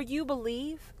 or you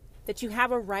believe that you have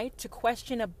a right to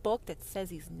question a book that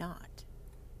says he's not.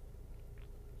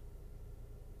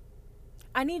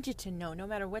 I need you to know, no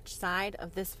matter which side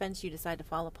of this fence you decide to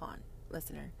fall upon,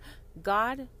 listener,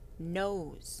 God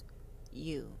knows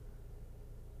you.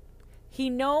 He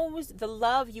knows the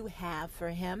love you have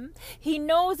for him. He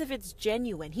knows if it's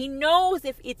genuine. He knows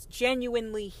if it's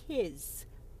genuinely his.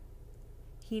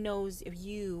 He knows if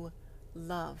you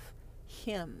love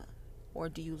him or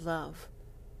do you love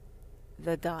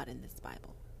the God in this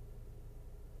Bible.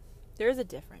 There is a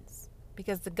difference,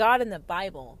 because the God in the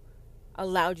Bible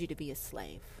allowed you to be a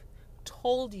slave,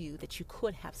 told you that you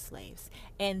could have slaves,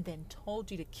 and then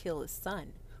told you to kill his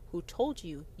son, who told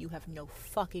you you have no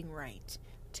fucking right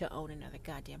to own another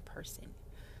goddamn person,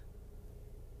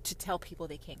 to tell people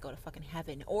they can't go to fucking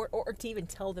heaven, or to even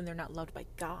tell them they're not loved by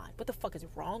God. What the fuck is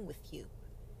wrong with you?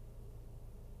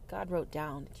 God wrote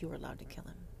down that you were allowed to kill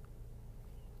him.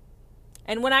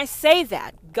 And when I say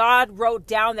that, God wrote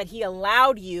down that he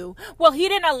allowed you, well, he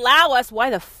didn't allow us. Why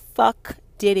the fuck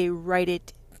did he write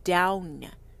it down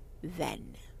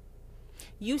then?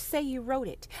 You say you wrote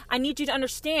it. I need you to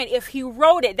understand, if he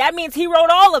wrote it, that means he wrote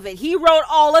all of it. He wrote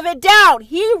all of it down.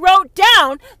 He wrote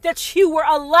down that you were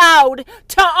allowed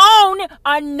to own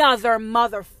another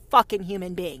motherfucking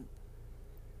human being.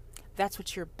 That's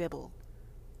what your Bible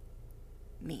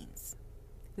means.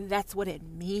 That's what it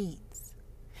means.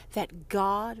 That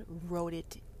God wrote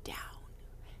it down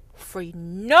for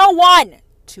no one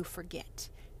to forget.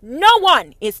 No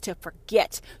one is to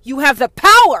forget. You have the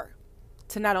power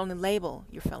to not only label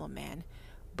your fellow man,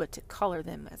 but to color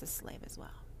them as a slave as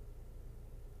well.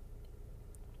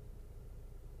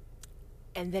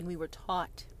 And then we were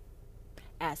taught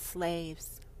as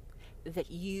slaves that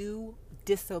you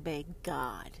disobey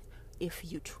God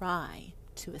if you try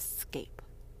to escape.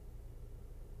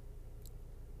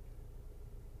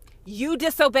 You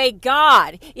disobey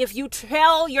God if you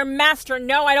tell your master,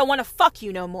 no, I don't want to fuck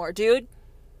you no more, dude.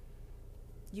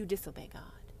 You disobey God.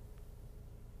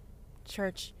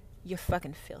 Church, you're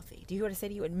fucking filthy. Do you hear what I say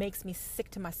to you? It makes me sick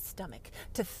to my stomach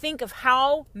to think of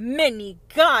how many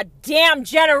goddamn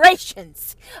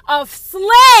generations of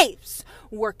slaves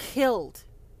were killed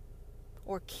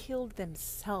or killed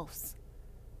themselves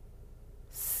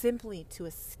simply to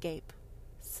escape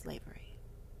slavery.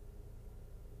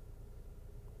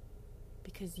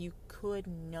 Because you could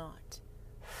not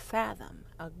fathom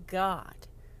a God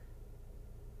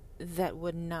that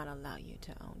would not allow you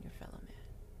to own your fellow man.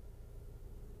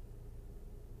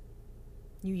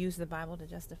 You use the Bible to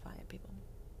justify it, people.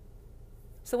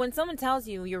 So when someone tells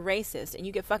you you're racist and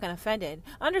you get fucking offended,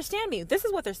 understand me. This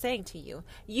is what they're saying to you.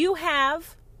 You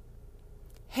have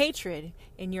hatred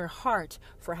in your heart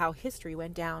for how history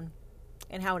went down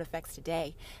and how it affects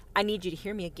today. I need you to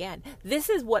hear me again. This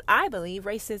is what I believe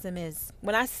racism is.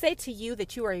 When I say to you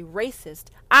that you are a racist,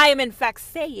 I am in fact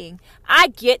saying, I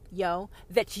get,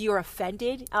 that you're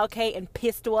offended, okay, and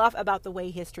pissed off about the way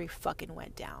history fucking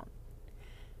went down.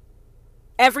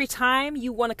 Every time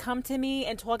you want to come to me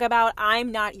and talk about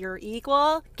I'm not your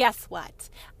equal, guess what?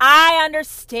 I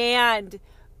understand,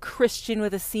 Christian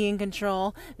with a C in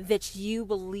control, that you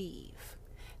believe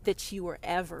that you were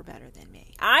ever better than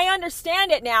me. I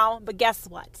understand it now, but guess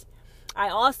what? I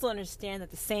also understand that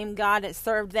the same God that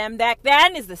served them back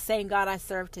then is the same God I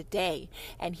serve today.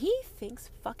 And he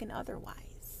thinks fucking otherwise.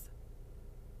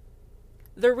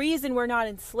 The reason we're not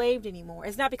enslaved anymore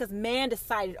is not because man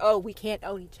decided, oh, we can't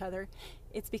own each other.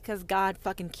 It's because God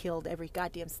fucking killed every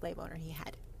goddamn slave owner he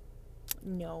had.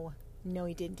 No,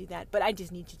 he didn't do that. But I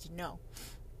just need you to know.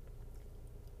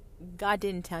 God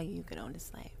didn't tell you could own a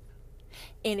slave.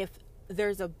 And if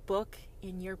there's a book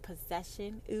in your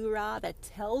possession, Ura, that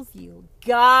tells you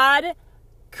God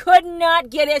could not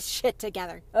get his shit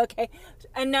together, okay?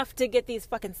 Enough to get these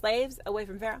fucking slaves away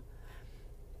from Pharaoh.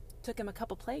 Took him a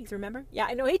couple plagues, remember? Yeah,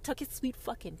 I know, he took his sweet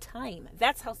fucking time.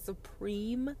 That's how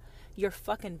supreme your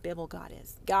fucking Bible God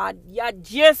is. God,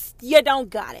 you don't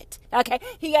got it, okay?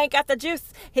 He ain't got the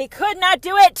juice. He could not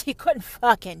do it. He couldn't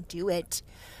fucking do it.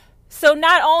 So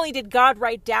not only did God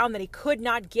write down that he could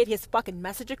not get his fucking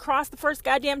message across the first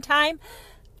goddamn time,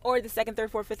 or the second, third,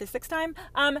 fourth, fifth, or sixth time,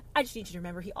 I just need you to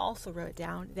remember he also wrote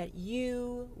down that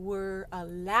you were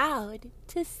allowed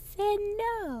to say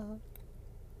no.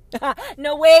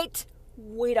 No, wait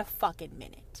a fucking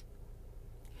minute.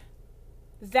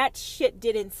 That shit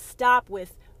didn't stop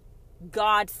with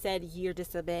God said you're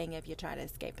disobeying if you try to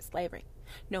escape slavery.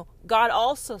 No, God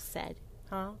also said,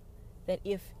 that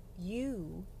if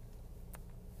you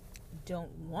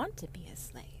don't want to be a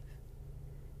slave,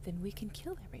 then we can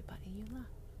kill everybody you love.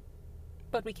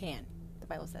 But we can. The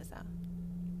Bible says so.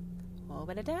 Oh,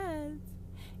 but it does.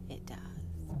 It does.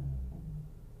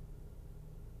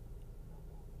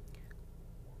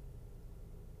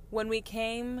 When we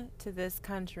came to this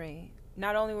country,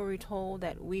 not only were we told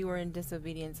that we were in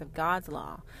disobedience of God's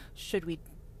law, should we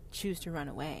choose to run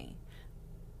away.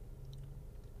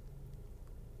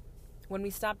 When we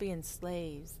stopped being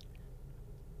slaves,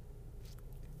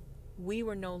 we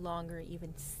were no longer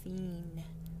even seen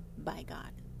by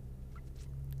God.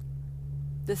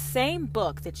 The same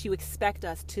book that you expect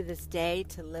us to this day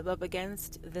to live up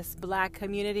against, this black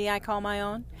community I call my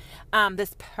own,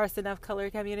 this person of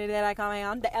color community that I call my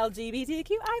own, the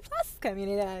LGBTQI plus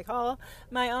community that I call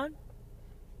my own.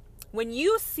 When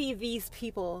you see these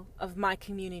people of my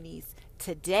communities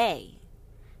today,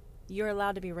 you're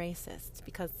allowed to be racist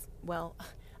because, well,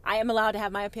 I am allowed to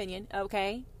have my opinion,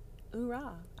 okay?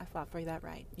 Hoorah, I fought for that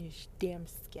right. You damn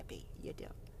Skippy, you do.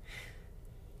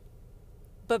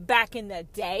 But back in the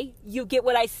day, you get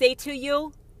what I say to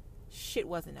you? Shit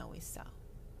wasn't always so.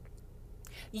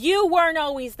 You weren't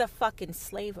always the fucking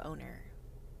slave owner.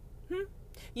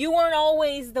 You weren't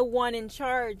always the one in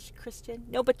charge, Christian.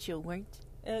 No, but you weren't.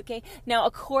 Okay? Now,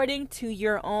 according to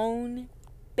your own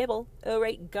Bible, all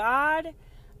right, God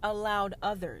allowed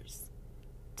others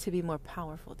to be more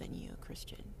powerful than you,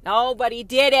 Christian. No, but he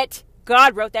did it.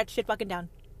 God wrote that shit fucking down.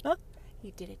 Huh?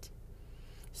 He did it.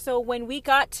 So when we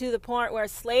got to the point where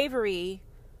slavery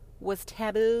was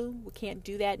taboo, we can't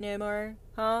do that no more,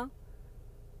 huh?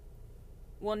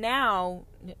 Well, now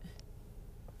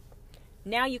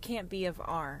you can't be of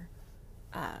our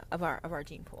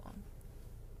gene pool.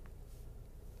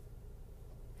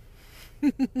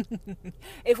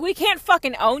 If we can't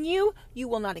fucking own you, you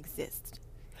will not exist.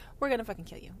 We're gonna fucking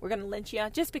kill you. We're gonna lynch you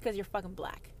just because you're fucking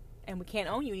black, and we can't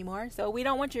own you anymore. So we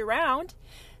don't want you around.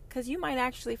 Because you might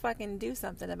actually fucking do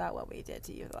something about what we did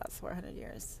to you the last 400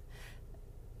 years.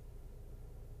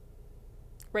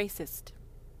 Racist.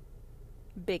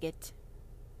 Bigot.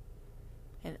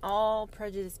 And all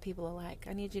prejudiced people alike.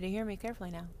 I need you to hear me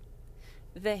carefully now.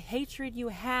 The hatred you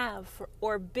have for,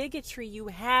 or bigotry you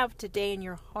have today in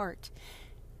your heart,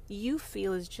 you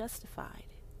feel is justified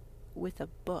with a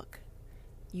book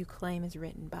you claim is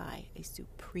written by a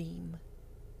supreme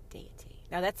deity.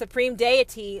 Now, that supreme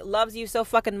deity loves you so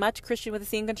fucking much, Christian with a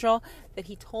C in control, that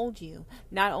he told you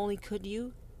not only could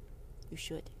you, you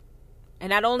should. And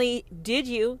not only did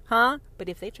you, but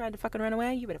if they tried to fucking run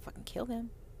away, you better fucking kill them.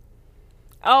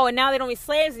 Oh, and now they don't be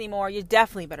slaves anymore, you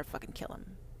definitely better fucking kill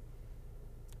them.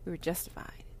 We were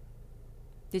justified.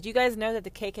 Did you guys know that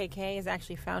the KKK is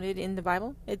actually founded in the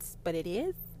Bible? But it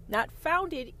is not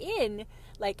founded in,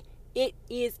 like, it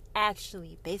is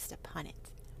actually based upon it.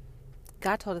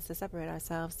 God told us to separate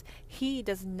ourselves. He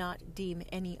does not deem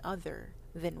any other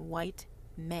than white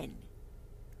men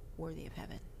worthy of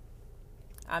heaven.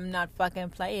 I'm not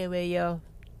fucking playing with you.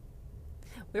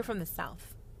 We're from the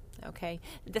South, okay?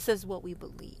 This is what we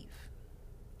believe.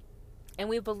 And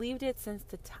we believed it since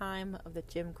the time of the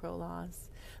Jim Crow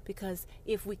laws. Because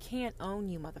if we can't own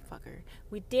you, motherfucker,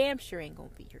 we damn sure ain't gonna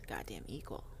be your goddamn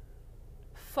equal.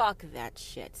 Fuck that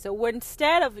shit. So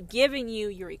instead of giving you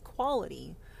your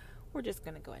equality, we're just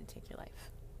gonna go ahead and take your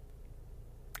life.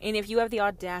 And if you have the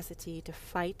audacity to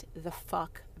fight the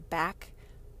fuck back,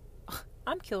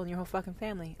 I'm killing your whole fucking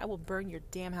family. I will burn your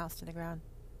damn house to the ground.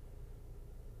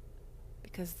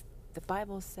 Because the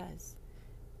Bible says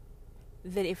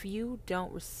that if you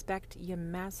don't respect your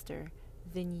master,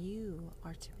 then you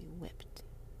are to be whipped.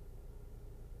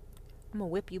 I'm gonna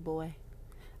whip you, boy.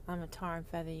 I'm gonna tar and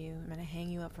feather you. I'm gonna hang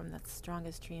you up from the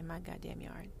strongest tree in my goddamn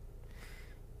yard.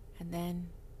 And then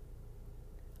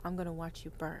I'm gonna watch you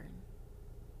burn.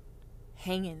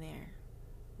 Hanging there,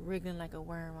 wriggling like a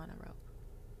worm on a rope.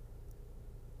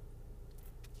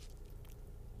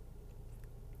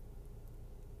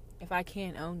 If I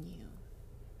can't own you,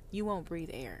 you won't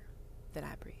breathe air that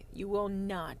I breathe. You will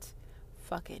not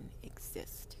fucking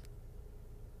exist.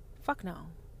 Fuck no.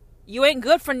 You ain't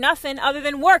good for nothing other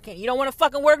than working. You don't want to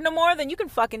fucking work no more? Then you can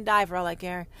fucking die for all I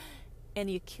care.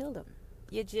 And you killed him.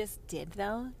 You just did,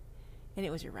 though. And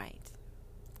it was your right.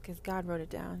 Because God wrote it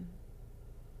down.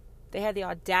 They had the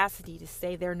audacity to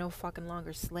say they're no fucking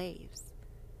longer slaves.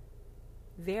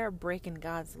 They're breaking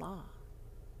God's law.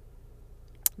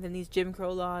 Then these Jim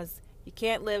Crow laws, you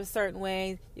can't live a certain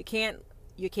way, you can't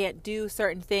do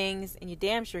certain things, and you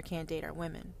damn sure can't date our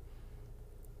women.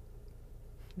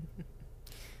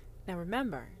 Now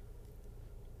remember,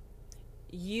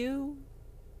 you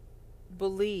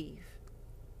believe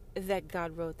that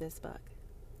God wrote this book.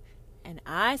 And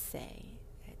I say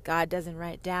that God doesn't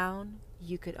write down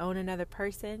you could own another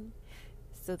person.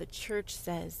 So the church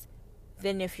says,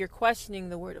 then if you're questioning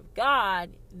the word of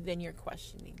God, then you're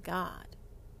questioning God.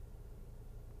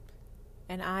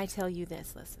 And I tell you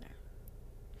this, listener.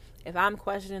 If I'm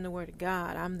questioning the word of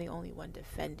God, I'm the only one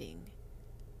defending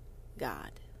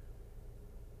God.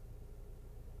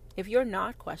 If you're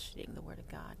not questioning the word of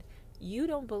God, you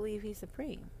don't believe he's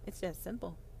supreme. It's that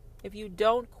simple. If you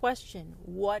don't question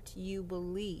what you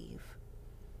believe,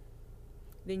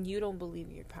 then you don't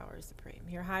believe your power is supreme.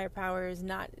 Your higher power is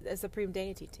not a supreme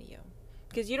deity to you.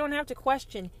 Because you don't have to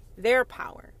question their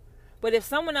power. But if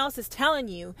someone else is telling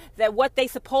you that what they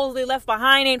supposedly left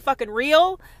behind ain't fucking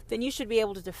real, then you should be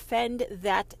able to defend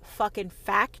that fucking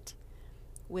fact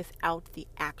without the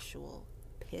actual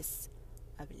piss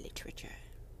of literature.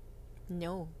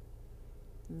 No,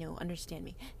 understand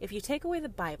me. If you take away the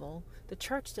Bible, the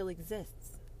church still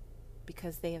exists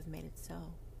because they have made it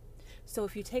so. So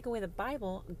if you take away the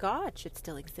Bible, God should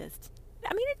still exist.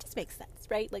 I mean, it just makes sense,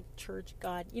 right? Like church,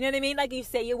 God. You know what I mean? Like you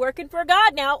say you're working for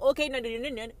God now. Okay, no.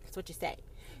 That's what you say.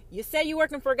 You say you're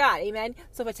working for God. Amen?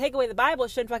 So if I take away the Bible,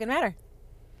 it shouldn't fucking matter.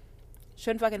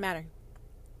 Shouldn't fucking matter.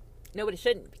 No, but it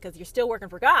shouldn't because you're still working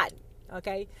for God.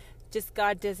 Okay? Just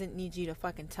God doesn't need you to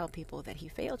fucking tell people that he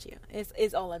failed you.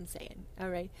 Is all I'm saying. All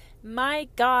right? My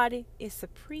God is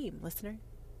supreme, listener.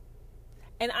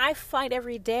 And I fight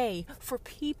every day for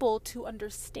people to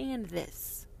understand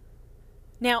this.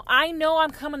 Now, I know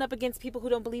I'm coming up against people who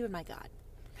don't believe in my God.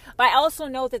 But I also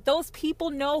know that those people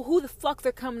know who the fuck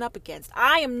they're coming up against.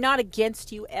 I am not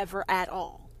against you ever at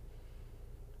all.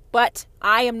 But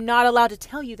I am not allowed to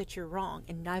tell you that you're wrong,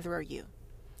 and neither are you.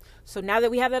 So now that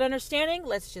we have that understanding,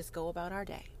 let's just go about our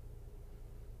day.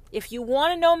 If you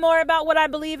want to know more about what I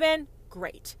believe in,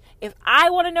 great. If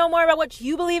I want to know more about what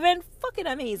you believe in, fucking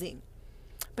amazing.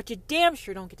 But you damn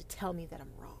sure don't get to tell me that I'm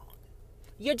wrong.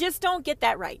 You just don't get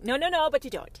that right. No, but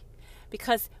you don't.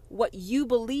 Because what you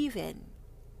believe in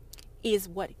is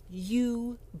what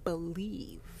you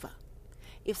believe.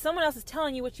 If someone else is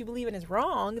telling you what you believe in is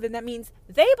wrong, then that means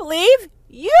they believe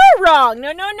you're wrong.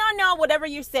 No. Whatever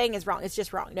you're saying is wrong. It's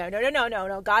just wrong.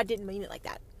 No. God didn't mean it like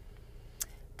that.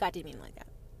 God didn't mean it like that.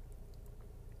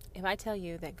 If I tell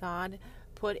you that God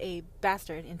put a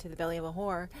bastard into the belly of a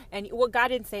whore, and God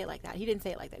didn't say it like that. He didn't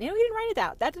say it like that. He didn't write it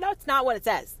out. That's not what it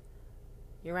says.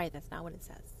 You're right. That's not what it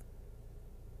says.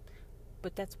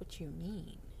 But that's what you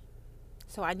mean.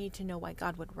 So I need to know why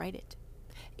God would write it,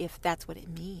 if that's what it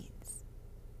means.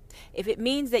 If it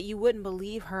means that you wouldn't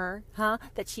believe her,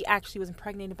 that she actually was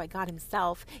impregnated by God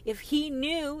himself, if he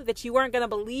knew that you weren't going to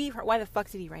believe her, why the fuck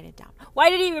did he write it down?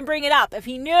 Why did he even bring it up if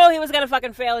he knew he was going to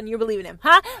fucking fail and you're believing him?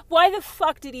 Why the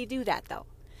fuck did he do that, though?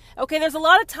 Okay, there's a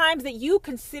lot of times that you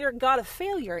consider God a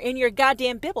failure in your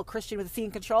goddamn Bible, Christian with a C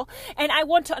in control, and I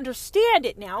want to understand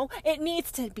it now. It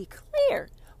needs to be clear.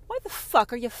 Why the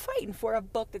fuck are you fighting for a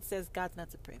book that says God's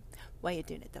not supreme? Why are you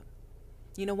doing it, though?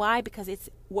 You know why? Because it's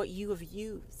what you have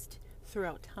used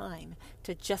throughout time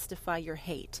to justify your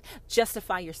hate,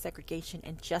 justify your segregation,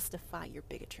 and justify your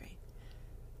bigotry.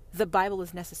 the Bible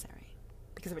is necessary.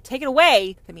 Because if it's taken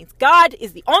away, that means God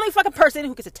is the only fucking person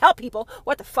who gets to tell people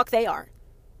what the fuck they are.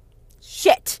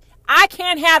 Shit. I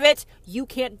can't have it. You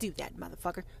can't do that,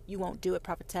 motherfucker. You won't do it,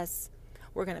 prophetess.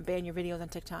 We're going to ban your videos on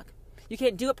TikTok. You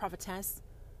can't do it, prophetess.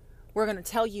 We're going to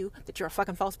tell you that you're a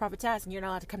fucking false prophetess and you're not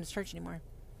allowed to come to church anymore.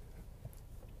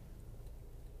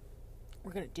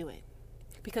 We're going to do it.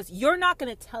 Because you're not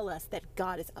going to tell us that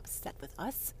God is upset with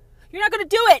us. You're not going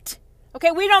to do it. Okay,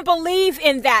 we don't believe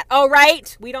in that, all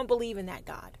right? We don't believe in that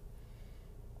God.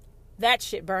 That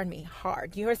shit burned me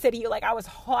hard. You ever said to you, like, I was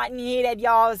hot and heated,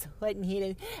 y'all. I was hot and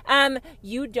heated.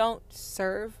 You don't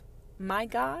serve my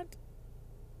God?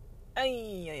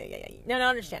 No,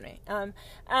 understand me.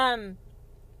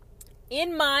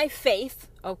 In my faith,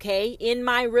 okay, in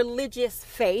my religious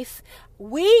faith,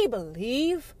 we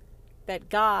believe that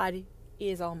God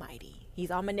is almighty. He's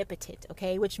omnipotent,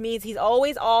 okay, which means he's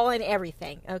always all in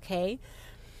everything, okay?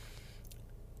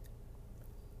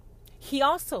 He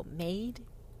also made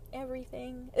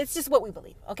everything. It's just what we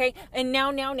believe, okay? And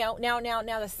now,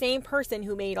 the same person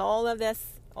who made all of this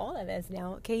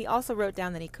now, okay, he also wrote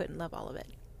down that he couldn't love all of it.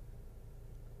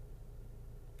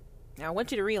 Now, I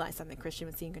want you to realize something, Christian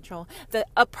with Seeing Control. That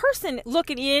a person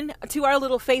looking in to our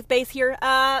little faith base here,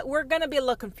 we're going to be a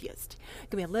little confused.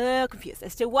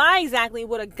 As to why exactly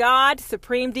would a God,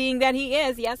 supreme being that he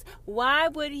is, yes, why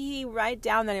would he write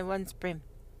down that it wasn't supreme?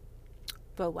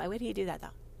 But why would he do that, though?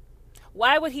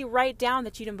 Why would he write down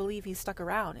that you didn't believe he stuck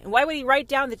around? And why would he write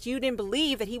down that you didn't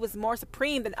believe that he was more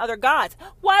supreme than other gods?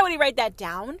 Why would he write that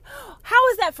down? How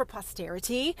is that for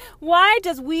posterity? Why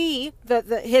does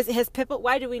his people,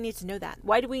 why do we need to know that?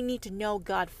 Why do we need to know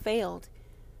God failed?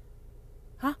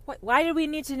 Huh? Why do we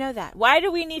need to know that? Why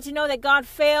do we need to know that God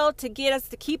failed to get us,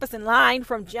 to keep us in line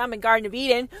from jump in Garden of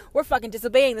Eden? We're fucking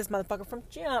disobeying this motherfucker from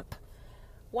jump.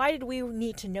 Why did we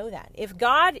need to know that? If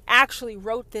God actually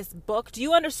wrote this book, do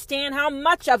you understand how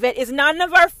much of it is none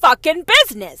of our fucking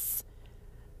business?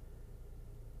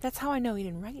 That's how I know he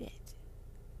didn't write it.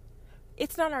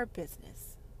 It's not our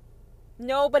business.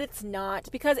 No, but it's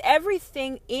not. Because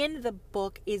everything in the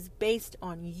book is based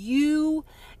on you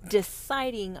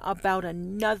deciding about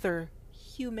another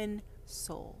human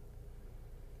soul.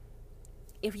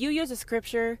 If you use a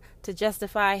scripture to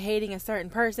justify hating a certain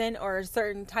person or a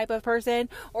certain type of person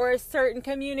or a certain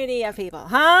community of people,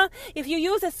 if you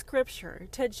use a scripture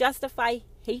to justify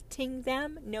hating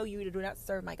them, no, you do not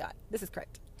serve my God. This is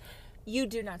correct. You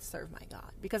do not serve my God,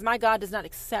 because my God does not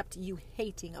accept you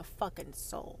hating a fucking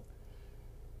soul.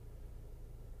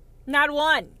 Not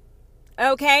one.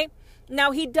 Okay?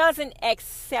 Now, he doesn't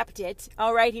accept it,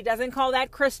 all right? He doesn't call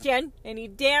that Christian, and he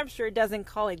damn sure doesn't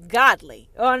call it godly.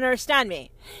 Understand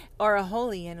me? Or a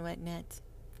holy and whatnot.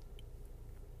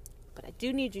 But I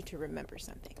do need you to remember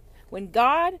something. When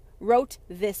God wrote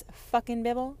this fucking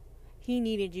Bible, he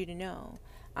needed you to know,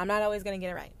 I'm not always going to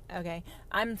get it right, okay?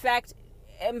 I'm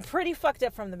pretty fucked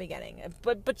up from the beginning.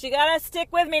 But you got to stick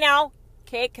with me now,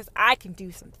 okay? Because I can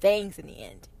do some things in the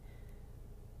end.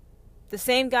 The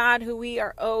same God who we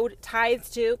are owed tithes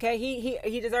to, okay,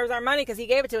 he deserves our money because he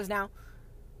gave it to us now.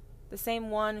 The same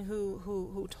one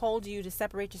who told you to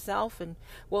separate yourself and,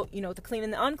 well, you know, the clean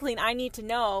and the unclean. I need to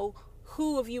know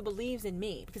who of you believes in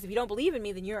me, because if you don't believe in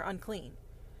me, then you're unclean.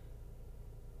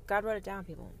 God wrote it down,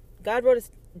 people. God wrote it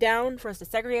down for us to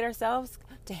segregate ourselves,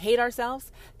 to hate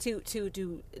ourselves, to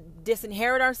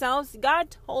disinherit ourselves.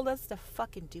 God told us to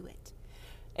fucking do it.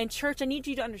 And church, I need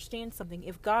you to understand something.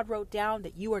 If God wrote down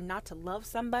that you are not to love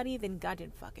somebody, then God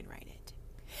didn't fucking write it.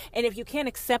 And if you can't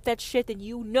accept that shit, then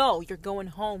you know you're going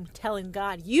home telling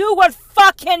God, you would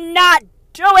fucking not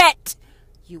do it.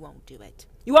 You won't do it.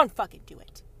 You won't fucking do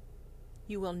it.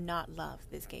 You will not love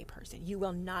this gay person. You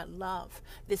will not love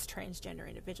this transgender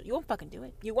individual. You won't fucking do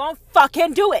it. You won't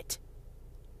fucking do it.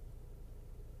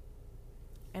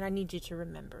 And I need you to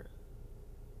remember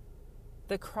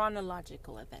the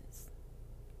chronological events.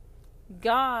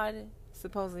 God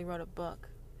supposedly wrote a book,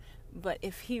 but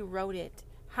if he wrote it,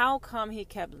 how come he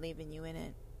kept leaving you in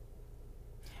it?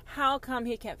 How come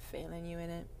he kept failing you in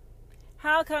it?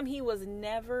 How come he was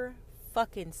never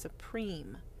fucking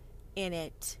supreme in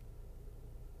it?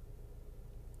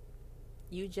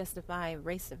 You justify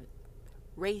racism,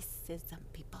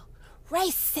 people.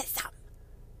 Racism!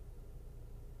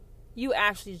 You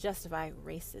actually justify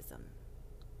racism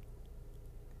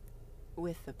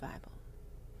with the Bible.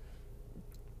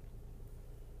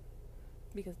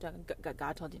 Because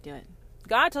God told you to do it.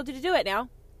 God told you to do it now.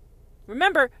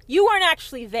 Remember, you weren't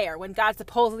actually there when God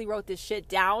supposedly wrote this shit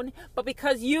down, but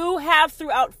because you have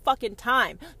throughout fucking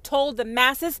time told the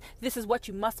masses this is what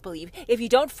you must believe. If you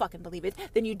don't fucking believe it,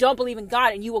 then you don't believe in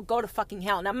God and you will go to fucking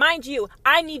hell. Now, mind you,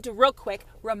 I need to real quick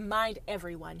remind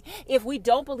everyone, if we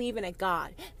don't believe in a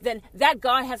God, then that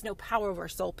God has no power over our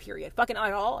soul, period. Fucking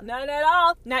at all. Not at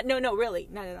all. Really,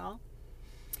 not at all.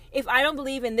 If I don't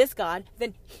believe in this God,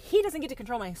 then he doesn't get to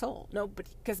control my soul. No, but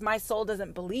because my soul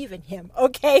doesn't believe in him.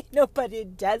 Okay? No, but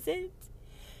it doesn't.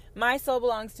 My soul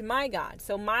belongs to my God.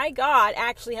 So my God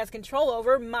actually has control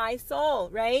over my soul,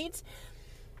 right?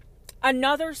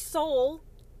 Another soul,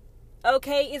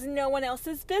 okay, is no one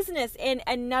else's business. And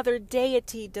another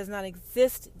deity does not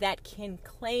exist that can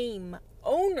claim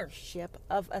ownership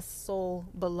of a soul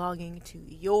belonging to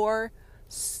your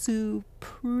supreme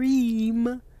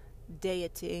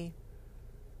deity.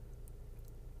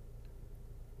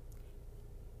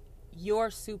 Your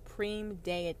supreme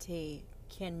deity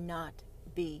cannot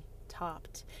be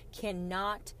topped,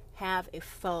 cannot have a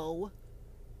foe,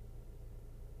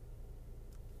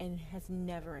 and has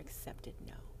never accepted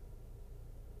no.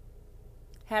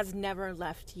 Has never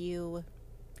left you,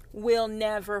 will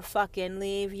never fucking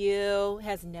leave you,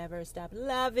 has never stopped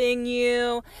loving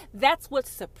you. That's what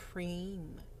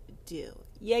supreme do.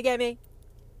 You get me?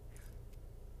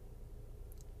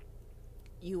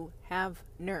 You have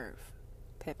nerve,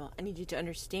 people. I need you to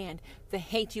understand the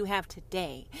hate you have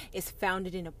today is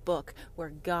founded in a book where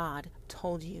God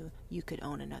told you you could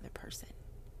own another person.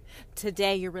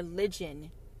 Today, your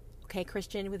religion, okay,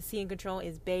 Christian with C in control,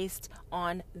 is based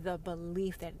on the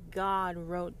belief that God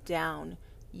wrote down.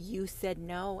 You said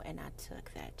no, and I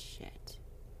took that shit.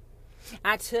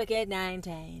 I took it 9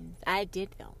 times. I did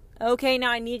though. Okay, now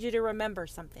I need you to remember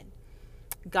something.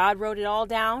 God wrote it all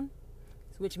down,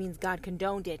 which means God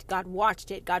condoned it. God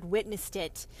watched it. God witnessed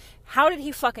it. How did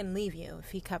he fucking leave you if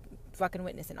he kept fucking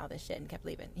witnessing all this shit and kept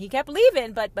leaving? He kept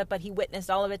leaving, but he witnessed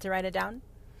all of it to write it down.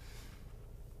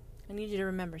 I need you to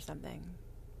remember something.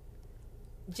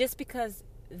 Just because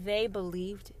they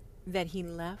believed that he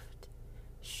left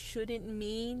shouldn't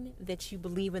mean that you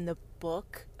believe in the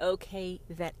book, okay,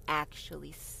 that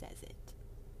actually says it.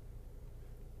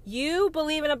 You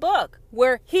believe in a book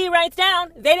where he writes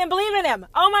down they didn't believe in him.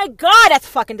 Oh my God, that's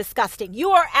fucking disgusting. You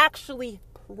are actually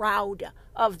proud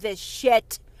of this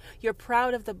shit. You're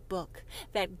proud of the book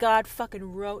that God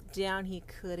fucking wrote down he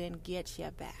couldn't get you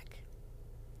back.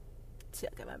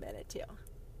 Took him a minute too.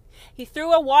 He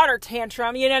threw a water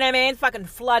tantrum, you know what I mean? Fucking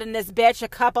flooding this bitch a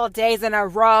couple days in a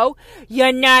row.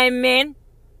 You know what I mean?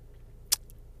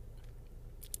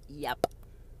 Yep.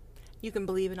 You can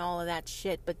believe in all of that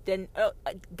shit, but then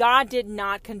God did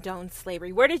not condone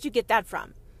slavery. Where did you get that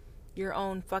from? Your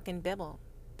own fucking Bible,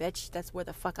 bitch. That's where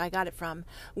the fuck I got it from.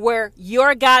 Where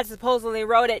your God supposedly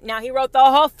wrote it. Now, he wrote the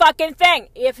whole fucking thing.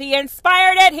 If he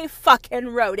inspired it, he fucking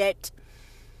wrote it.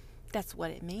 That's what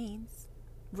it means,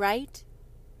 right?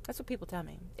 That's what people tell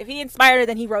me. If he inspired it,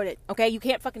 then he wrote it, okay? You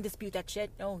can't fucking dispute that shit.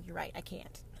 Oh, you're right, I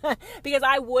can't. Because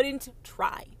I wouldn't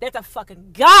try. That's a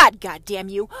fucking God, goddamn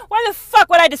you. Why the fuck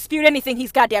would I dispute anything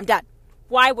he's goddamn done?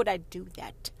 Why would I do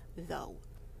that, though?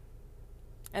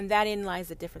 And therein lies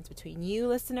the difference between you,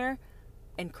 listener,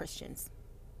 and Christians.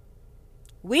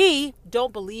 We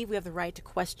don't believe we have the right to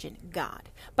question God.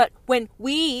 But when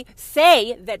we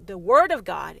say that the Word of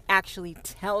God actually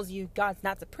tells you God's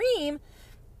not supreme,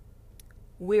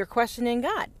 we're questioning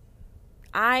God.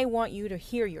 I want you to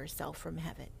hear yourself from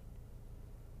heaven.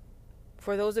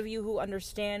 For those of you who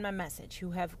understand my message,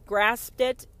 who have grasped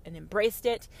it and embraced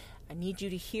it, I need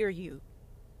you to hear you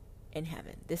in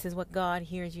heaven. This is what God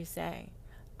hears you say.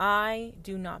 I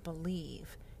do not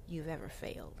believe you've ever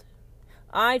failed.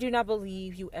 I do not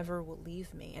believe you ever will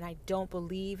leave me. And I don't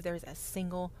believe there's a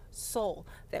single soul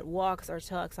that walks or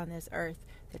talks on this earth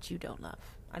that you don't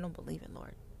love. I don't believe it,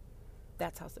 Lord.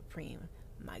 That's how supreme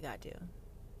my God do.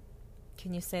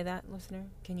 Can you say that, listener?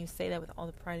 Can you say that with all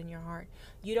the pride in your heart?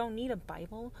 You don't need a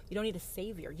Bible. You don't need a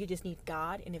Savior. You just need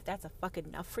God. And if that's a fucking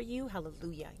enough for you,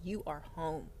 hallelujah, you are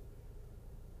home.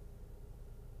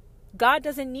 God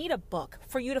doesn't need a book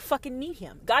for you to fucking need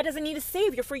him. God doesn't need a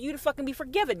Savior for you to fucking be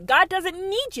forgiven. God doesn't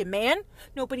need you, man.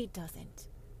 Nobody doesn't.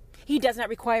 He does not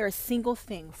require a single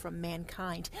thing from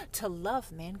mankind to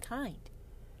love mankind.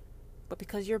 But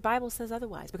because your Bible says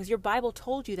otherwise, because your Bible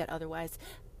told you that otherwise,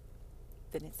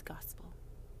 then it's gospel.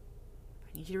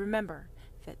 I need you to remember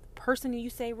that the person you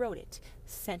say wrote it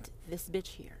sent this bitch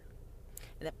here.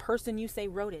 And the person you say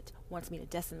wrote it wants me to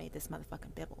decimate this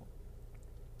motherfucking Bible.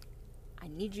 I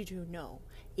need you to know,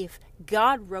 if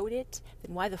God wrote it,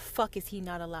 then why the fuck is he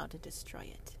not allowed to destroy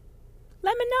it?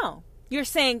 Let me know. you're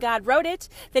saying God wrote it,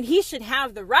 then he should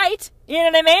have the right, you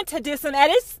know what I mean, to do some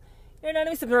edits, you know what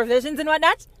I mean, some revisions and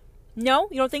whatnot. No,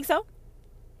 you don't think so?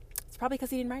 It's probably because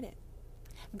he didn't write it.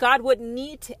 God wouldn't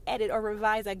need to edit or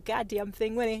revise a goddamn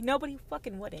thing, would he? Nobody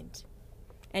fucking wouldn't.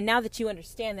 And now that you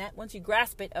understand that, once you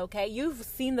grasp it, okay, you've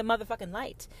seen the motherfucking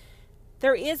light.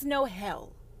 There is no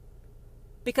hell.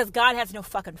 Because God has no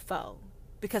fucking foe.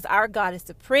 Because our God is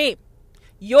supreme.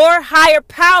 Your higher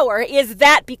power is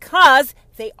that because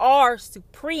they are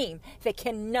supreme. They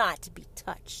cannot be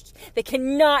touched. They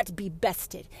cannot be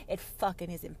bested. It fucking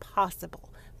is impossible.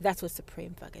 That's what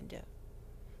supreme fucking do.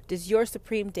 Does your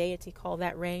supreme deity call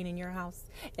that reign in your house?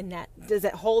 And does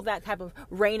it hold that type of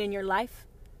reign in your life?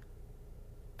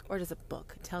 Or does a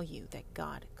book tell you that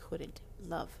God couldn't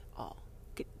love all?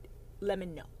 Let me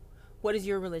know. What does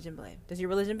your religion believe? Does your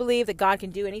religion believe that God can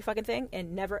do any fucking thing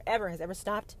and never ever has ever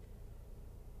stopped?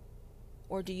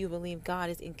 Or do you believe God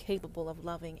is incapable of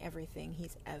loving everything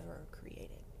he's ever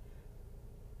created?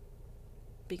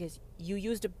 Because you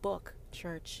used a book,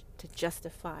 church, to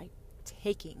justify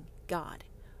taking God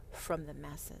from the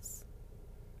masses.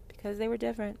 Because they were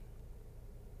different.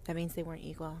 That means they weren't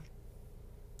equal.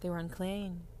 They were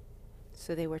unclean.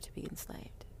 So they were to be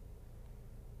enslaved.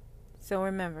 So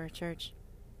remember, church,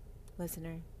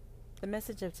 listener, the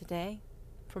message of today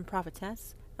from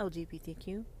Prophetess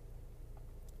LGBTQ.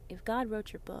 If God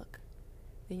wrote your book,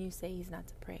 then you say he's not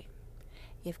supreme.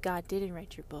 If God didn't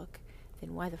write your book,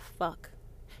 then why the fuck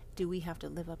do we have to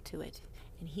live up to it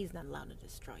and he's not allowed to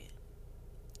destroy it?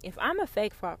 If I'm a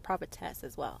fake prophetess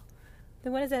as well,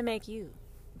 then what does that make you,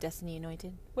 Destiny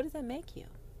Anointed? What does that make you?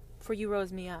 For you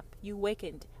rose me up. You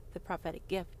awakened the prophetic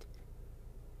gift.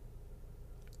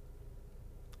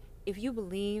 If you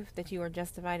believe that you are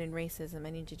justified in racism, I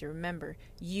need you to remember,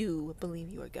 you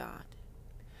believe you are God.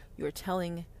 You are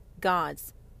telling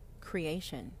God's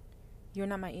creation, you're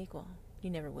not my equal. You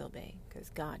never will be, because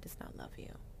God does not love you.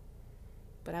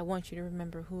 But I want you to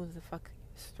remember who the fuck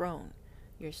throne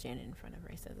you're standing in front of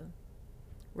racism.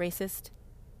 Racist,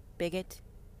 bigot,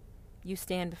 you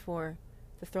stand before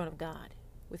the throne of God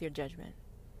with your judgment.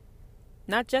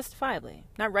 Not justifiably,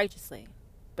 not righteously,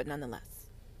 but nonetheless.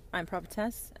 I'm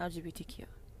Prophetess LGBTQ.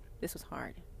 This was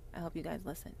hard. I hope you guys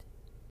listened.